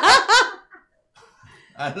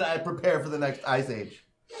 And I prepare for the next ice age.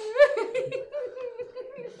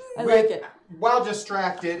 I like it. While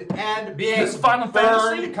distracted and being This Final burned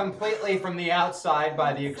Fantasy? completely from the outside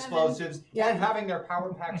by the explosives and having their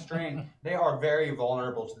power packs drained, they are very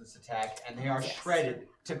vulnerable to this attack and they are shredded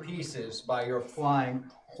to pieces by your flying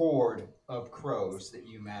horde of crows that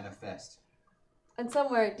you manifest. And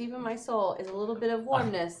somewhere deep in my soul is a little bit of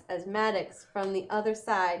warmness as Maddox from the other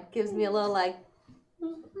side gives me a little like.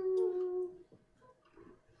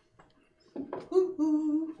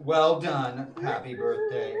 Well done. Happy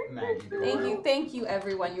birthday, Maggie. Thank you,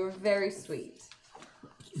 everyone. You were very sweet.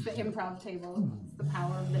 It's the improv table. It's the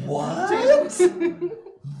power of the What?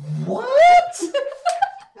 What?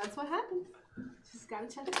 That's what happens. Just gotta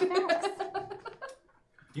check the facts.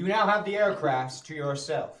 You now have the aircrafts to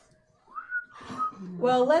yourself.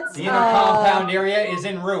 Well, let's The inner compound area is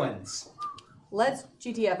in ruins. let's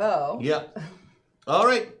GTFO. Yep. All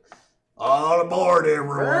right. All aboard,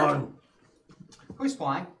 everyone. Who's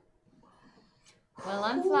flying? Well,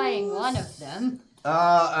 I'm flying one of them.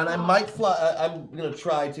 And I might fly. I'm gonna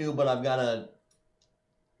try to, but I've gotta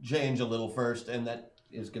change a little first, and that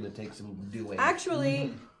is gonna take some doing.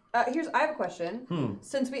 Actually, I have a question.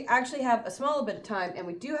 Since we actually have a small bit of time and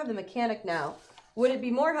we do have the mechanic now, would it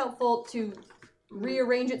be more helpful to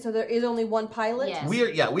rearrange it so there is only one pilot? Yes.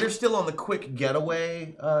 We're still on the quick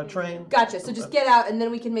getaway train. Gotcha. So just get out and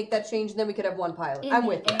then we can make that change and then we could have one pilot. In I'm the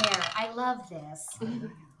with you. air. I love this.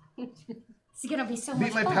 It's gonna be so much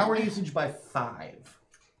Beat my fun. power usage by 5.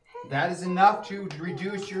 That is enough to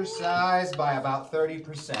reduce your size by about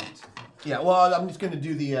 30%. Yeah. Well, I'm just gonna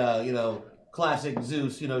do the classic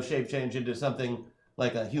Zeus shape change into something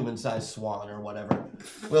like a human-sized swan or whatever.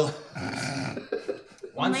 Well,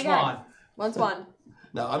 One my swan. God. One swan.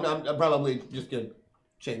 no, I'm probably just gonna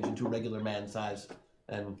change into regular man size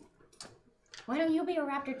and. Why don't you be a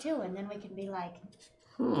raptor too, and then we can be like,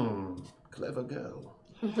 Clever girl.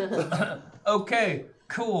 Okay,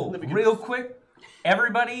 cool. Real quick,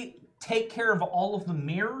 everybody take care of all of the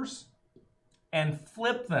mirrors and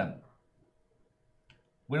flip them.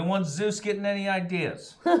 We don't want Zeus getting any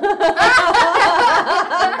ideas.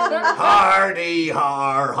 Hardy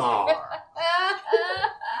har har.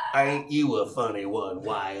 Ain't you a funny one,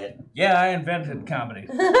 Wyatt? Yeah, I invented comedy.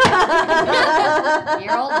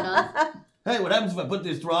 You're old enough. Hey, what happens if I put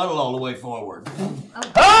this throttle all the way forward?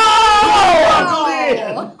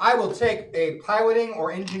 Oh! I will take a piloting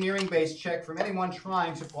or engineering-based check from anyone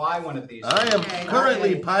trying to fly one of these. I am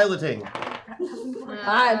currently piloting.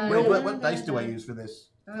 Wait, Wait, what dice do I use for this?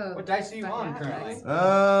 Oh. What dice are you on currently?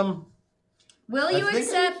 Will I you think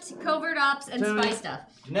accept covert ops and Two. spy stuff?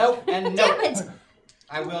 Nope and nope. Damn it!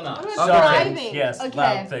 I will not. What Sorry. about driving? Yes, Okay.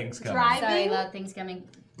 loud things coming. Driving? Sorry, loud things coming.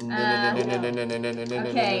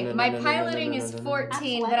 Okay, my piloting is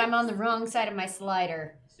 14, but I'm on the wrong side of my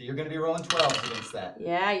slider. So you're going to be rolling 12s against that.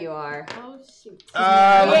 Yeah, you are. Oh, shoot.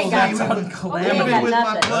 You ain't got That's nothing. on You calamity. ain't got with my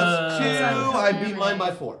nothing. plus 2, I beat mine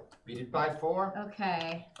by 4. Beat it by 4.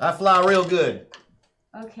 Okay, I fly real good.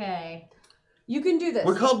 okay. You can do this.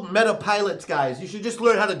 We're called meta pilots, guys. You should just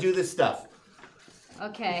learn how to do this stuff.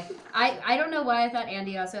 Okay. I don't know why I thought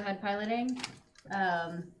Andy also had piloting.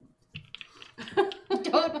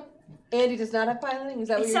 Don't, Andy does not have piloting? Is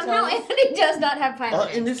that what you're somehow telling us? Andy does not have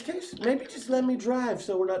piloting. In this case, maybe just let me drive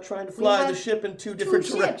so we're not trying to fly the have ship in 2 Two different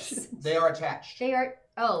ships. directions. They are attached. They are.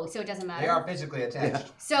 Oh, so it doesn't matter. They are physically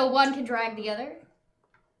attached. So one can drag the other.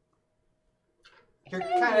 You're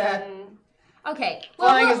kind of... Okay.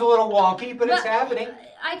 Flying well, is a little wonky, but it's but- happening.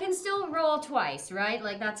 I can still roll twice, right?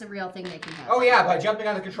 Like that's a real thing they can have. Oh yeah, by jumping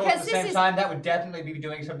on the controls at Because the this same is- time, that would definitely be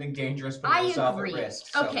doing something dangerous, putting I yourself agree. at risk.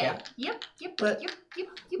 So, Okay. yeah. Yep. But-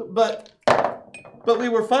 Yep. But we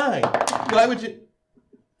were fine. Why would you?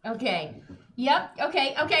 Okay. Yep.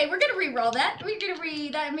 Okay. We're gonna re-roll that. We're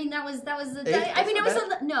gonna that. I mean, that was the. Eight? I mean, it was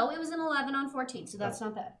That's no. It was an 11 on 14, so that's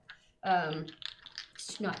not bad.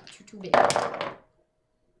 It's not too big.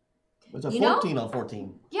 It's a You know? 14 on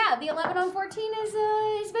 14. Yeah, the 11 on 14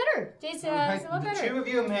 is better. It's a lot The better. two of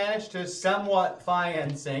you managed to somewhat fly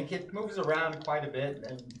in sync. It moves around quite a bit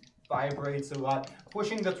and vibrates a lot.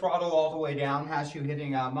 Pushing the throttle all the way down has you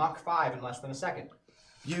hitting Mach 5 in less than a second.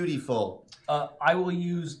 Beautiful. I will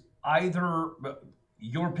use either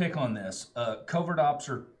your pick on this, covert ops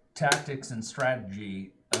or tactics and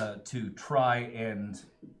strategy, to try and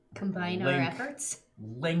Combine our efforts.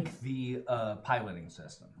 link the piloting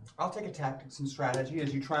system. I'll take a tactics and strategy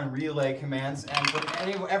as you try and relay commands. And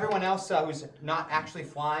for everyone else who's not actually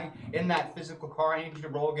flying in that physical car, I need you to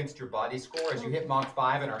roll against your body score as you hit Mach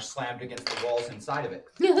 5 and are slammed against the walls inside of it.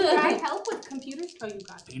 Can I help with computers? Oh, you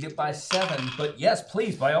got it. Beat it by 7, but yes,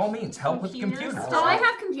 please, by all means, help with Computers? computers. Oh, I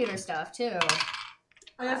have computer stuff too.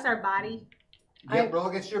 Oh, that's our body. Yep, roll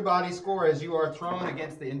against your body score as you are thrown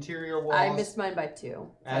against the interior walls. I missed mine by 2.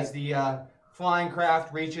 As the flying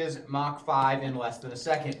craft reaches Mach 5 in less than a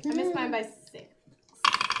second. I missed mine by 6.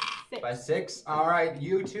 By 6. All right,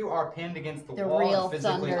 you two are pinned against the The wall real and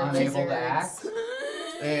physically thunder unable to lizards. act.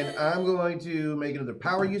 And I'm going to make another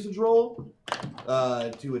power usage roll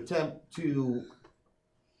to attempt to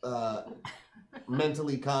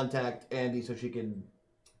mentally contact Andy so she can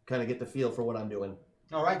kind of get the feel for what I'm doing.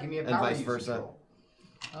 All right, give me a And power vice usage versa. roll.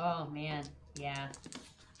 Oh man, yeah,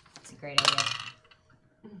 it's a great idea.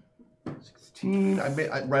 16.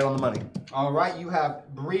 I right on the money. All right, you have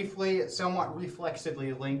briefly, somewhat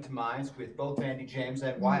reflexively linked minds with both Andy James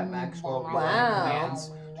and Wyatt Maxwell relaying Wow. commands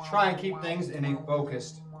to try and keep things in a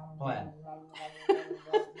focused plan.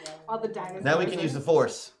 All the dinosaurs. Now we can use the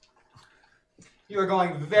force. You are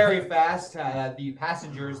going very fast. The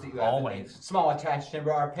passengers that you have in Always. the small attached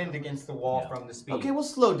chamber are pinned against the wall Yeah. from the speed. Okay, we'll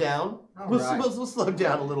slow down. All We'll, right. we'll slow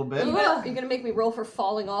down a little bit. You're gonna make me roll for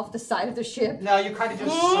falling off the side of the ship? No, you kind of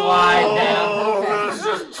just slide down.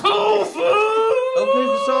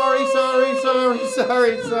 Okay, sorry.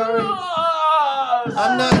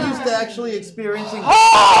 I'm not used to actually experiencing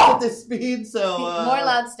at this speed, so More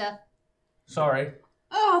loud stuff. Sorry.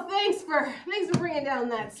 Oh, thanks for bringing down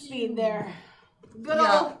that speed there. Good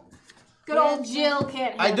Yeah. old Jill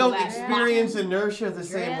can't handle I don't that. experience inertia the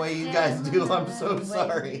same way you guys do. I'm so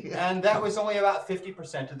sorry. And that was only about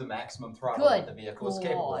 50% of the maximum throttle that the vehicle is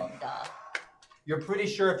capable of. God. You're pretty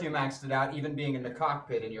sure if you maxed it out, even being in the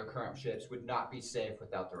cockpit in your current ships would not be safe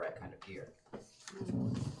without the right kind of gear.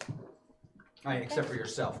 I mean, except for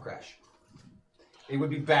yourself, Crash. It would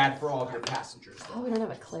be bad for all of your passengers, Oh, though. we don't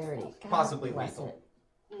have a clarity. God Possibly bless lethal.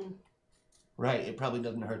 it. Right, it probably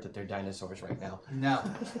doesn't hurt that they're dinosaurs right now. No.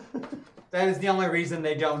 That is the only reason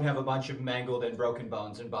they don't have a bunch of mangled and broken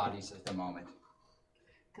bones and bodies at the moment.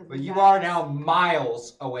 But you are now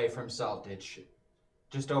miles away from Salt Ditch,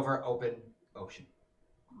 just over open ocean.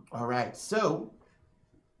 All right, so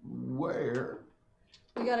where?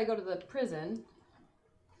 We gotta go to the prison.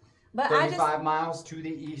 But 35 miles to the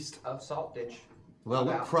east of Salt Ditch. Well,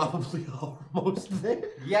 we're About. probably almost there.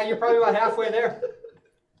 Yeah, you're probably about halfway there.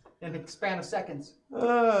 In a span of seconds.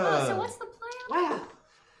 Oh, so what's the plan?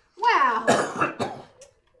 Wow.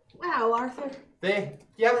 Wow, Arthur.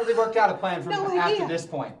 You haven't really worked out a plan from No after idea. this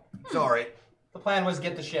point. Sorry. The plan was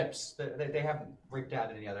get the ships. They haven't worked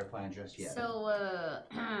out any other plan just yet. So,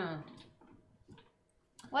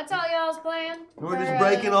 what's all y'all's plan? We're For, just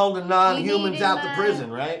breaking all the non-humans needed out the my-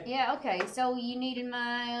 prison, right? Yeah, okay. So you needed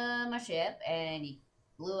my my ship, and you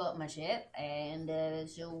blew up my ship, and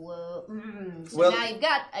so Well- now you've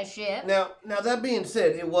got a ship. Now that being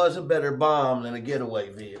said, it was a better bomb than a getaway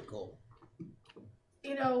vehicle.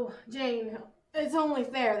 You know, Jane, it's only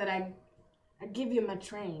fair that I give you my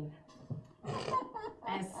train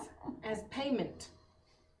as payment.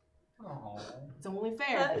 Oh. It's only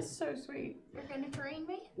fair. That is so sweet. You're gonna train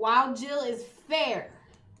me? Wild Jill is fair.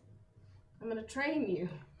 I'm gonna train you.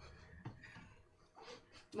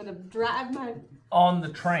 I'm gonna drive my On the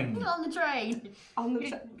train. Get on the train. on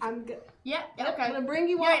the. I'm good. Yeah. I'm Okay. gonna bring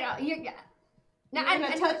you You're up. right. You're. Now I'm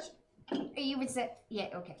gonna touch You would say, yeah,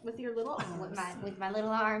 okay. with your little With arms. my little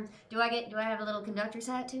arms. Do I have a little conductor's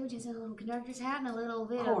hat too? Just a little conductor's hat and a little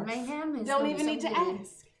bit of course. mayhem? It's Don't gonna be even need to something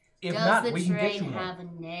ask. If Does not, the we can get train you one. have a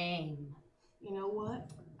name? You know what?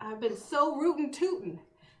 I've been so rootin' tootin',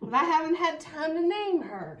 but I haven't had time to name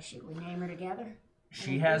her. Should we name her together?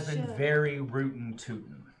 She has been should. very rootin'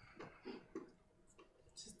 tootin'.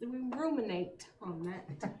 Just we ruminate on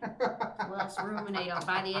that. Well, let's ruminate on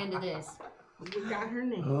by the end of this. We got her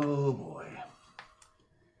name. Oh boy.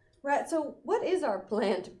 Right, so what is our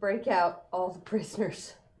plan to break out all the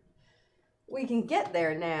prisoners? We can get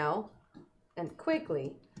there now, and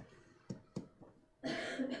quickly.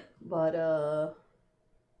 But,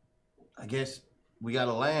 I guess we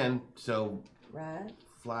gotta land, so right.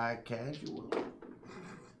 fly casual.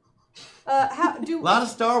 How A do lot of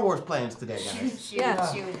Star Wars plans today, guys. Yeah.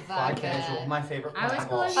 Fly casual, my favorite I was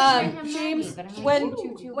plan. going to say him James, Maggie, but I when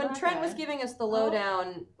hate you when too, Trent was Vodka. giving us the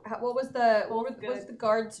lowdown, what was the Both what's good. the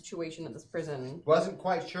guard situation at this prison? Wasn't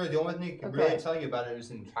quite sure. The only thing I could Okay. really tell you about it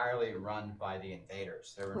is entirely run by the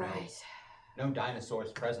invaders. There were Right. no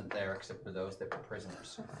dinosaurs present there except for those that were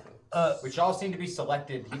prisoners, Uh, which all seemed to be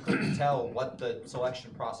selected. He couldn't tell what the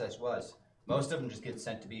selection process was. Most of them just get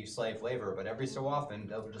sent to be slave labor, but every so often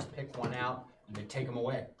they'll just pick one out and they take them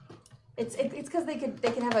away. It's because they can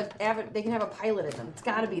have a pilot in them. It's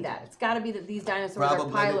got to be that. It's got to be that these dinosaurs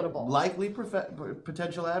Probably are pilotable. likely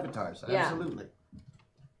potential avatars. Yeah. Absolutely.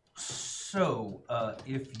 so,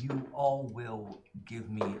 if you all will give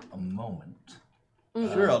me a moment.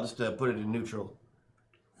 Sure, I'll just put it in neutral.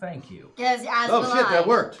 Thank you. Yes, as Oh will shit, I. that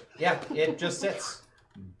worked. Yeah, it just sits.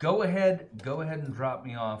 Go ahead and drop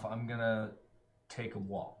me off. I'm gonna take a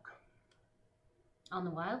walk. On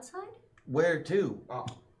the wild side? Where to?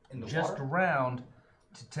 In the Just water? around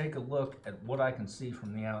to take a look at what I can see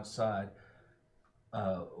from the outside,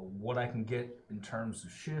 what I can get in terms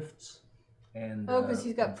of shifts, and Oh, 'cause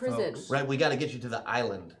he's got and prison. folks. Right, we got to get you to the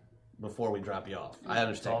island before we drop you off. I That's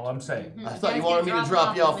understand. all I'm saying. I thought you Guys wanted get me to dropped drop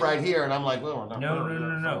off you in off the right middle. here, and I'm like, well,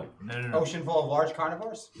 No. Ocean full of large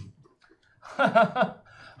carnivores?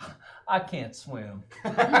 I can't swim.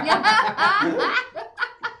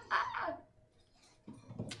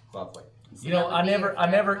 Lovely. You know, that would be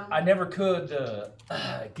your I never could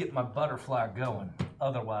get my butterfly going.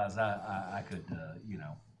 Otherwise, I could,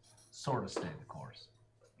 sort of stay the course.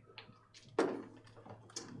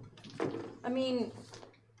 I mean,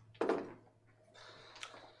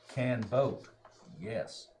 Can boat,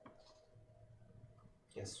 yes.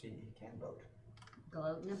 Yes, he can vote.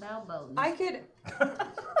 Gloating about boating.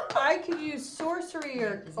 I could use sorcery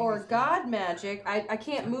or god magic. I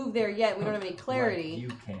can't move there yet. We don't have any clarity. Right,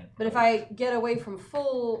 you can't. But if boat. I get away from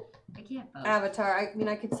full I can't boat. avatar,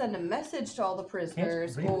 I could send a message to all the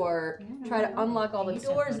prisoners, really? or try to unlock all the He's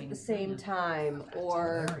not doors voting at the for same him. time,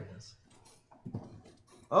 or Hilarious.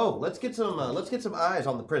 Oh, let's get some eyes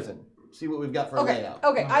on the prison. See what we've got for a okay, layout.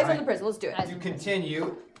 okay, eyes on Alright. the prison. Let's do it. Eyes You on the prison.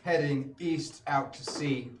 continue heading east out to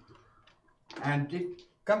sea, and it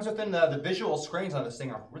comes within the visual screens on this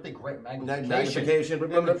thing are really great magnification. Magnification.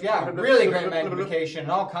 And, yeah, really great magnification,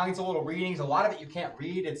 and all kinds of little readings. A lot of it you can't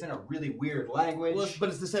read. It's in a really weird language. Well, but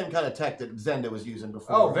it's the same kind of tech that Zenda was using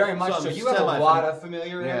before. Oh, very much so. I'm You have a semi-familiar. lot of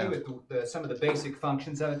familiarity Yeah. with some of the basic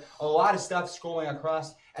functions of it. A lot of stuff scrolling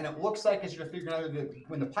across, and it looks like as you're figuring out that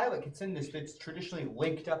when the pilot gets in this, it's traditionally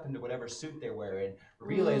linked up into whatever suit they're wearing.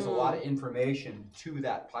 Relays a lot of information to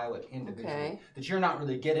that pilot individually Okay. that you're not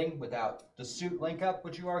really getting without the suit link up,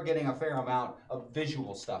 but you are getting a fair amount of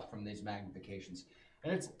visual stuff from these magnifications.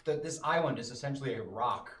 And it's this island is essentially a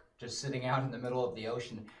rock just sitting out in the middle of the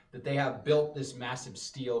ocean that they have built this massive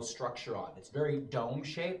steel structure on. It's very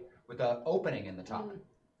dome-shaped with an opening in the top.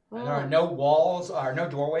 And there are no walls or no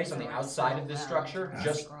doorways on the outside of this structure,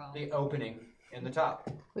 just the opening in the top.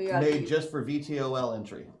 Made just for VTOL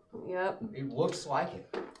entry. Yep. It looks like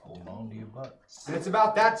it. Hold on to your butts. And it's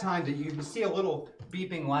about that time that you see a little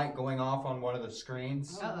beeping light going off on one of the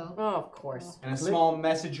screens. Oh, of course. And a small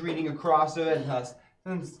message reading across it.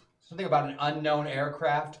 And something about an unknown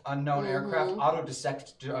aircraft. Auto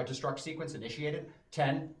destruct sequence initiated.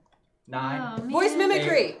 10, 9, Voice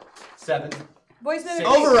mimicry. 8, 7, Voice mimicry.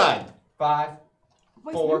 Override. 5,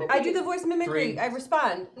 4. I do the voice mimicry. 3. I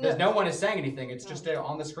respond. There's no one is saying anything. It's just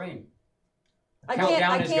on the screen. I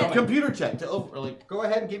Countdown can't. is going. Computer check to over. Like, Go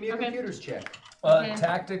ahead and give me a computer's check.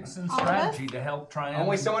 Tactics and strategy to help try and...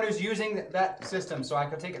 Only someone who's using that system, so I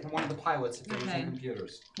could take it from one of the pilots if they're Okay. using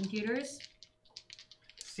computers. Computers?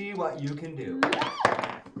 See what you can do.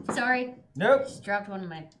 Sorry. Nope. Just dropped one of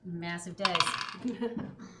my massive dice.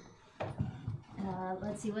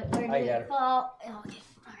 Let's see, where did I got it her. fall? Oh, okay,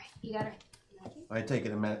 all right, you got her. I take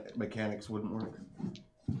it mechanics wouldn't work.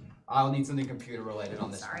 I'll need something computer related on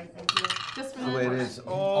this. Sorry, thank you. Just for The way it is.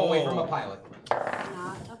 Only from a pilot.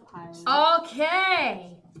 Not a pilot.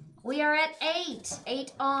 Okay. We are at 8.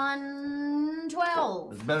 8 on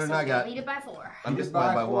 12. It's better than so I got. Beat it by 4. I'm just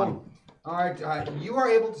by one. All right, you are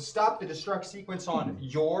able to stop the destruct sequence on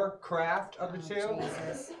your craft of the two.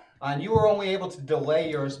 Jesus. And you are only able to delay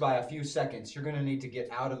yours by a few seconds. You're going to need to get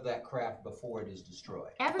out of that craft before it is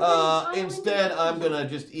destroyed. Instead, I'm gonna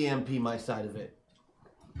just EMP my side of it.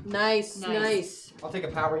 Nice. I'll take a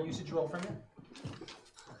power usage roll from you.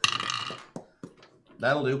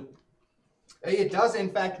 That'll do. It does,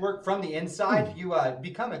 in fact, work from the inside. You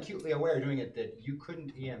become acutely aware doing it that you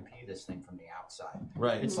couldn't EMP this thing from the outside.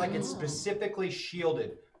 Right. It's like it's specifically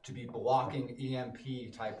shielded to be blocking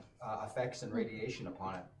EMP type effects and radiation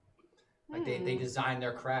upon it. Like they designed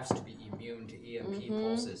their crafts to be immune to EMP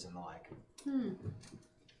pulses and the like.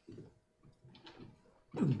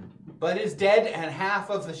 But it's dead, and half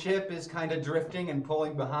of the ship is kind of drifting and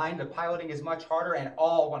pulling behind. The piloting is much harder, and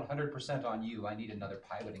all 100% on you. I need another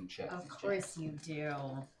piloting check. Of course you do.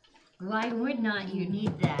 Why would not you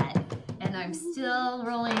need that? And I'm still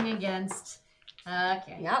rolling against.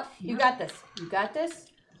 Okay. Yep. You got this. You got this.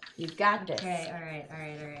 You got this. Okay, all right.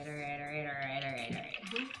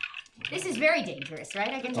 This is very dangerous, right?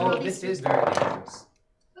 I get to roll Oh, these. this is very dangerous.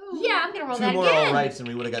 Yeah, I'm gonna roll 2 that more again. all rights and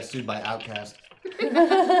we would have got sued by Outcast. Yeah,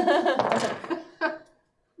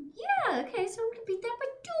 okay, so I'm gonna beat that by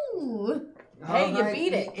 2. Hey, you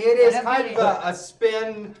beat it. It is I kind beat of a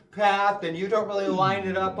spin path, and you don't really line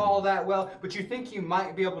it up all that well, but you think you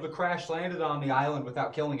might be able to crash land it on the island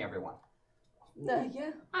without killing everyone. Yeah.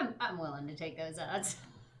 I'm willing to take those odds.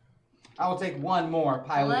 I will take one more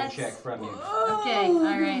piloting Let's- check from you. Okay,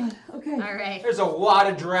 all right. Okay. All right. There's a lot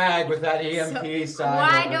of drag with that EMP So side.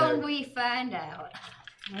 why over don't there. we find out?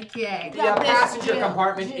 Okay. The passenger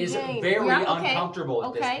compartment is very Yeah, okay. uncomfortable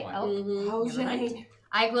at this Okay. point. Oh, Oh, never mind. Jane.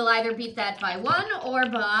 I will either beat that by 1 or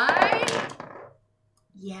by.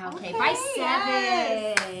 Yeah, okay, by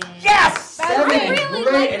 7. Yes! Seven. 7 I is really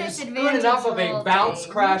great, like and this it's good enough of a advantage bounce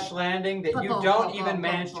roll crash landing that you Boom, don't boom, even boom,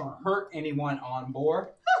 manage boom, to boom. hurt anyone on board.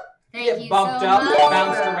 Thank Get you bumped so up, much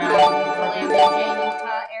bounced for around.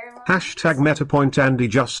 Hashtag MetaPoint Andy,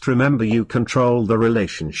 just remember you control the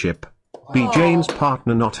relationship. Be Jane's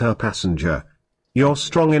partner, not her passenger. You're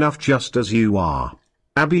strong enough just as you are.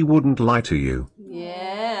 Abby wouldn't lie to you.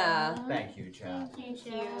 Yeah. Thank you, Chad. Thank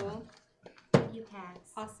you, you. Thank you, Pax.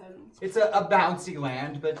 Awesome. It's a bouncy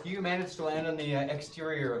land, but you managed to land on the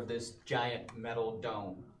exterior of this giant metal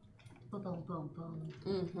dome. Boom, boom, boom, boom.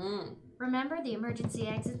 Mm-hmm. Remember, the emergency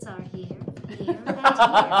exits are here, here, and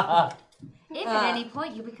here. If at any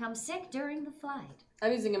point you become sick during the flight.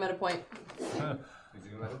 I'm using a meta point. Is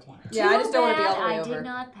it about a point? Yeah, I just don't want to be all the way I over. did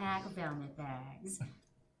not pack vomit bags.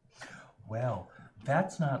 Well,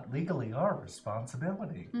 that's not legally our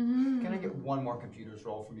responsibility. Can I get one more computer's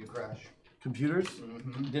roll from you, Crash? Computers?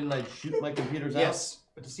 Didn't I shoot my computers out? Yes,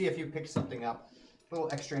 but to see if you picked something up. A little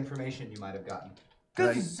extra information you might have gotten.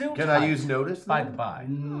 Can I use notice? By the by.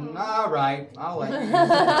 All right, I'll let you use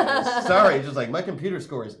the notice. Sorry, just like my computer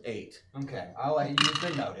score is 8. Okay, I'll let you use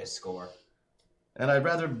the notice score. And I'd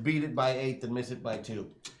rather beat it by 8 than miss it by 2.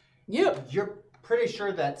 Yep. You're pretty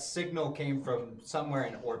sure that signal came from somewhere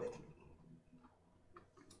in orbit.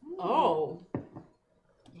 Oh.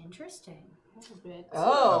 Interesting. That's a bit.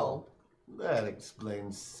 Oh. That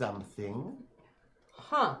explains something.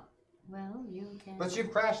 Huh. Well, you can. But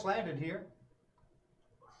you've crash landed here.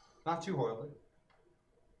 Not too horribly.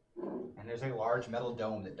 And there's a large metal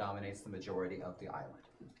dome that dominates the majority of the island.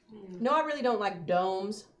 No, I really don't like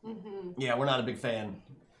domes. Yeah, we're not a big fan.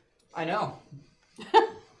 I know.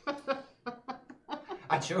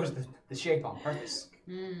 I chose the shape on purpose.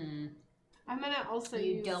 I'm gonna also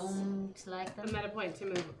You use don't like the them? meta point to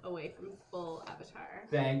move away from full avatar.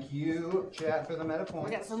 Thank you, chat, for the meta I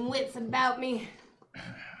point. got some wits about me.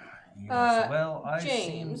 Yes, well, I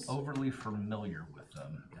James. seem overly familiar with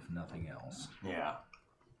them, if nothing else. Yeah.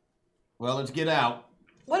 Well, let's get out.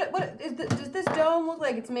 Does this dome look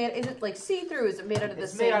like it's made? Is it like see-through? Is it made out of the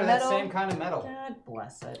It's same made out of metal? that same kind of metal. God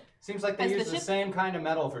bless it. Seems like they As the use the ship- same kind of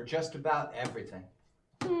metal for just about everything.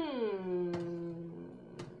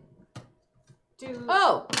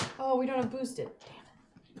 Oh, we don't have boosted.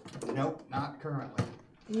 Nope, not currently.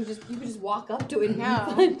 You could just walk up to it and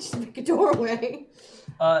No. just make a doorway.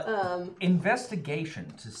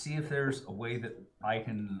 Investigation to see if there's a way that I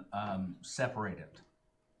can separate it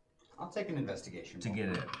I'll take an investigation to roll. get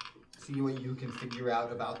it. See what you can figure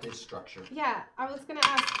out about this structure. Yeah, I was gonna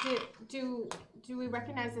ask, do we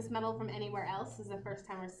recognize this metal from anywhere else? This is the first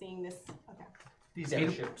time we're seeing this. Okay. These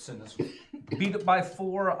airships and this. Beat it by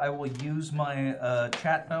 4. I will use my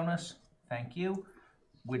chat bonus. Thank you.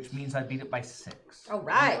 Which means I beat it by 6. All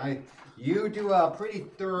right. Alright. You do a pretty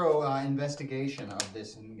thorough investigation of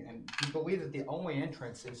this, and you believe that the only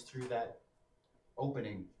entrance is through that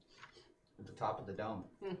opening at the top of the dome.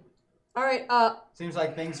 All right. Seems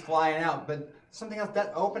like things flying out, but something else.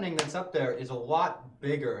 That opening that's up there is a lot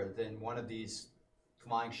bigger than one of these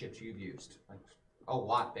flying ships you've used. Like, a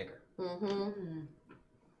lot bigger. Can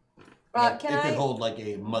it I? could hold like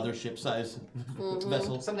a mothership size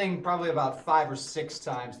vessel. Something probably about 5 or 6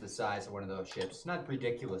 times the size of one of those ships. Not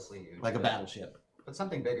ridiculously huge. Like a battleship. But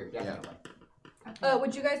something bigger, definitely.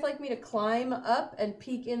 Would you guys like me to climb up and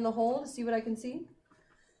peek in the hole to see what I can see?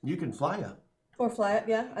 You can fly up. Or fly up?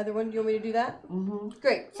 Yeah. Either one. Do you want me to do that?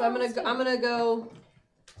 Great. So I'm gonna go.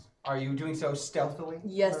 Are you doing so stealthily?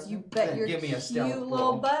 Yes, you bet Then your give me a cute stealth little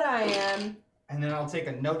roll. butt I am. And then I'll take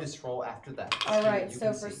a notice roll after that. All See what right. you So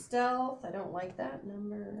can for see. stealth, I don't like that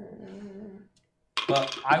number.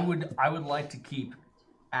 But I would like to keep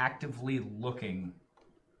actively looking.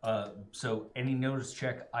 So any notice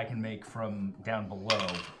check I can make from down below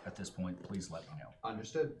at this point, please let me know.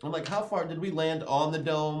 Understood. I'm like, how far did we land on the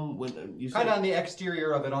dome? When you said? Kind of on the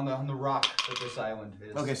exterior of it, on the rock that this island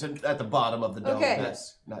is. Okay, so at the bottom of the dome. Okay.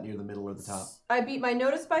 Yes. Not near the middle or the top. I beat my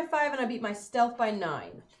notice by 5 and I beat my stealth by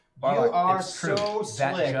 9. You are It's true. so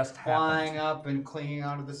That slick, just flying happened. up and clinging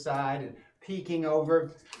onto the side and peeking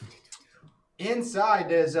over. Inside,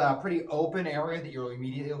 there's a pretty open area that you're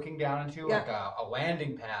immediately looking down into, Yeah. like a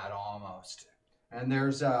landing pad almost. And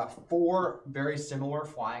there's 4 very similar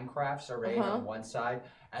flying crafts arrayed on one side,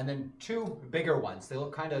 and then 2 bigger ones. They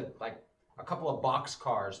look kind of like a couple of box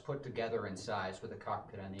cars put together in size with a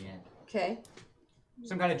cockpit on the end. Okay.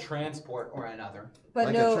 Some kind of transport or another. But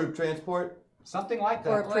Like no. a troop transport? Something like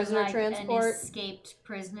Or that. a prisoner like transport. An escaped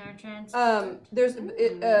prisoner transport. There's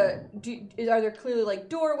are there clearly like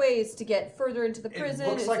doorways to get further into the prison? It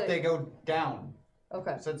looks Is like it- they go down.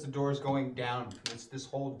 Okay. Since the door's going down, this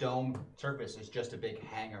whole dome surface is just a big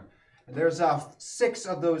hangar. And there's 6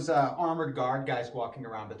 of those armored guard guys walking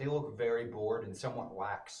around, but they look very bored and somewhat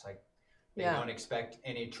lax. Like they Yeah. don't expect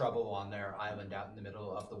any trouble on their island out in the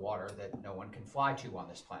middle of the water that no one can fly to on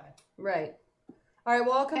this planet. Right. All right.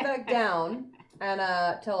 Well, I'll come back down and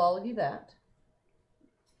tell all of you that,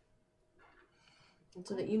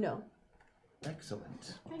 so that you know.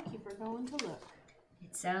 Excellent. Thank you for going to look.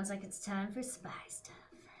 It sounds like it's time for spy stuff.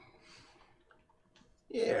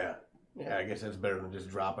 Yeah. Yeah, I guess that's better than just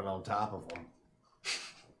dropping on top of them.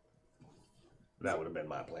 That would have been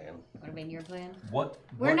my plan. Would have been your plan? What?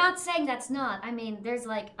 We're not saying that's not. I mean, there's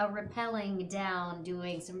like a rappelling down,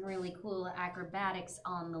 doing some really cool acrobatics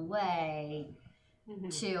on the way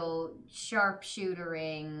to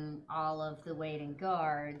sharpshootering all of the waiting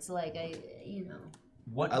guards. Like,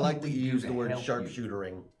 What I can like that we you do use to the word help you?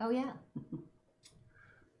 sharpshootering. Oh, yeah.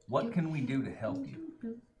 What can we do to help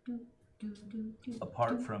you?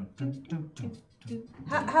 Apart from.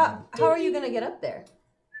 How are you gonna get up there?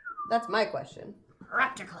 That's my question.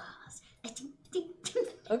 Raptor claws.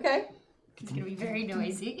 Okay. It's gonna be very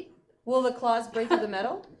noisy. Will the claws break through the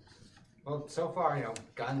metal? Well, so far,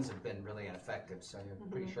 guns have been really ineffective, so you're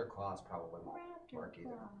pretty sure claws probably won't work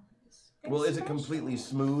either. Well, is it completely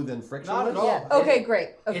smooth and frictionless? Not at all. Yeah. Okay. Great.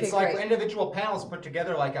 Okay. It's great. like individual panels put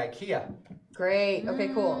together like IKEA. Great. Okay.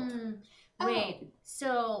 Cool. Wait,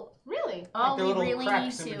 So Really? all the we little really need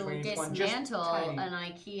cracks in to between each one, just dismantle tiny. an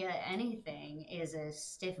IKEA anything is a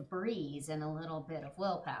stiff breeze and a little bit of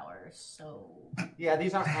willpower. So Yeah,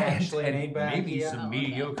 these aren't actually And made by maybe IKEA. some okay.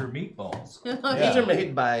 mediocre meatballs. These are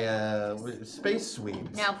made by Space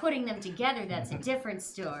Swedes. now putting them together, that's a different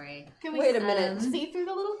story. Can we Wait a minute. see through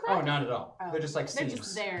the little Oh, crack? not at all. Oh. They're just like They're seams.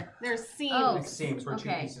 just there. They're seams. Oh. Like seams where two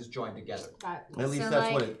Okay. pieces join together. Got At least So,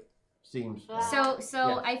 that's what like- it seems. So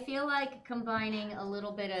Yeah. I feel like combining a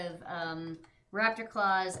little bit of raptor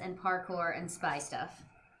claws and parkour and spy stuff.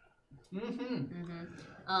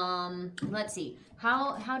 Let's see.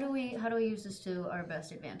 How do we use this to our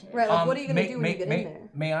best advantage? Right, like, what are you going to do when you get in there?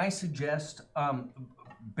 May I suggest,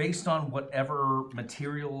 based on whatever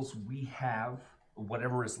materials we have,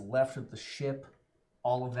 whatever is left of the ship,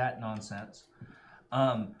 all of that nonsense,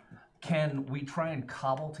 can we try and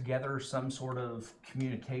cobble together some sort of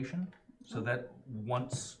communication so that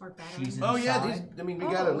once Or better. she's inside? Oh yeah, we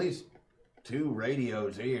got at least 2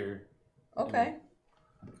 radios here. Okay.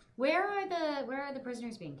 Where are the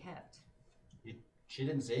prisoners being kept? She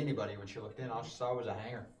didn't see anybody when she looked in. All she saw was a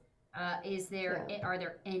hanger. Are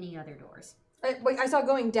there any other doors? Wait, I saw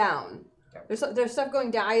going down. There's stuff going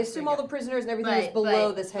down. I assume all the prisoners and everything is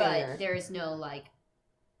below this hangar. But there is no like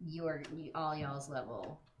all y'all's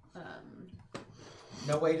level.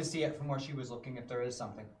 No way to see it from where she was looking if there is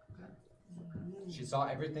something. She saw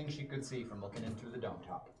everything she could see from looking in through the dome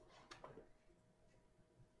top.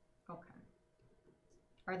 Okay.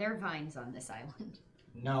 Are there vines on this island?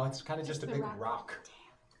 No, it's kind of just a the big rock. rock.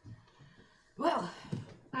 Well,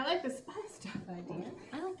 I like the spy stuff idea.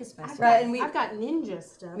 I like this best. Right, and I've got ninja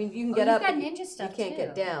stuff. I mean, you can Oh, get you've up. got but ninja stuff, You can't too.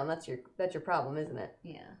 get down. That's your problem, isn't it?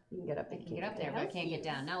 Yeah. You can get up. I But can you get can't up there, but I help can't you. get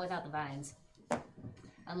down. Not without the vines.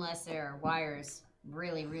 Unless there are wires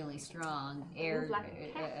really, really strong. Move like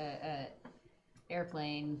a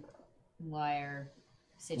Airplane wire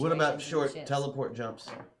situation. What about short teleport jumps?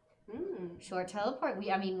 Short teleport?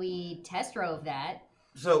 We test drove that.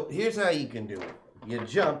 So here's how you can do it. You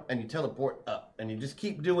jump and you teleport up, and you just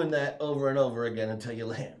keep doing that over and over again until you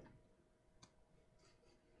land.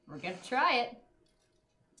 We're gonna try it.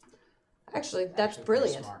 Actually, that's Pretty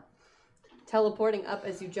brilliant. smart. Teleporting up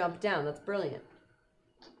as you jump down. That's brilliant.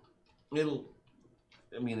 It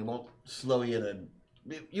won't slow you to.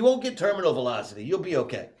 You won't get terminal velocity. You'll be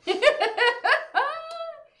okay.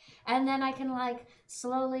 And then I can like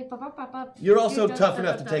slowly pop up. You're also tough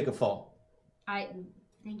enough to take a fall.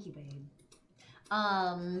 Thank you, babe.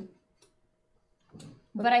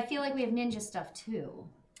 But I feel like we have ninja stuff too.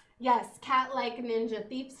 Yes, cat-like ninja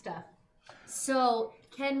thief stuff So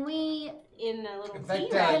can we? in a little In fact,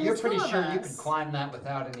 team. And you're the pretty two of sure you us. could climb that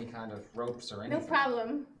without any kind of ropes or No anything.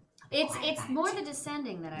 problem. It's more the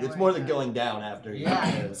descending that I. It's worry more than about. going down after.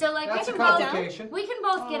 Yeah. So like That's we a can both complication. we can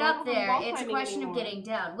both get up I'm there. ball It's a climbing question anymore. of getting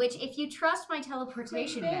down. Which, if you trust my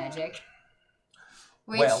teleportation magic,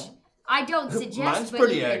 which Well, I don't suggest, mine's but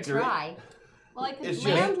pretty you can accurate. try. Well, I could It's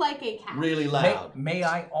land just like a cat. really loud. May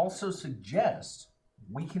I also suggest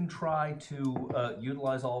we can try to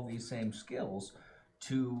utilize all these same skills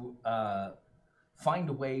to find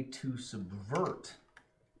a way to subvert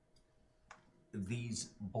these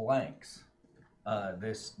blanks,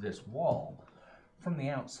 this wall, from the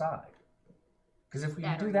outside. Because if we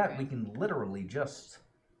can That do would be that, great. we can literally just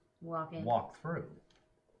Walk in. walk through.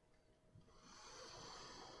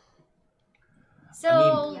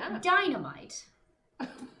 So yeah. dynamite.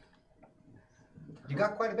 You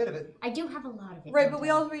got quite a bit of it. I do have a lot of it. Right, don't but we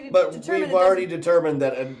I? already But determined we've it already doesn't- determined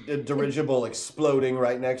that a dirigible exploding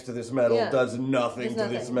right next to this metal Yeah. does nothing Does to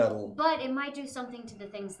this nothing. metal. But it might do something to the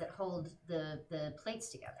things that hold the plates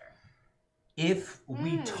together. If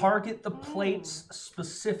we target the plates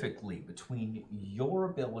specifically between your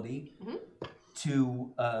ability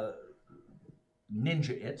to ninja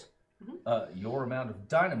it, your amount of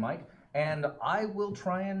dynamite, and I will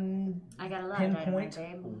try and I got a lot of pinpoint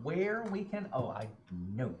dynamite, babe. where we can. Oh, I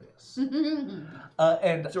know this. And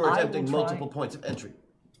So we're I will attempting try- multiple points of entry.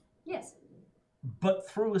 Yes. but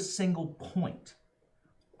through a single point.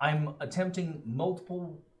 I'm attempting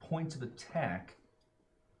multiple points of attack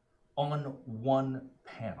on one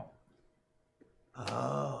panel.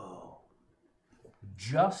 Oh.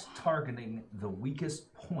 Just targeting the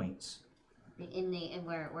weakest points. Where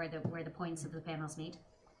the points of the panels meet.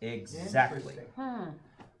 Exactly. Interesting.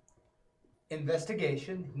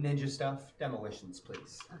 Investigation, ninja stuff, demolitions,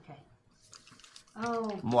 please. Okay.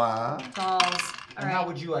 Oh, Moi. balls. All And how right.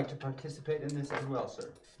 would you like to participate in this as well, sir?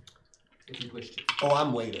 If you wish to. Oh,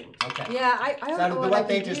 I'm waiting. Okay. Yeah, I don't So know what what I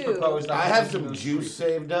they can just do. proposed, I I'm have thinking some those juice three.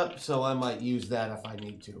 saved up, so I might use that if I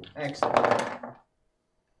need to. Excellent.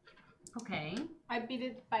 Okay. I beat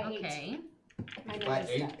it by 8. Okay. My By ninja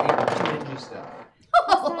 8 stuff. ninja stuff.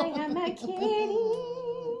 I am a kitty.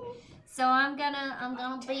 So I'm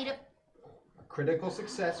gonna beat it. Critical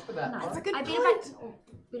success for that Nice. part. That's a good I beat point. it by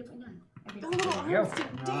beat it by 9. I beat The it by little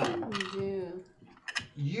 9. arms to ding.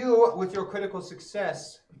 You, with your critical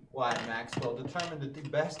success, Wyatt Maxwell, determined that the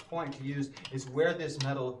best point to use is where this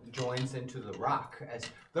metal joins into the rock, as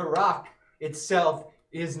the rock itself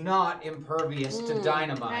is not impervious to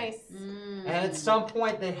dynamite. Nice. And at some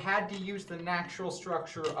point, they had to use the natural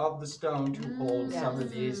structure of the stone to hold some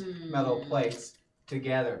of these metal plates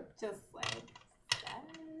together. Just like that.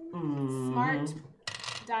 Smart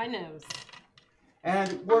dinos.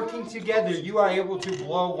 And working together, you are able to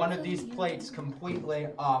blow one of these plates completely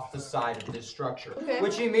off the side of this structure,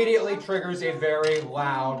 which immediately triggers a very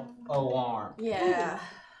loud alarm. Yeah.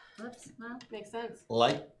 Whoops. Well, Makes sense.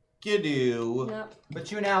 Like you do. Yep.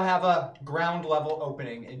 But you now have a ground level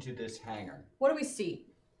opening into this hangar. What do we see?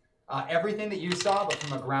 Everything that you saw, but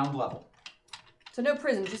from a ground level. So no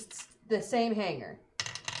prison, just the same hangar.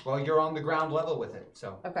 Well, you're on the ground level with it,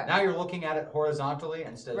 so Okay. now you're looking at it horizontally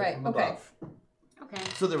instead of from okay. above. okay.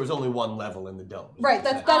 So there was only one level in the dome. Right,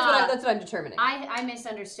 that's what I'm determining. I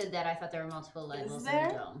misunderstood that. I thought there were multiple levels in there?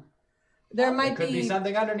 the dome. There It might could be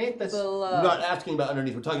something underneath this. below. We're not asking about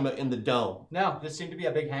underneath. We're talking about in the dome. No, this seemed to be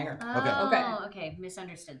a big hangar. Oh, okay.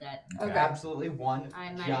 Misunderstood that. Okay. Absolutely one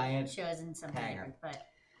I might giant have chosen something hangar. different, but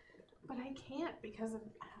But I can't because of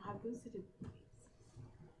how boosted.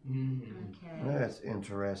 okay. That's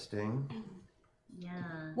interesting. Yeah.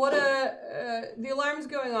 What the alarm's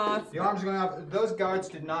going off. The alarms are going off. Those guards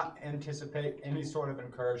did not anticipate any sort of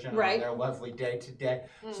incursion Right. on their lovely day to day,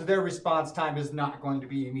 so their response time is not going to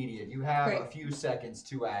be immediate. You have Great. a few seconds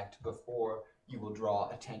to act before you will draw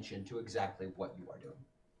attention to exactly what you are doing.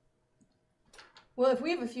 Well, if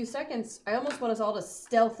we have a few seconds, I almost want us all to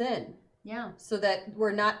stealth in. Yeah. So that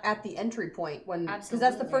we're not at the entry point when, because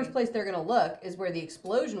that's the Absolutely. first place they're gonna look is where the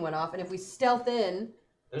explosion went off, and if we stealth in,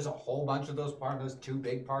 There's a whole bunch of those two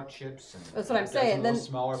big parked ships. And That's what I'm half dozen saying. little Then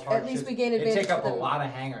smaller at parked least ships. we gain They advantage take up for a them. lot of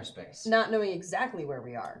hangar space. not knowing exactly where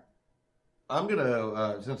we are. I'm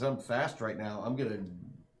gonna, since I'm fast right now, I'm gonna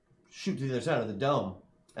shoot to the other side of the dome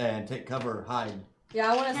and take cover, hide.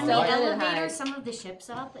 Yeah, I want to Can we stealth in and elevator hide. some of the ships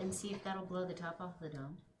up and see if that'll blow the top off the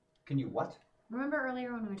dome? Can you what? Remember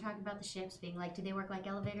earlier when we were talking about the ships being like, do they work like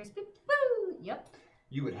elevators? Beep, boo! Yep.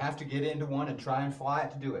 You would have to get into one and try and fly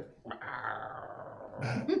it to do it.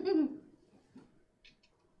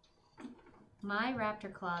 My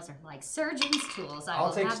raptor claws are like surgeon's tools. I I'll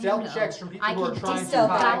will take have stealth you know. checks from people I who are can trying to stealth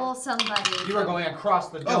hide. disembowel somebody. You are going across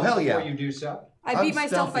the dome hell yeah. before you do so. I I'm beat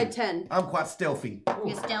myself by stealthy. 10. I'm quite stealthy.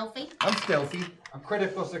 You're stealthy. I'm stealthy. A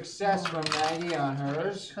critical success from Maggie on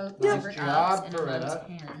hers. Coat Nice covered job, ups and Beretta.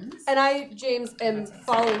 amongst hands. And I, James, am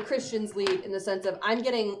following Christian's lead in the sense of I'm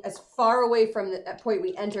getting as far away from the point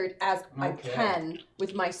we entered as I Okay. can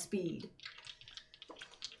with my speed.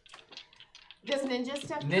 Does ninja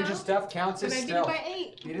stuff Ninja count? stuff counts But as I beat it stealth. by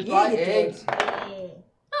 8. Beat it Yeah, by you did. 8.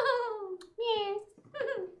 Oh, Yes.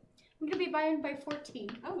 I'm gonna be by 14.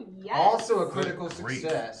 Oh yes. Also a critical grief.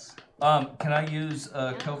 success. Can I use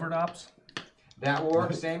covert ops? That will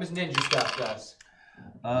work same as ninja stuff does.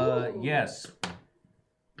 Yes.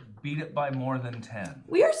 Beat it by more than 10.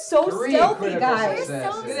 We are so 3 stealthy, critical guys.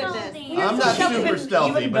 successes. so Goodness. stealthy. I'm not super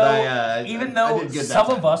stealthy, even but though, I even I though did good that some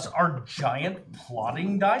of time. us are giant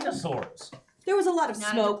plotting dinosaurs. There was a lot of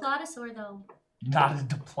Not smoke. a diplodosaur though. Not a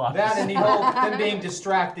diplodocus. That and the whole them being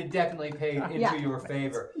distracted definitely paid into Yeah. your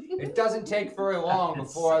favor. It doesn't take very long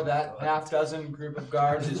before that half dozen group of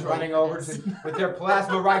guards is running over to, with their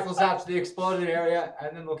plasma rifles out to the exploded area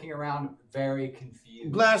and then looking around very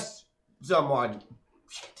confused. Blast someone.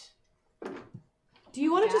 Do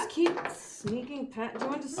you want to just keep sneaking past? Do you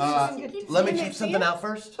want to just get Let me in check there, something see out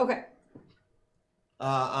first. it? Okay.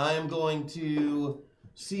 I am going to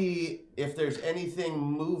see if there's anything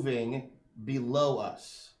moving below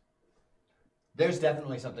us. There's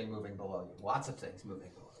definitely something moving below you. Lots of things moving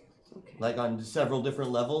below you. Okay. Like on several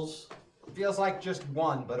different levels. Feels like just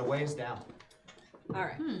one, but a ways down. All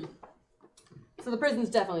right. So the prison's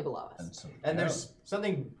definitely below us. And there's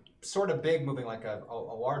something sort of big moving, like a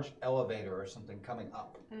large elevator or something coming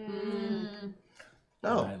up.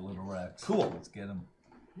 Oh, All right, little Rex. cool. Let's get him.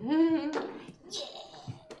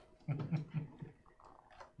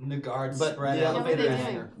 And the guards But spread the out elevator, in the is,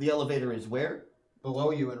 hangar. the elevator is where?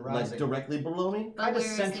 Below you and Like rising. directly below me? But Kind of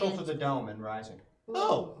where is central the to the dome and rising.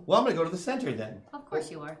 Oh, well, I'm going to go to the center then. Of course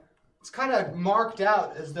you are. It's kind of marked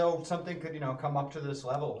out as though something could, come up to this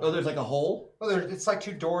level. Oh, there's like a hole? Well, it's like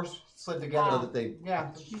 2 doors slid together. So that they. Yeah.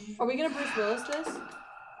 Are we gonna Bruce Willis this?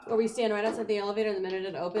 Or we stand right outside the elevator, and the minute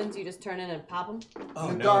it opens, you just turn in and pop them?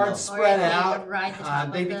 The guards spread Or if they out. ride the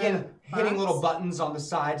top They of the begin hitting box. little buttons on the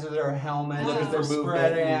sides of their helmets Look as at they're their movement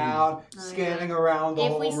spreading and- out, Oh, scanning around the If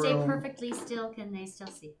whole we stay room. perfectly still, can they still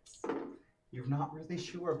see us? You're not really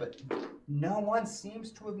sure, but no one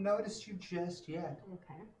seems to have noticed you just yet.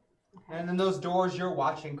 Okay. And then those doors you're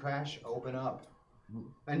watching crash open up.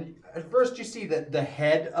 And at first you see the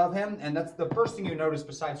head of him, and that's the first thing you notice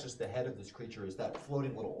besides just the head of this creature is that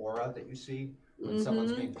floating little aura that you see when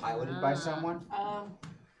someone's being piloted by someone.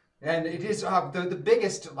 And it is the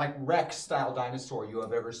biggest like Rex style dinosaur you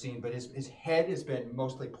have ever seen, but his head has been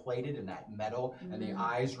mostly plated in that metal and the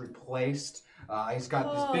eyes replaced. He's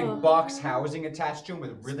got this big box housing attached to him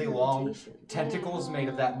with really long tentacles made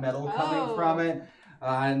of that metal coming from it.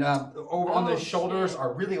 And over on the shoulders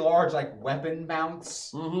are really large like weapon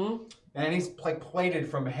mounts. Mm-hmm. And he's like plated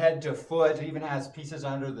from head to foot. He even has pieces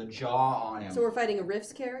under the jaw on him. So we're fighting a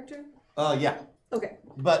Rift's character? Yeah. Okay.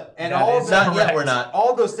 But And That all is the, not yet, we're not.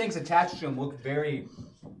 all those things attached to him look very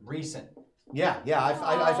recent. Yeah.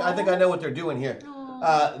 I think I know what they're doing here.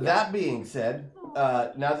 That being said,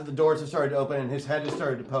 now that the doors have started to open and his head has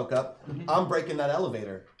started to poke up, I'm breaking that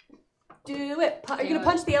elevator. Do it. Are you going to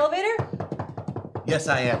punch the elevator? Yes,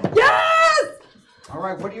 I am. Yes! All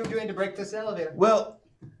right, what are you doing to break this elevator? Well,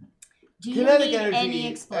 Do you kinetic need any energy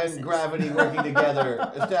explosives? and gravity working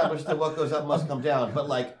together establish that what goes up must come down, but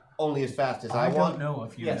like only as fast as I, I want. don't know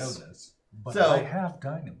if you Yes. know this, but So- I have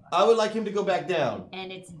dynamite. I would like him to go back down.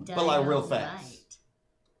 And it's done. But like real fast.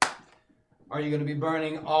 Are you going to be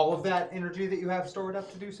burning all of that energy that you have stored up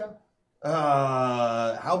to do so?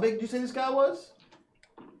 How big did you say this guy was?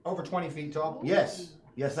 Over 20 feet tall? Yes.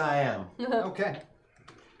 Yes, I am. Okay.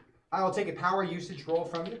 I will take a power usage roll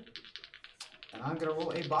from you. And I'm going to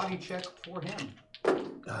roll a body check for him.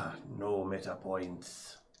 No meta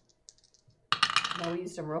points. No, we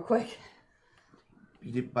used them real quick.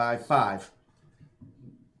 Beat it by 5.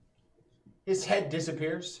 His head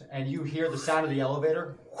disappears, and you hear the sound of the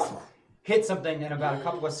elevator hit something in about a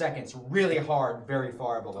couple of seconds, really hard, very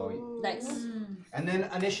far below you. Nice. And then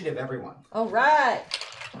initiative, everyone. All right.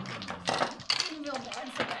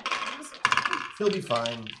 He'll be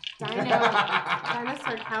fine.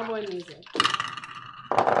 Dinosaur cowboy music.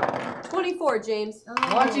 24, James.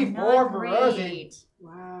 24 for Rosie. Great.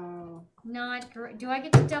 Wow. Not great. Do I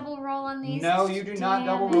get to double roll on these? No, you do not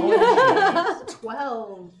double Damn roll. it.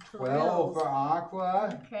 12. 12 for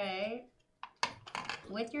Aqua. Okay.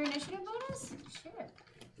 With your initiative bonus? Shit.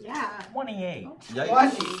 Yeah. 28. 28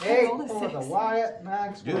 Roll a for the six. Wyatt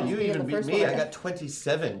Max. Dude, you Yeah, even the beat first me. one. I got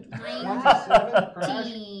 27. 27 Crash.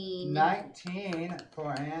 19. 19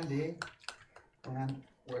 for Andy. And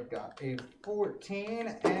we've got a 14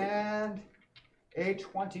 and a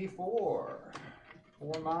 24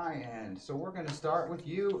 for my end. So we're going to start with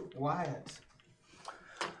you, Wyatt.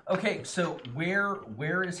 Okay, so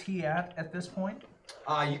where is he at this point?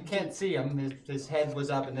 You can't see him. His head was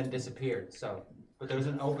up and then disappeared. So, but there's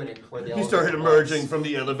an opening where the He started elevator was. emerging from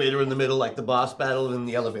the elevator in the middle like the boss battle, and then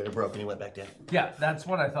the elevator broke and he went back down. Yeah, that's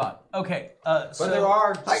what I thought. Okay, But so there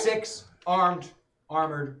are 6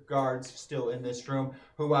 armored guards still in this room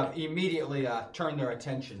who have immediately turned their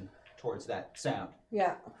attention towards that sound.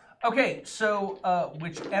 Yeah. okay, so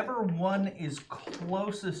whichever one is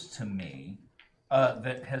closest to me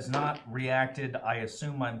that has not reacted, I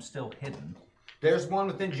assume I'm still hidden. There's one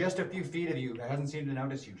within just a few feet of you that hasn't seemed to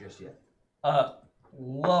notice you just yet.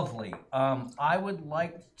 Lovely. I would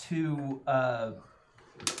like to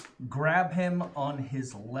grab him on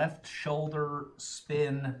his left shoulder,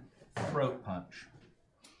 spin, throat punch.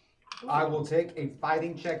 I will take a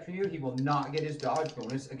fighting check for you. He will not get his dodge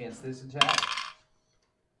bonus against this attack.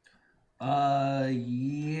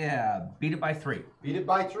 Yeah. Beat it by 3. Beat it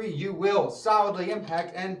by 3. You will solidly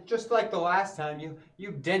impact, and just like the last time,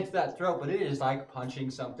 you dent that throat, but it is like punching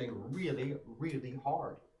something really, really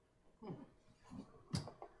hard.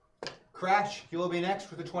 Crash, you will be next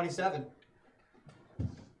for the 27.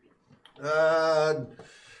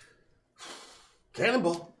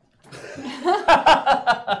 Cannonball.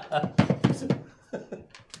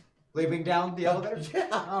 Leaping down the elevator? Yeah.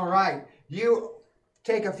 All right. You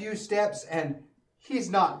take a few steps, and he's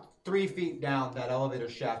not 3 feet down that elevator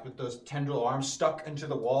shaft with those tendril arms stuck into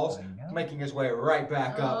the walls, making his way right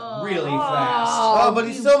back up really fast. Oh, but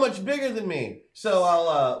he's so much bigger than me. So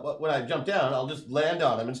I'll, when I jump down, I'll just land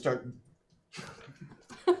on him and start.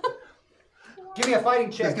 Give me a fighting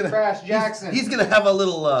check, Crash Jackson. He's gonna have a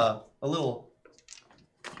little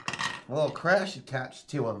crash attached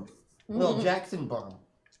to him. A little Jackson bomb.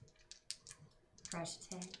 Crash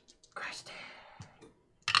attack. Crash attack.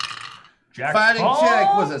 Jack Fighting Paul?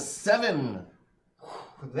 check was a 7.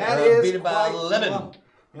 That is beat it by quite 11. low.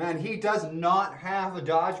 And he does not have a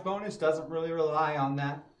dodge bonus, doesn't really rely on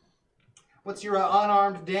that. What's your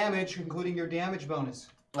unarmed damage, including your damage bonus?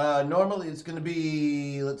 Normally it's going to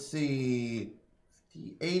be, let's see,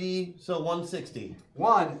 80, so 160.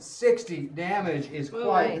 160 damage is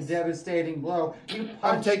quite Nice. a devastating blow. You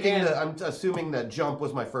I'm punch in. I'm assuming that jump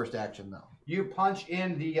was my first action though. You punch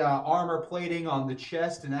in the armor plating on the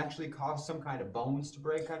chest and actually cause some kind of bones to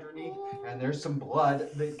break underneath, and there's some blood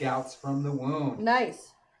that gouts from the wound.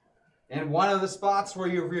 Nice. And one of the spots where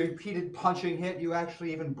your repeated punching hit, you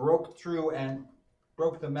actually even broke through and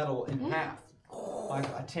broke the metal in half, like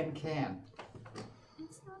a tin can.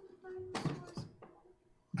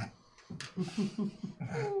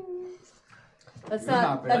 That's You're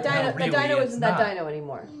not, not that very- dino. No, that really, dino it's isn't that not. dino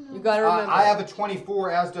anymore. You gotta remember. I have a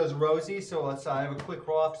 24, as does Rosie, so let's have a quick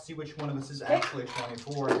roll off to see which one of us is actually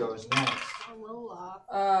 24 and goes next.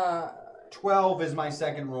 12 is my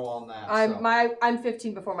second roll on that. I'm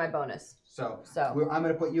 15 before my bonus. So So. I'm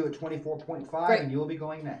going to put you at 24.5, Great. and you'll be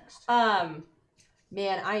going next.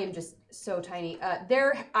 Man, I am just so tiny.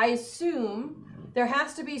 I assume there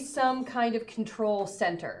has to be some kind of control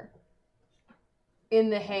center in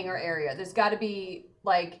the hangar area. There's got to be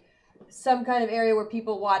like some kind of area where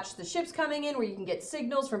people watch the ships coming in, where you can get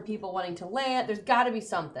signals from people wanting to land. There's got to be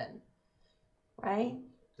something, right?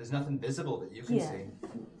 There's nothing visible that you can Yeah. see.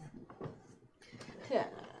 Yeah.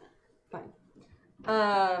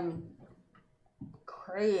 Fine.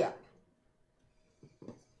 Crap.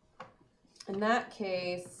 In that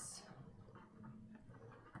case,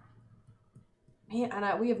 man,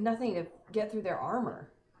 and we have nothing to get through their armor.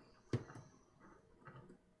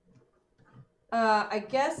 I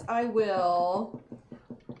guess I will.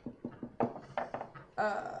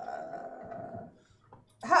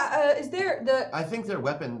 Is there the I think their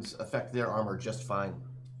weapons affect their armor just fine.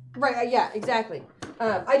 right? Yeah, exactly.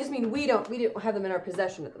 I just mean we don't have them in our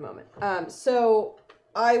possession at the moment. So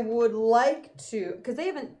I would like to, because they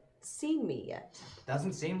haven't seen me yet.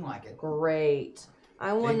 Doesn't seem like it. Great.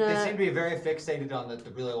 I They, wanna. they seem to be very fixated on the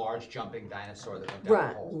really large jumping dinosaur that went down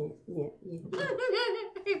Right. the hole.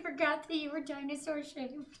 Yeah. I forgot that you were dinosaur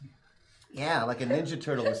shaped. Yeah, like a Ninja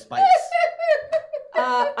Turtle with spikes.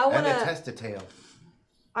 I And a wanna. test-a-tail.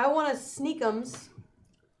 I wanna sneak 'ems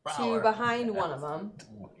to Rawr. behind one of them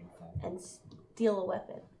and steal a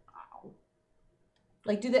weapon.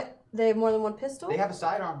 Like, do they have more than one pistol? They have a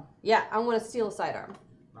sidearm. Yeah, I want to steal a sidearm.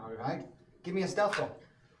 All right. Give me a stealth roll.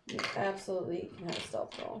 You absolutely can have a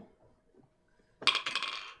stealth roll.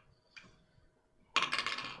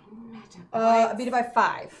 I beat it by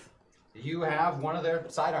 5. You have one of their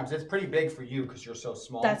sidearms. It's pretty big for you because you're so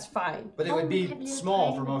small. That's fine. But it would be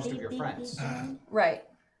small for most of your friends. Right.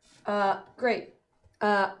 Great.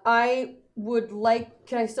 I would like.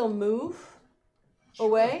 Can I still move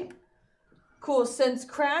away? Cool. Since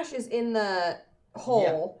Crash is in the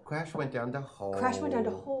hole. Crash went down the hole. Crash went down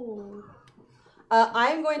the hole.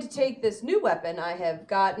 I'm going to take this new weapon I have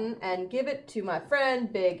gotten and give it to my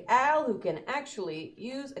friend Big Al, who can actually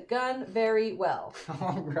use a gun very well.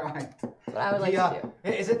 All right. That's what I would like to do.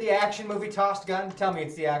 Is it the action movie tossed gun? Tell me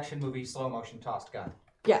it's the action movie slow motion tossed gun.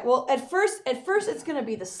 Yeah. Well, at first it's gonna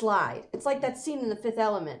be the slide. It's like that scene in The Fifth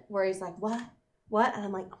Element where he's like, "What? What?" And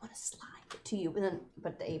I'm like, "I want to slide it to you,"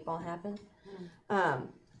 but the 8 ball happened.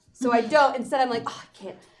 So I don't. Instead, I'm like, "Oh, I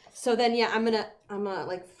can't." So then, yeah, I'm gonna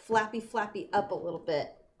like flappy up a little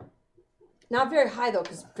bit. Not very high though,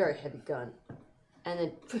 because very heavy gun. And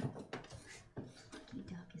then.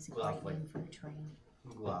 Duck is a Lovely. great name for a train.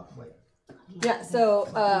 Lovely. Yeah. So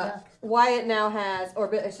Wyatt now has,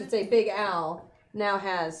 or I should say, Big Al now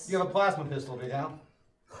has. You have a plasma pistol, Big Al.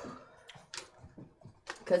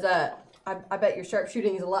 Because I bet your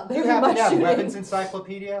sharpshooting is a lot Do better you than happen my to have shooting. weapons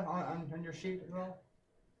encyclopedia on your sheet as well?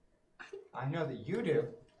 I know that you do.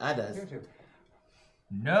 I does. You do.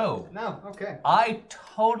 No, No, okay. I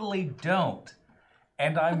totally don't.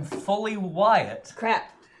 And I'm fully Wyatt, Crap.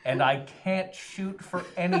 and I can't shoot for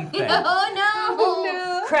anything.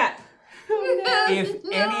 Oh no! Crap. If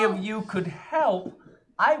any of you could help,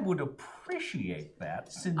 I would appreciate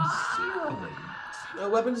that sincerely.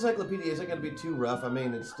 Weapons encyclopedia isn't going to be too rough. I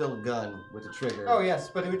mean, it's still a gun with a trigger. Oh yes,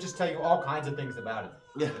 but it would just tell you all kinds of things about it.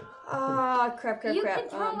 Yeah. Ah, crap. You can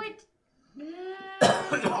throw it.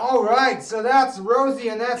 All right, so that's Rosie,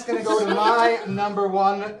 and that's going to go to my number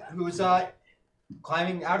one, who's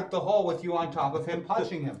climbing out of the hole with you on top of him,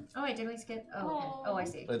 punching him. Oh wait, did we skip? Oh, okay. Oh, I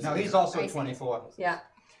see. Let's No, see. he's also I see. 24. Yeah.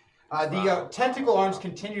 The tentacle arms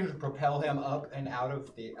continue to propel him up and out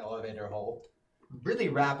of the elevator hole really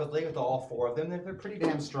rapidly with all 4 of them. They're pretty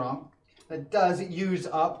damn strong. That does use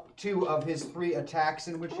up 2 of his 3 attacks,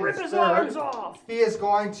 in which Rip his his third, arms off. he is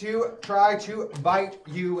going to try to bite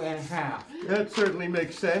you in half. That certainly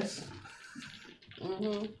makes sense.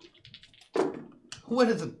 When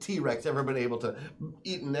has a T-Rex ever been able to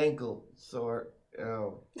eat an ankle sore?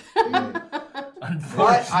 Oh.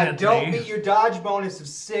 But I don't beat your dodge bonus of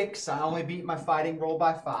 6. I only beat my fighting roll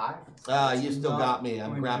by 5. You still got me.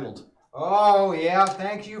 I'm grappled. Oh, yeah.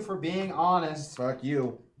 Thank you for being honest. Fuck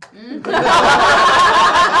you.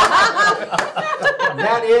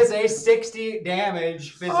 That is a 60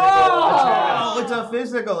 damage physical attack. Oh, it's a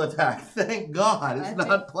physical attack. Thank God. It's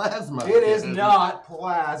not plasma. It is not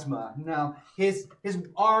plasma. No. His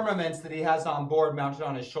armaments that he has on board mounted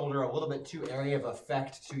on his shoulder are a little bit too area of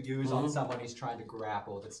effect to use on someone he's trying to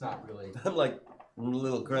grapple. It's not really... I'm like a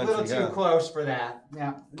little crunchy. A little too close for that.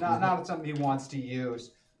 Yeah, not something he wants to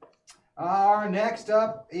use. Our next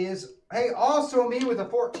up is, hey, also me with a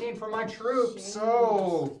 14 for my troops.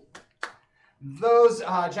 So, those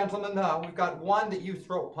gentlemen, we've got one that you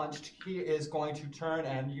throat punched. He is going to turn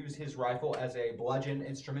and use his rifle as a bludgeon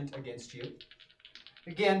instrument against you.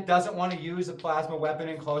 Again, doesn't want to use a plasma weapon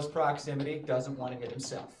in close proximity. Doesn't want to hit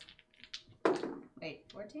himself. Wait,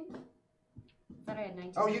 14? I thought I had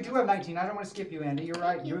 19. Oh, you do have 19. I don't want to skip you, Andy. You're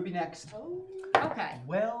right. You would be next. Oh. Okay.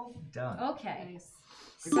 Well done. Okay.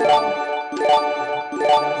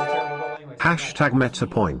 Hashtag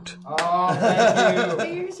MetaPoint. Oh, thank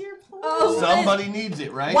you. Here's your point. Oh, Somebody needs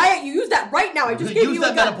it, right? Why don't you use that right now? I just gave Use you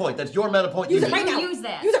that a gun. meta point. That's your meta point. Use Use it right now. Use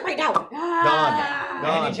that. Use it right now. Gone.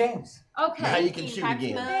 Andy James. Okay. Now you can shoot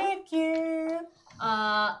again. Thank you.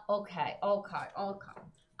 Okay.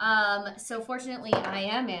 So fortunately I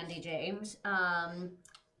am Andy James.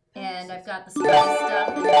 And I've got the spice stuff.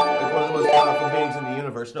 And Like one of the most powerful beings in the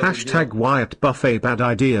universe. No big Hashtag deal. Wyatt Buffet bad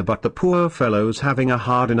idea, but the poor fellow's having a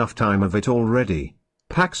hard enough time of it already.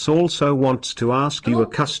 Pax also wants to ask you a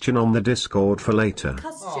question on the Discord for later.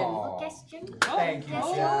 Aw. question. Thank you,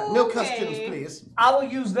 Jack. No questions, please. I will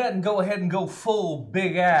use that and go ahead and go full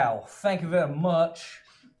Big Al. Thank you very much.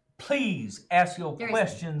 Please ask your There is-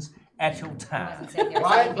 questions at your time.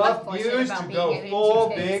 Wyatt Buff used to go full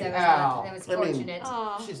Big Al. That was I mean- fortunate.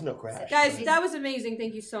 Aw. She's no crash. Guys, that was amazing.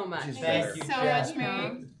 Thank you so much. She's Thank fair. you, So Jack. much,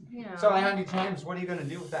 man. You know. So, Andy James, what are you going to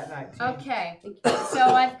do with that knife? Okay, so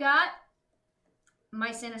I've got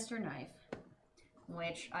my sinister knife,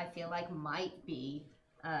 which I feel like might be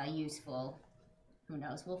useful. Who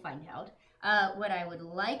knows? We'll find out. What I would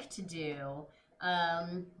like to do,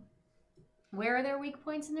 where are there weak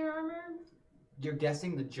points in their armor? You're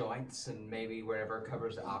guessing the joints and maybe wherever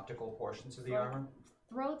covers the optical portions of the armor?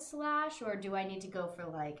 Throat slash, or do I need to go for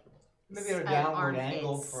like Maybe a an downward armpit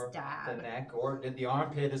angle for stab? the neck, or the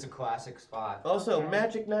armpit is a classic spot. Also, Okay.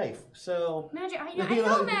 magic knife. So Magic, I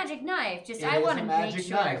know magic knife. Just It I is want a to make magic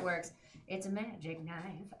sure knife. it works. It's a magic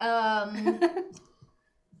knife.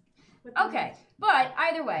 Okay, but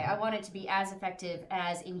either way, I want it to be as effective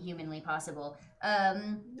as inhumanly possible.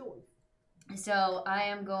 So I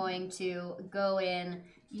am going to go in,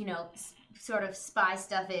 sort of spy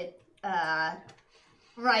stuff it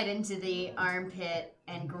right into the armpit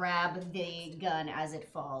and grab the gun as it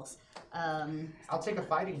falls. I'll take a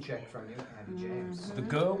fighting check from you, Andy James. The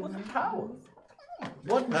girl with the power.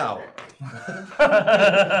 what power?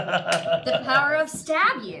 The power of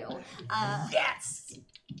stab you. Yes.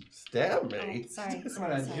 Stab me. Sorry. I'm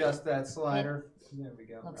going to adjust that slider. There we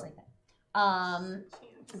go. Looks like that.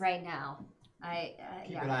 Right now,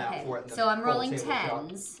 Keep an eye out for it in the So I'm full rolling tabletop.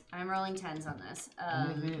 10s. I'm rolling 10s on this.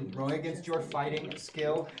 Roll against your fighting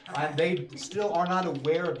skill. And they still are not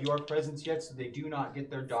aware of your presence yet, so they do not get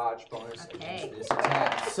their dodge bonus Okay. against this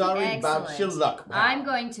attack. Sorry about your Excellent. luck. pal. I'm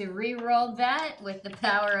going to re-roll that with the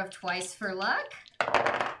power of twice for luck.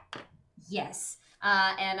 Yes.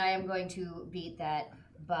 And I am going to beat that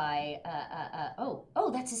by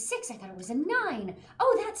that's a 6. I thought it was a 9.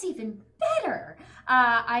 Oh, that's even better.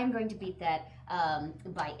 I'm going to beat that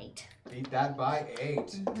by 8. Beat that by 8.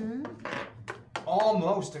 Mm-hmm.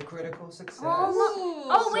 Almost a critical success.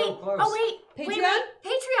 Oh So wait! close. Oh wait! Patreon?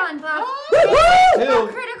 Patreon, Bob. Dude,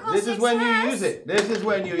 critical this is when you success. use it. This is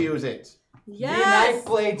when you use it. The Yes. knife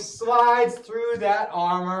blade slides through that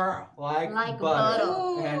armor like butter.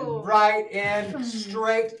 butter. And right in,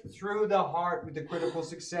 straight through the heart with the critical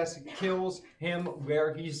success. It kills him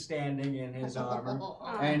where he's standing in his armor.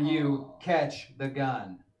 And you catch the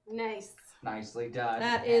gun. Nice. Nicely done.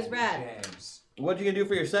 That is Andy rad. James. What you gonna do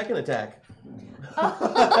for your second attack?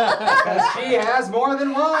 Because she has more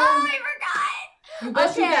than one. Oh, I forgot. You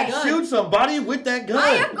better shoot that Okay. gun. Shoot somebody with that gun. I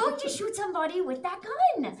am going to shoot somebody with that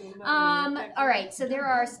gun. All right. So there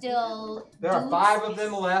are still. There are dudes. 5 of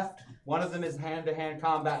them left. One of them is hand-to-hand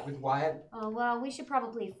combat with Wyatt. Oh, well, we should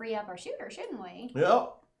probably free up our shooter, shouldn't we?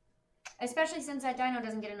 Yep. Especially since that dino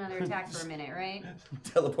doesn't get another attack for a minute, right?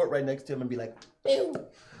 Teleport right next to him and be like, "Pew!"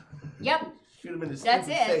 Yep. Shoot him in his That's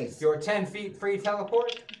stupid it. face. Your 10 feet free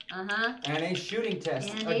teleport Uh-huh. and a shooting test.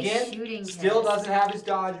 And a Again, shooting still test. doesn't have his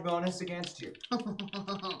dodge bonus against you.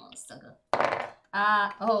 Sucker.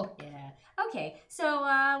 Oh, yeah. Okay, so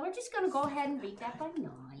we're just gonna go ahead and beat that by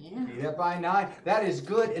 9. Beat it by 9. That is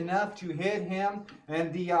good enough to hit him.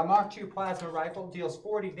 And the Mark II plasma rifle deals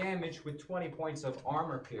 40 damage with 20 points of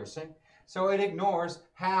armor piercing. So it ignores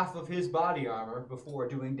half of his body armor before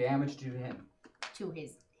doing damage to him, To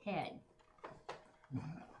his head.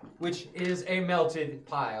 which is a melted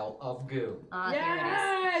pile of goo. Here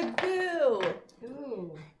it is. Goo!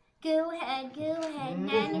 Ooh. Go ahead,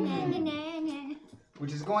 na na na na na na.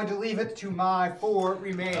 Which is going to leave it to my 4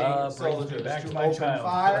 remaining brings me soldiers back to to my open childhood.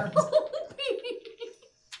 fire.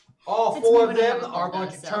 All It's 4 of moving them around, are going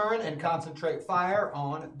though, to so. turn and concentrate fire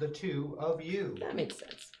on the 2 of you. That makes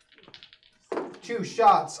sense. 2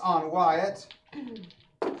 shots on Wyatt.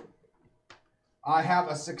 I have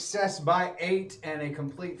a success by 8 and a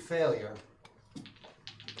complete failure.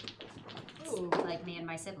 Ooh, like me and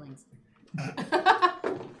my siblings.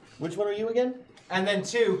 Which one are you again? And then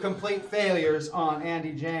 2 complete failures on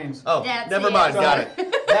Andy James. Oh, That's never it. mind. Got So,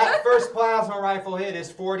 it. That first plasma rifle hit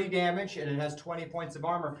is 40 damage and it has 20 points of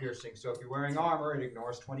armor piercing. So if you're wearing armor, it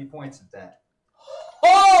ignores 20 points of that.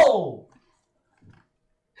 Oh!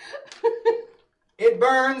 It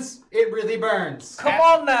burns. It really burns. Come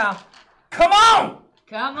on now! Come on!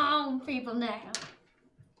 Come on, people now.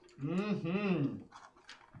 Mm-hmm.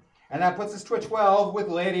 And that puts us to a 12 with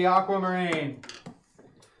Lady Aquamarine.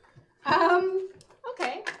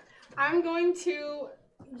 Okay. I'm going to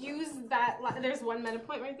use that. There's 1 meta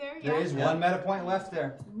point right there. There Yeah. is 1 meta point left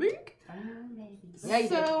there. Yeah, you did.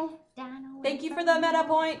 So, Thank you for the meta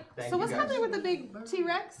point. Thank so you what's guys. happening with the big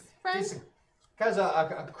T-Rex friend? Has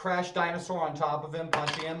a crashed dinosaur on top of him,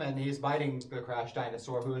 punching him, and he's biting the crashed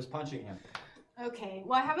dinosaur who is punching him. Okay.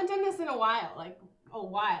 Well, I haven't done this in a while. Like a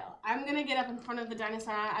while. I'm gonna get up in front of the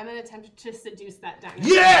dinosaur. I'm gonna attempt to seduce that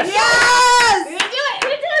dinosaur. Yes! We're gonna do it.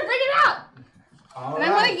 Bring it out! All And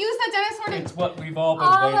I'm right. gonna use that dinosaur to. It's what we've all been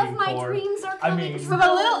All waiting of my for. dreams are I coming mean, So the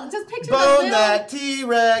little, just picture the Bone little. that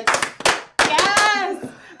T-Rex. Yes.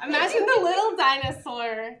 Imagine the little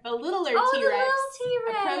dinosaur, the littler Oh, T-Rex, the little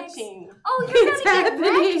T-Rex. approaching. Oh, you're It's gonna get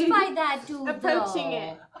happening. wrecked by that dude, Approaching though.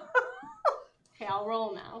 it. Okay, I'll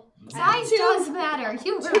roll now. Size Two- does matter.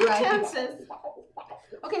 You were 2 right. chances.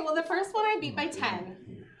 Okay, well the first one I beat by 10.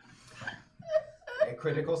 A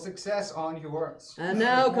critical success on yours. And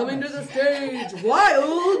now coming to the stage,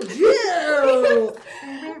 Wild Jill.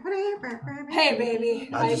 Hey, baby.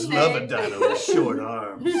 I just love a dino with short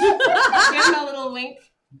arms. Give him a little wink.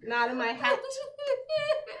 Nod in my hat.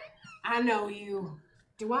 I know you.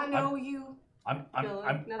 Do I know you? I'm Not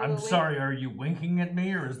a little sorry, are you winking at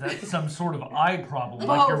me or is that some sort of eye problem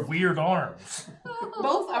like your Both. weird arms?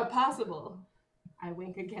 Both are possible. I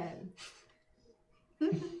wink again.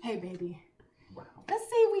 Hey, baby. Let's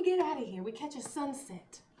say we get out of here. We catch a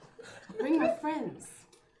sunset. Bring my friends.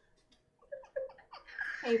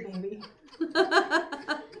 Hey, baby.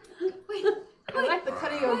 I like the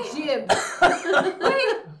cut of your jib.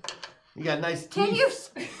 You got nice teeth. Can you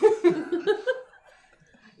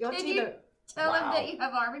Your Can teeth you are- tell him that you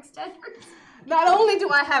have arm extenders? Not only do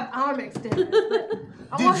I have arm extenders,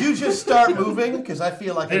 but I Did want- you just start moving? Because I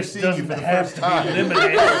feel like I'm This seeing you doesn't for the have first to be time.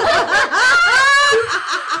 eliminated.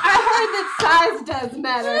 I heard that size does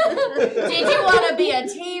matter. Did you want to be a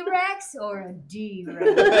T-Rex or a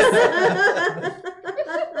D-Rex?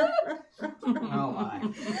 Oh my.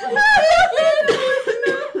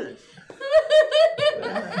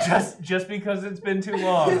 just because it's been too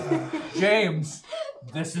long. James,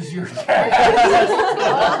 this is your cat.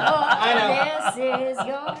 I know. This is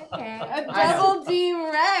your A cat. double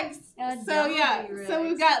D-Rex. A So double yeah, D-Rex. so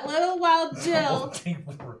we've got little wild Jill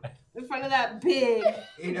in front of that big.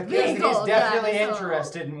 It appears Big that he's old definitely dinosaur.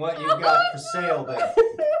 interested in what you've got for sale there.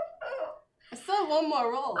 I still have one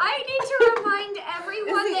more roll. I need to remind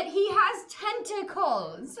everyone that he has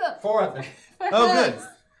tentacles. 4 of them. Oh, good.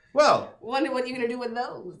 Well, Wonder what you're gonna do with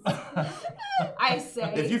those. I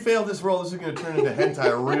say. if you fail this roll, this is going to turn into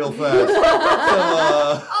hentai real fast. So,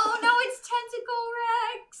 Oh no, it's Tentacle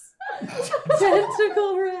Rex.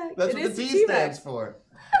 Tentacle Rex. that's It what the is T T-Rex. stands for.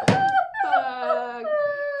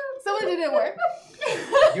 So it didn't work.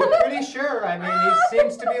 You're pretty sure. I mean, he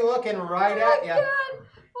seems to be looking right at you.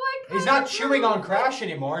 He's not chewing on Crash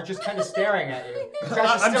anymore, just kind of staring at you.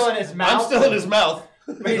 Crash is still in his mouth. I'm still in his mouth.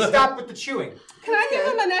 But he stopped with the chewing. Can I give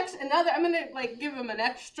him I'm gonna like give him an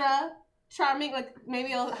extra charming, like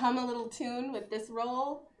maybe I'll hum a little tune with this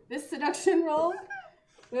roll, this seduction roll.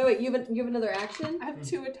 Wait, you have another action? I have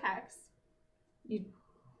 2 attacks.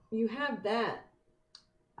 You have that.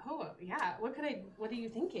 Oh, yeah. What are you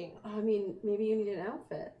thinking? I mean, maybe you need an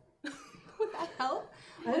outfit. Would that help?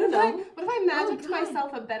 I don't know. What if I magicked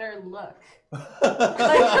myself a better look? More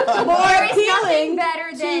appealing,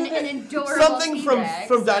 better than an adorable Something T-Rex.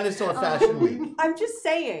 from Dinosaur Fashion Week. I'm just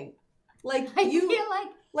saying. Like, I feel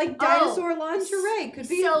like dinosaur lingerie could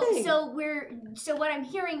be a thing. So what I'm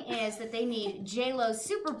hearing is that they need J-Lo's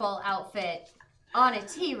Super Bowl outfit on a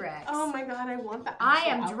T-Rex. Oh my god, I want that. I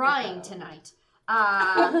am drawing tonight.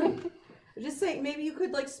 Just saying, maybe you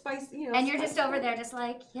could like spice, and you're just over there, just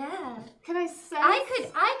like, yeah. Can I say?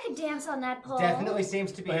 I could dance on that pole. Definitely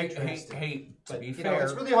seems to be Hey, interesting. to be You know, fair,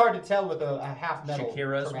 it's really hard to tell with a half metal.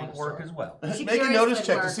 Shakira's would Tyrannosaur. work as well. Make a Shakira's notice would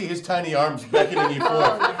check to work. see his tiny arms beckoning you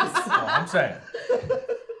forward. That's all I'm saying.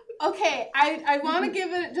 Okay, I want to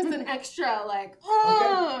give it just an extra, like,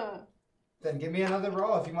 Then give me another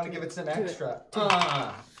roll if you want to give it some extra.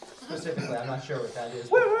 Specifically, I'm not sure what that is.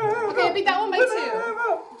 Okay, beat that one by 2.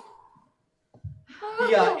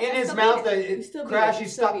 Yeah, in his mouth, still beat Crash, it, he you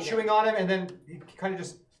still stopped beat it. chewing on him, and then he kind of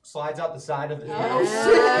just slides out the side of the Oh,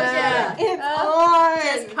 Yeah. shit. It's on.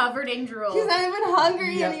 Just covered in drool. He's not even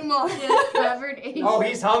hungry Yeah. anymore. Just covered in Oh,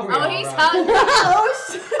 he's hungry. Oh, all he's right. hungry. Oh,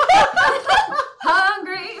 shit.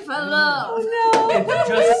 Hungry for love. Oh, no. It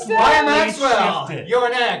just Ryan slightly Maxwell, shifted. you're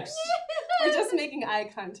next. We're just making eye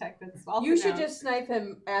contact. That's all. You for should now. just snipe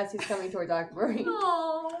him as he's coming towards Aquamarine.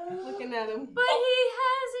 Oh, looking at him. but he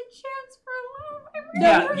has a chance for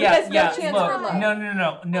love. he has no chance for Look, love.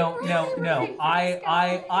 no.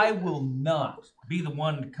 I will not be the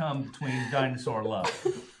one to come between dinosaur love.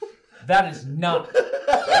 That is not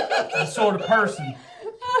the sort of person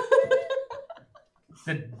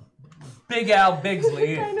that Big Al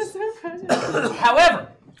Bigsley is. Dinosaur project. However,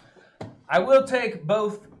 I will take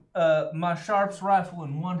both my Sharps rifle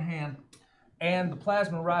in one hand and the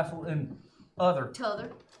plasma rifle in other.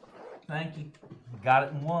 T'other. Thank you. Got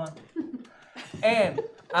it in one. And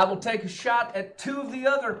I will take a shot at 2 of the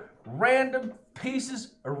other random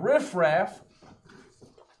pieces of riffraff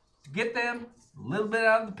to get them a little bit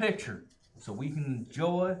out of the picture so we can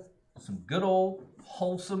enjoy some good old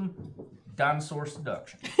wholesome dinosaur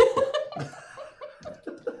seduction.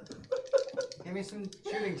 Give me some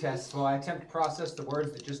shooting tests while I attempt to process the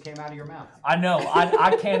words that just came out of your mouth. I know.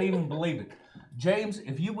 I can't even believe it. James,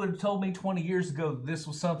 if you would have told me 20 years ago that this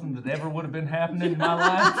was something that ever would have been happening in my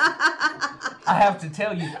life, I have to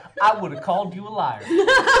tell you, I would have called you a liar.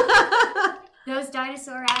 Those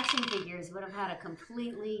dinosaur action figures would have had a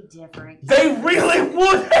completely different. They really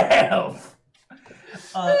would have!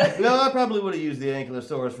 No, I probably would have used the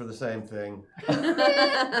Ankylosaurus for the same thing.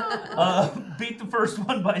 Beat the first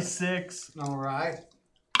one by 6. All right.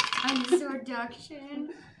 Dinosaur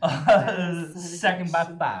abduction. Second by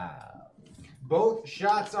 5. Both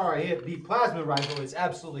shots are a hit. The plasma rifle is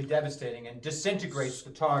absolutely devastating and disintegrates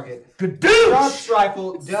the target. Sharp's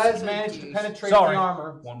rifle does manage to penetrate the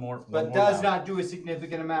armor, One more. but does not do a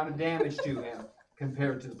significant amount of damage to him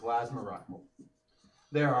compared to the plasma rifle.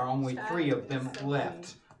 There are only 3 of them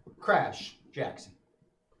left. Crash, Jackson.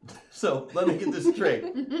 So, let me get this straight.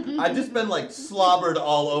 I've just been like slobbered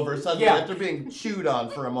all over suddenly after being chewed on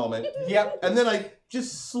for a moment. Yep. And then I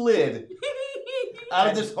just slid out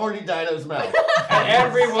of this horny dino's mouth. And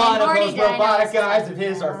every one of those Horny robotic dinos. eyes of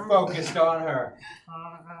his are focused on her.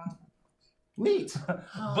 Neat.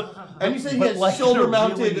 And you said he But had like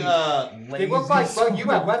shoulder-mounted. They look like, well, you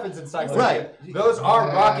have weapons inside. Right. Those are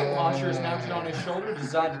rocket launchers mounted on his shoulder,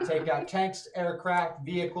 designed to take out tanks, aircraft,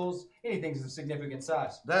 vehicles, anything of significant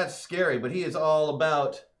size. That's scary, but he is all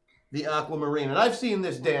about the aquamarine. And I've seen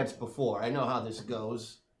this dance before. I know how this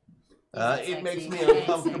goes. It makes me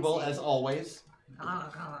uncomfortable, as always.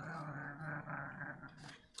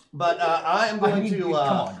 But I am going to, come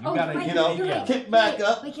on, you gotta, kick back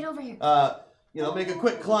up. Wait, get over here. Make a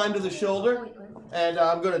quick climb to the shoulder. And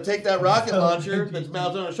I'm going to take that rocket launcher that's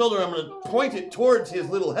mounted on his shoulder. I'm going to point it towards his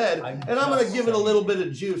little head. And I'm going to give it a little bit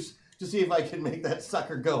of juice to see if I can make that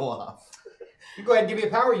sucker go off. You go ahead and give me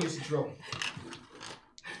a power usage roll.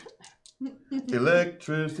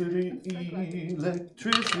 Electricity.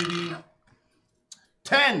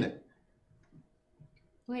 10.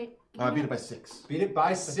 Wait. I beat it by 6. Beat it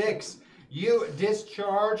by 6. You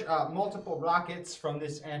discharge multiple rockets from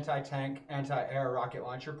this anti-tank, anti-air rocket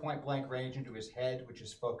launcher, point-blank range into his head, which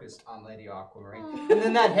is focused on Lady Aquamarine. And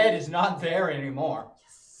then that head is not there anymore.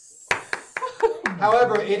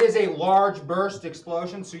 However, it is a large burst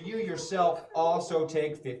explosion, so you yourself also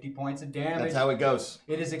take 50 points of damage. That's how it goes.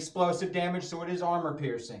 It is explosive damage, so it is armor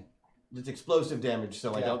piercing. it's explosive damage,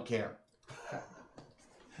 so I Yeah. don't care.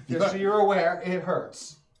 Just so you're aware, it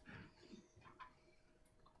hurts.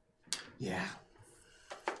 Yeah.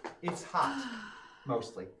 It's hot,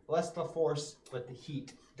 mostly. Less the force, but the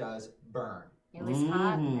heat does burn. It was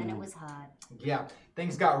hot, and then it was hot. Yeah,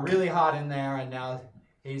 things got really hot in there, and now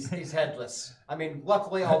he's headless. I mean,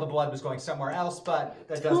 luckily all the blood was going somewhere else, but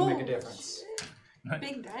that doesn't make a difference.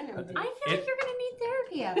 Big dino. Dude. I feel like you're gonna need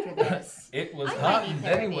therapy after this. It was I might hot, need and then he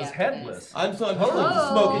therapy was after headless. I'm so Oh. the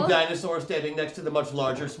smoking dinosaur standing next to the much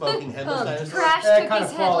larger smoking headless dinosaur. Crash That took kind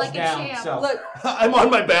his of head falls like down, a champ. so. Look, I'm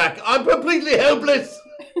on my back. I'm completely helpless.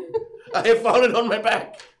 I have fallen on my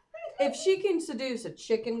back. if she can seduce a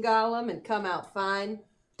chicken golem and come out fine,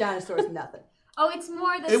 dinosaur's nothing. Oh, it's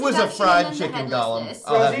more the It was a seduction fried than the chicken golem. headlessness.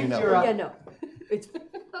 I'll have Rosie, you know. you're up. Yeah, no. It's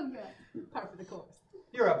Okay. Par for the course.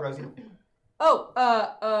 You're up, Rosie.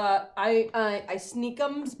 I sneak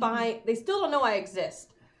 'ems by. They still don't know I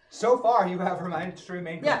exist. So far, you have managed to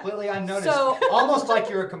remain Yeah. completely unnoticed. So- Almost like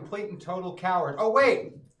you're a complete and total coward. Oh,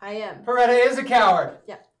 wait. I am. Peretta is a coward.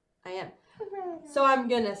 I am. So I'm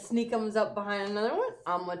gonna sneak 'ems up behind another one.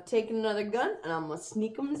 I'm gonna take another gun and I'm gonna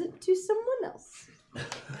sneak 'ems to someone else.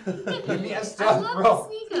 Give me a I stealth love roll.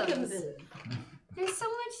 the sneakums. There's so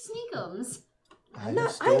much sneakums. I'm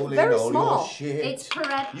not. I'm very small. It's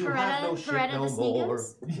Peretta, You have no shit Peretta no the more.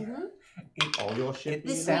 sneakums. All your shit.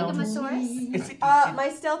 The sounds- Sneakomosaurus. My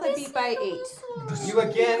stealth I beat by 8. You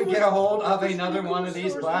again get a hold of another one of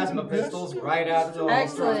these plasma pistols right out of the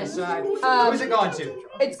holster on the side. Who's it going to?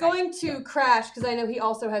 It's going to Crash because I know he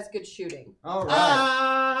also has good shooting. All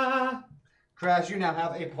right. Crash, you now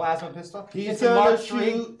have a plasma pistol. He's It's a gonna Mark III.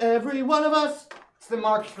 shoot every one of us. It's the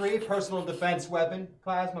Mark III personal defense weapon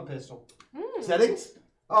plasma pistol. Settings?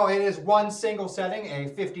 Oh, it is one single setting, a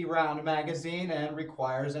 50-round magazine, and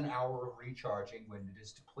requires an hour of recharging when it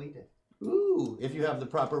is depleted. Ooh, if you have the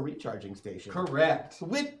proper recharging station. Correct.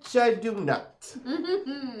 Which I do not.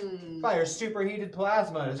 Fires superheated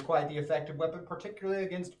plasma is quite the effective weapon, particularly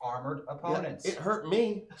against armored opponents. Yeah, it hurt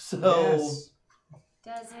me, so... Yes.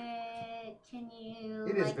 Does it? Can you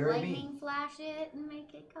It is like very lightning flash it and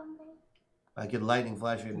make it come back? I could lightning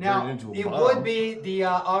flash it and Now, turn it into a it bomb. would be the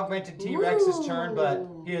augmented T-Rex's turn, but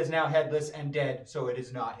he is now headless and dead, so it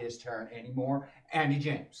is not his turn anymore. Andy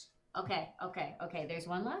James. Okay. There's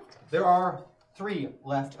one left. There are 3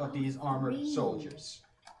 left of these armored soldiers.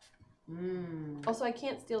 Also, I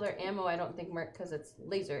can't steal their ammo. I don't think because it's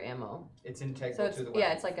laser ammo. It's integral So it's to the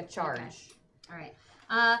weapon. it's like a charge. All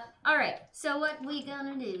right. So what we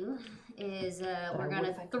gonna do is we're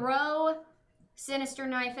gonna throw Sinister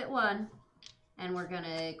Knife at one, and we're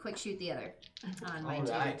gonna quick shoot the other. On my All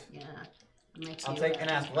two. right. Yeah. My I'll two, take an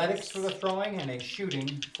athletics for the throwing and a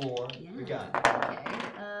shooting for the gun. Okay.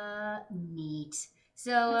 Neat.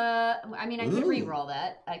 So I mean, I could Ooh. re-roll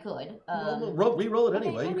that. I could. Re-roll it okay,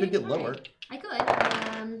 anyway. I You mean, could get all right. lower.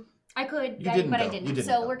 I could, You didn't, but I though. didn't. You didn't,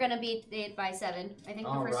 So though. we're gonna beat it by 7. I think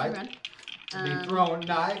All the first right. run. The thrown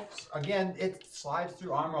knife, again, it slides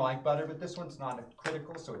through armor like butter, but this one's not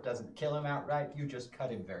critical, so it doesn't kill him outright. You just cut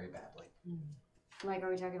him very badly. Like, are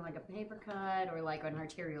we talking like a paper cut or like an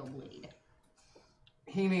arterial bleed?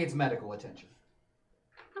 He needs medical attention.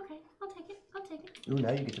 Okay, I'll take it. Ooh,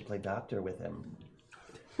 now you get to play doctor with him.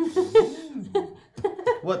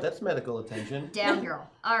 What? That's medical attention. Down, girl.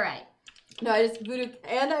 All right. No, I just Voodoo,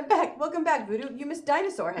 and I'm back. Welcome back, Voodoo. You missed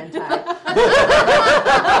dinosaur hentai.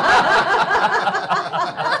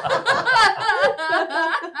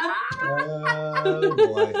 Oh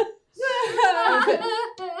boy.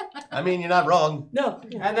 I mean, you're not wrong. No.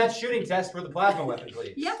 And that shooting test for the plasma weapon,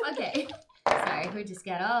 please. Yep, okay. Sorry, we just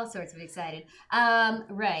got all sorts of excited.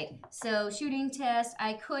 Right. So shooting test,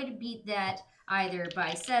 I could beat that either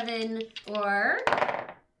by 7 or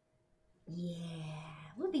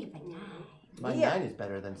we'll beat it by 9. My 9 is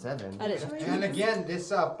better than 7. That is. And again, this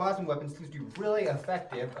plasma weapon seems to be really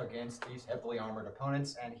effective against these heavily armored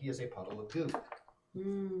opponents, and he is a puddle of goo.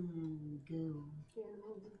 Goo.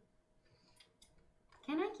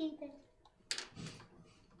 Can I keep it?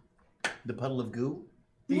 The puddle of goo?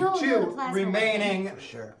 The No, two the plasma remaining For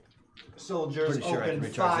sure. soldiers Pretty sure I open can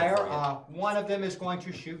recharge that fire. for you. One of them is going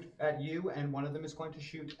to shoot at you, and one of them is going to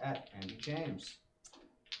shoot at Andy James.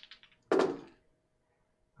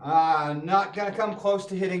 Not going to come close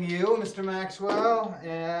to hitting you, Mr. Maxwell,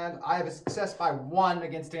 and I have a success by 1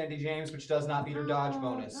 against Andy James, which does not beat her dodge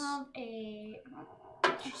bonus.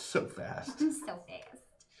 She's so fast. I'm so fast.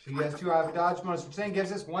 She has 2 out of dodge bonus, which then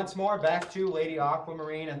gives us once more back to Lady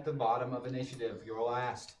Aquamarine at the bottom of initiative. You're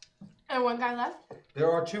last. And one guy left. There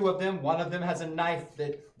are 2 of them. One of them has a knife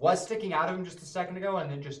that was sticking out of him just a second ago and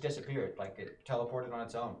then just disappeared, like it teleported on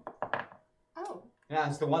its own. Oh. Yeah,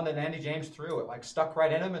 it's the one that Andy James threw. It like stuck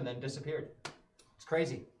right in him and then disappeared. It's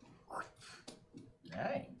crazy.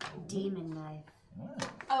 Hey. Demon knife.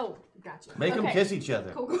 Oh, gotcha. Make them Okay. kiss each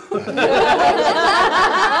other. Cool.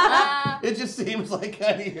 It just seems like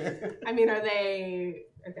kind of here. I mean, are they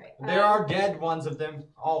okay? There are dead ones of them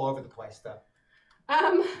all over the place, though.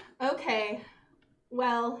 Okay.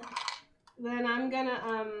 Well, then I'm gonna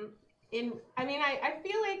I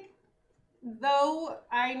feel like though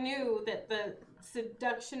I knew that the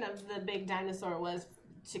seduction of the big dinosaur was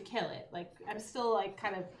to kill it, like I'm still like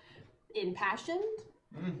kind of impassioned.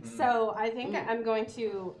 Mm-hmm. So I think I'm going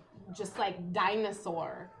to just like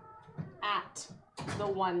dinosaur at the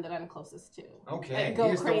one that I'm closest to. Okay, And go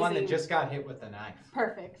here's the one that crazy. just got hit with the knife.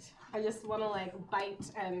 Perfect. I just want to like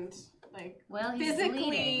bite and like Well, he's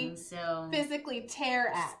bleeding, so physically tear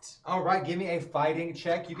at. All right, give me a fighting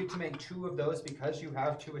check. You get to make 2 of those because you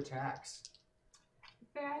have 2 attacks.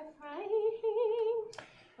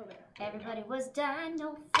 everybody was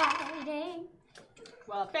dino fighting.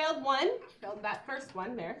 Well, it failed one. Failed that first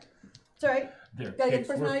one there. It's alright. Their Gotta get kicks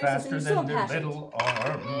the were personality, faster so you're than so their passionate. little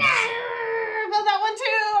arms. Failed that one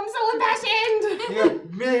too. I'm so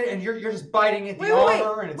impassioned. You're just biting at the Wait.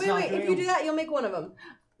 armor, and it's not If doing you do that, you'll make one of them.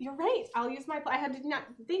 You're right. I'll use my. I had to not.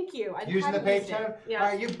 Thank you. I Using the haven't page used it. time? Yeah. All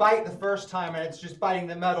right, you bite the first time, and it's just biting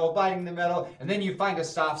the metal, and then you find a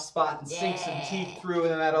soft spot and sink some teeth through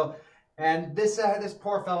the metal. And this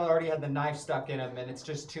poor fellow already had the knife stuck in him, and it's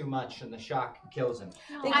just too much, and the shock kills him.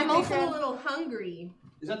 I'm also a little hungry,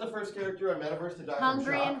 Is that the first character on Metaverse to die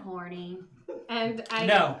Hungry from and shock? horny. and I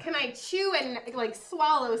No. can I chew and like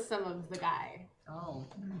swallow some of the guy Oh.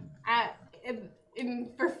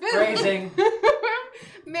 for food. Phrasing.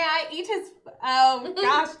 May I eat his? Oh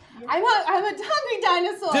gosh, I'm a hungry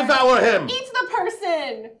dinosaur. Devour him! Eat the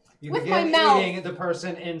person. You With begin my mouth. eating the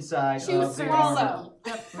person inside Chew of the armor.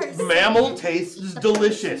 swallow. Mammal tastes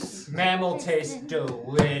delicious. Mammal tastes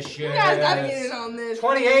delicious. You guys gotta get it on this.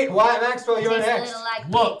 28, Wyatt Maxwell, you're Tastes a next. little like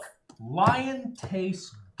Look, lion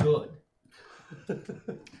tastes good.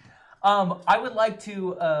 I would like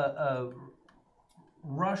to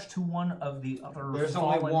rush to one of the other There's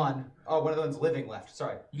fallen... only one. Oh, one of the ones living left.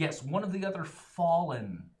 Sorry. Yes, one of the other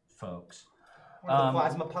fallen folks. One of the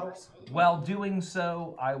plasma puddles. While doing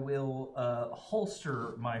so, I will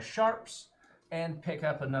holster my sharps and pick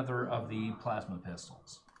up another of the plasma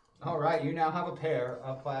pistols. All right, you now have a pair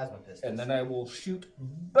of plasma pistols. And then I will shoot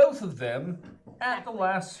both of them at the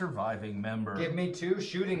last surviving member. Give me 2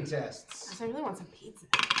 shooting tests. I really want some pizza.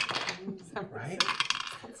 Right?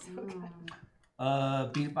 That's so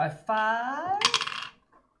good. Beat it by 5.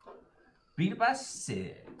 Beat it by 6.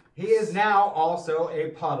 He is now also a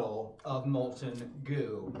puddle of molten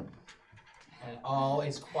goo. And all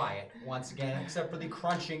is quiet once again, except for the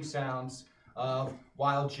crunching sounds of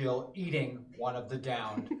Wild Jill eating one of the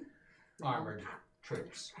downed armored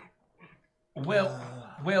troops. Well,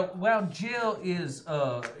 while Jill is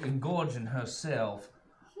engorging herself,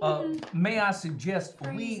 may I suggest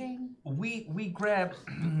we grab?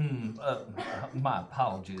 My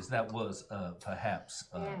apologies. That was perhaps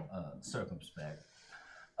circumspect.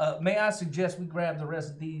 May I suggest we grab the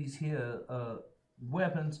rest of these here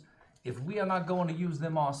weapons? If we are not going to use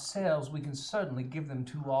them ourselves, we can certainly give them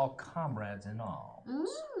to our comrades in arms.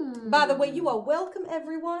 By the way, you are welcome,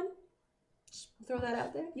 everyone. Throw that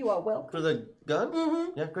out there. You are welcome. For the gun?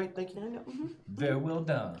 Mm-hmm. Yeah, great, thank you. Very well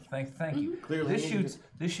done. Thank you. Clearly,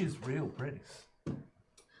 This shoots real pretty.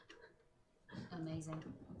 Amazing.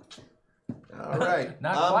 All right.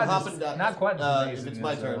 Not I'm quite hopping as- down. not quite as If amazing it's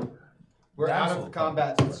my as, turn, We're out Dinosaur of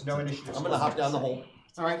combat, so it's no initiative. I'm gonna hop down the hole.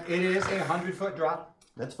 All right, it is a 100-foot drop,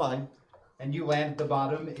 That's fine. and you land at the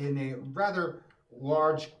bottom in a rather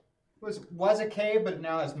large. Was a cave, but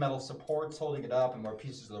now has metal supports holding it up, and more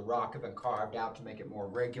pieces of the rock have been carved out to make it more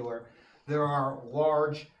regular. There are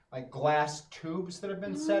large, like glass tubes that have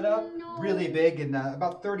been set up, really big, and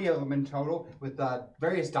about 30 of them in total, with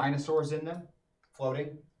various dinosaurs in them,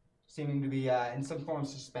 floating, seeming to be in some form of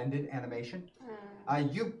suspended animation.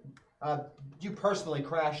 You personally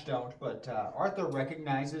Crash don't, but Arthur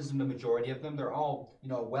recognizes in the majority of them. They're all,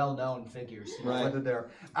 well-known figures. Right. Whether they're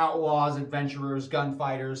outlaws, adventurers,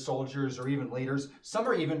 gunfighters, soldiers, or even leaders. Some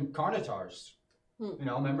are even Carnitars.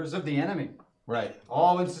 Members of the enemy. Right.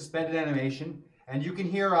 All in suspended animation, and you can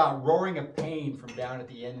hear roaring of pain from down at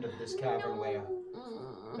the end of this cavernway,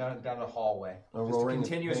 down the hallway. Just roaring of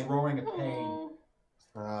continuous pain? roaring of pain.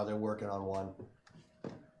 They're working on one.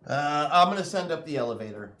 I'm gonna send up the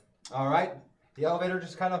elevator. All right. The elevator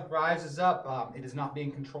just kind of rises up. It is not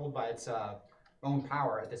being controlled by its own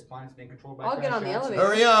power at this point. It's being controlled by I'll get Crash on the Johnson. elevator.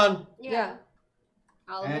 Hurry on. Yeah.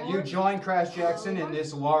 All And aboard. you join Crash Jackson in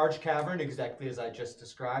this large cavern, exactly as I just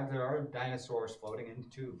described. There are dinosaurs floating in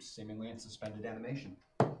tubes, seemingly in suspended animation.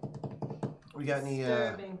 We got any?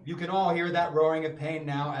 Disturbing. You can all hear that roaring of pain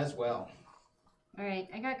now as well. All right,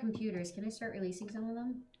 I got computers. Can I start releasing some of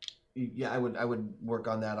them? Yeah, I would work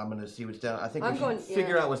on that. I'm gonna see what's down. I think I'm we going- should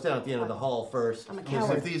figure yeah. out what's down at the end of the hall first. I'm a Because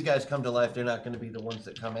coward. if these guys come to life, they're not going to be the ones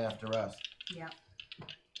that come after us. Yeah.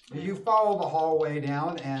 You follow the hallway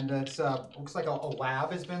down, and it's looks like a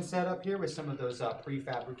lab has been set up here with some of those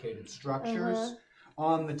prefabricated structures.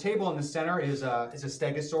 On the table in the center is a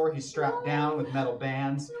stegosaur. He's strapped down with metal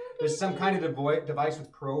bands. There's some kind of device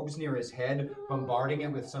with probes near his head, bombarding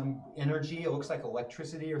it with some energy. It looks like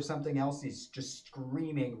electricity or something else. He's just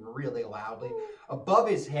screaming really loudly. Above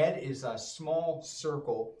his head is a small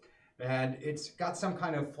circle, and it's got some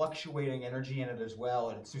kind of fluctuating energy in it as well,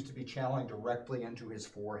 and it seems to be channeling directly into his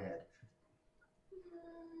forehead.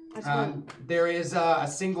 That's fun. There is a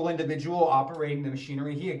single individual operating the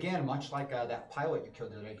machinery. He, again, much like that pilot you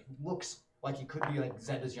killed the other day, looks like he could be like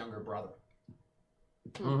Zeta's younger brother.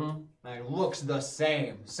 Mm-hmm. And he looks the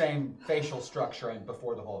same facial structure and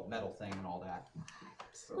before the whole metal thing and all that.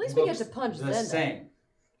 At least we get Looks to punch the Zenda. same.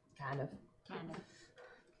 Kind of.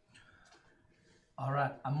 All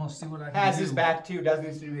right, I'm gonna see what I can Has do. his back to,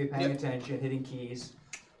 doesn't seem to be paying Yep. attention, hitting keys.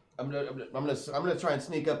 I'm gonna try and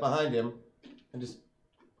sneak up behind him and just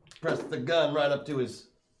press the gun right up to his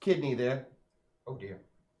kidney there. Oh dear.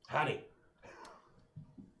 Howdy.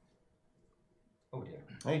 Oh dear.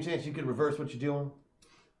 Any chance you could reverse what you're doing?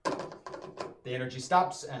 The energy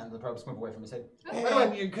stops and the probes move away from his head.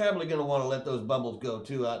 And you're probably gonna want to let those bubbles go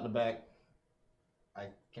too out in the back. I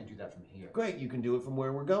can't do that from here. Great, you can do it from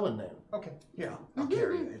where we're going then. Okay. Yeah, I'll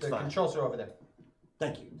carry you. It's The fine. controls are over there.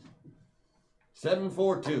 Thank you.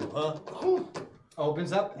 742, huh?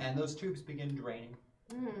 Opens up and those tubes begin draining.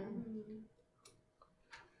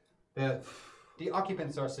 The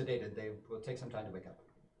occupants are sedated. They will take some time to wake up.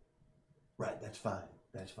 Right, that's fine.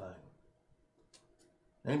 That's fine.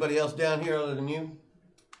 Anybody else down here other than you?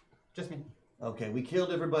 Just me. Okay, we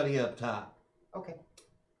killed everybody up top. Okay.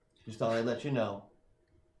 Just thought I'd let you know.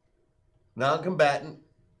 Non-combatant,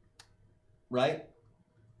 right?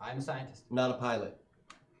 I'm a scientist. Not a pilot.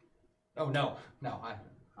 Oh no,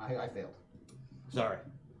 I failed. Sorry.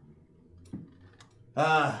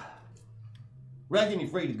 Reckon you're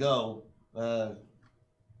free to go. Oh,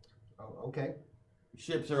 okay.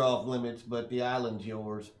 Ships are off limits, but the island's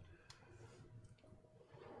yours.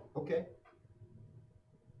 Okay.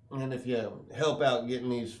 And if you help out getting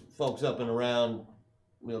these folks up and around,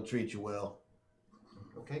 we'll treat you well.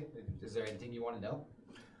 Okay. Is there anything you want to know?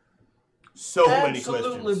 So many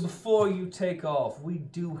Absolutely. questions. Before you take off, we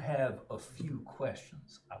do have a few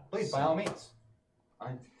questions. Please, by all means.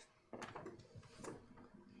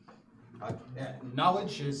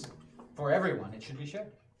 Knowledge is for everyone. It should be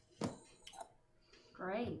shared.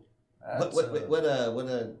 Great. What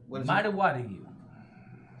is Mighty what are you?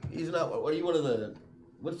 He's not. What are you? One of the?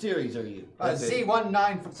 What series are you? That's it.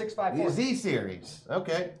 Z19654. Z series.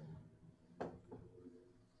 Okay.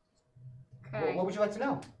 Okay. What would you like to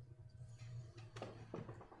know?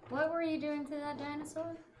 What were you doing to that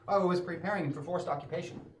dinosaur? Oh, I was preparing him for forced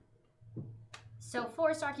occupation. So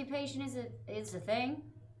forced occupation is a thing?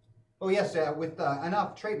 Oh yes, with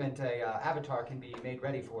enough treatment, a avatar can be made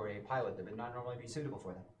ready for a pilot that would not normally be suitable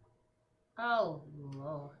for them. Oh,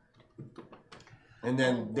 Lord. And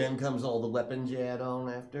then comes all the weapons you add on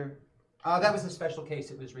after. That was a special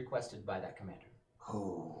case. It was requested by that commander.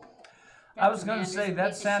 Oh. I was going to Commander's say a that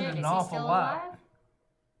piece of sounded shit. an Is he awful still lot.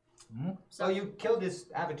 alive? So you killed his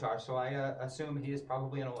avatar, so I assume he is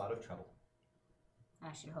probably in a lot of trouble.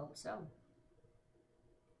 I should hope so.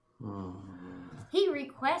 Hmm. He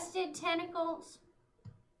requested tentacles?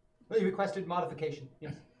 Well, he requested modification.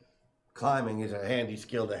 Yes. Climbing is a handy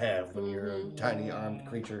skill to have when you're a tiny armed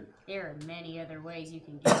creature. There are many other ways you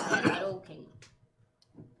can get that, but okay.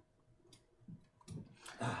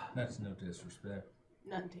 That's no disrespect.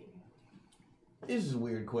 None to you. This is a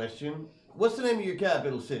weird question. What's the name of your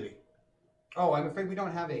capital city? Oh, I'm afraid we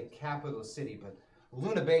don't have a capital city, but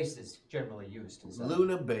Luna Base is generally used.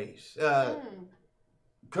 Luna Base.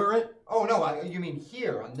 Current? Oh no, you mean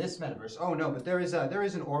here on this metaverse? Oh no, but there is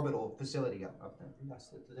an orbital facility up there.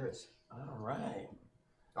 Yes, there is. All right.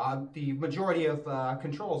 The majority of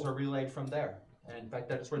controls are relayed from there, and in fact,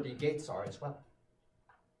 that is where the gates are as well.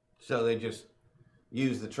 So they just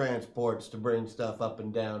use the transports to bring stuff up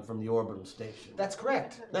and down from the orbital station. That's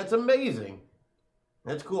correct. That's amazing.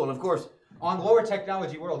 That's cool. And of course, on lower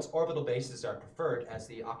technology worlds, orbital bases are preferred as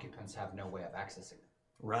the occupants have no way of accessing them.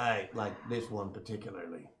 right, like this one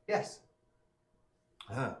particularly. Yes.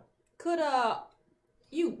 Huh. Could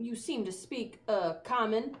you seem to speak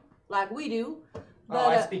common like we do.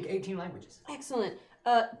 But, I speak 18 languages. Excellent.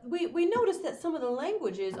 We noticed that some of the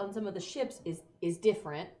languages on some of the ships is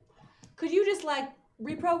different. Could you just like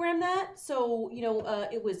reprogram that so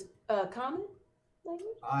it was common language?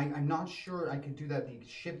 I'm not sure I could do that. The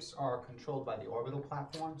ships are controlled by the orbital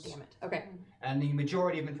platforms. Damn it. Okay. And the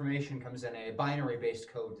majority of information comes in a binary-based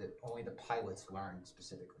code that only the pilots learn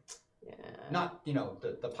specifically. Yeah. Not,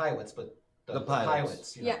 the pilots, but the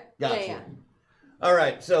pilots. you know. Yeah. Gotcha. Yeah. All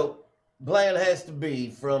right, so plan has to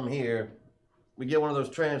be from here. We get one of those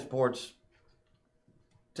transports,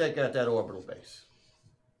 take out that orbital base.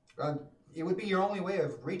 It would be your only way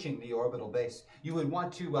of reaching the orbital base. You would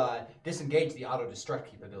want to disengage the auto-destruct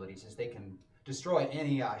capabilities, as they can destroy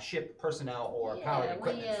any ship personnel or powered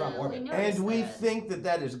equipment from orbit. And we think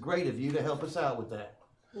that is great of you to help us out with that.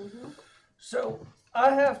 Mm-hmm. So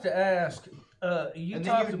I have to ask. You and then you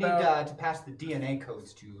talked would about need to pass the DNA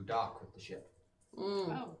codes to dock with the ship.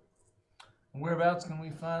 Oh. whereabouts can we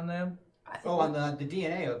find them? On the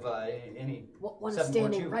DNA of any One is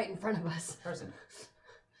 742 standing right in front of us. person.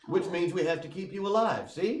 Which means we have to keep you alive,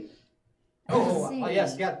 see?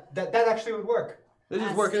 Yes, yeah, that actually would work. This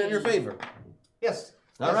is working in your favor. Yes.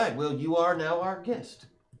 All right, well, you are now our guest.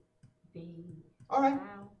 All right.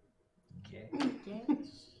 Okay.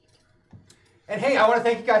 And hey, I want to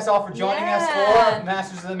thank you guys all for joining us Yeah. for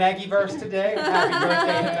Masters of the Maggieverse today. Happy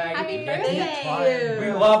birthday to Maggie. Happy birthday.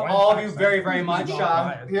 We love all of you very, very much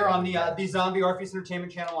here on the Zombie Orpheus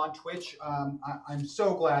Entertainment channel on Twitch. I'm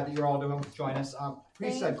so glad that you're all able to join us.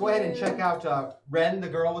 Please go ahead and check out Ren, the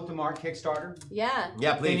Girl with the Mark Kickstarter. Yeah.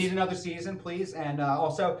 Yeah, They need please. another season, please. And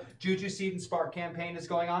also, Juju Seed and Spark campaign is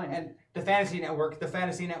going on. And the Fantasy Network, the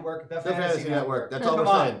Fantasy Network, the Fantasy Network. That's all Come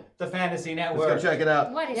we're on, saying. the Fantasy Let's Network. go check it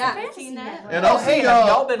out. What is Yeah. the fantasy network? And I'll see Hey, have y'all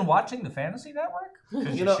y'all. been watching the Fantasy Network?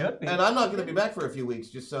 'Cause you should be. And I'm not going to be back for a few weeks,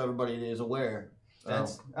 just so everybody is aware. Well,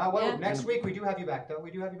 Yeah. next week we do have you back, though.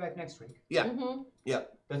 We do have you back next week. Yeah. Mm-hmm. Yeah.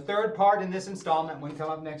 The third part in this installment will come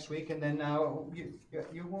up next week, and then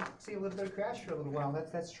you won't see a little bit of Crash for a little while.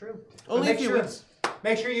 That's true. But Only a make few sure- weeks.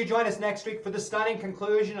 Make sure you join us next week for the stunning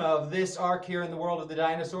conclusion of this arc here in the world of the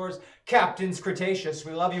dinosaurs, Captain's Cretaceous.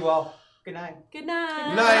 We love you all. Good night. Good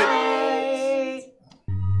night. Night.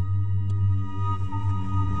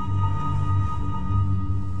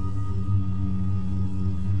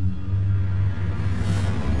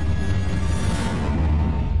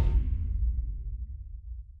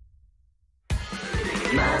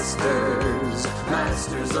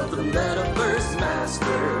 Masters of the metaverse,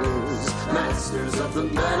 masters of the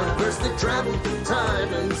metaverse. They travel through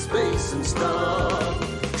time and space and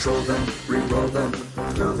stuff. Troll them, re-roll them,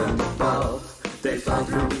 throw them above. They fly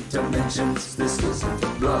through dimensions, this isn't a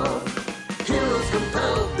bluff. Heroes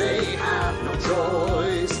compelled, they have no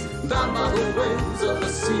choice. Bound by the winds of a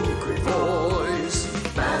secret voice.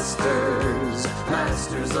 Masters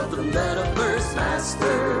of the metaverse,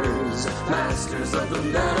 masters of the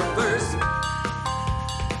metaverse.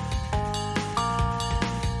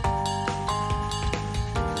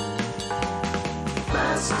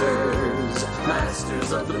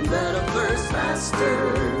 Masters of the metaverse,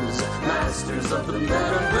 masters of the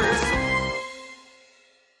metaverse.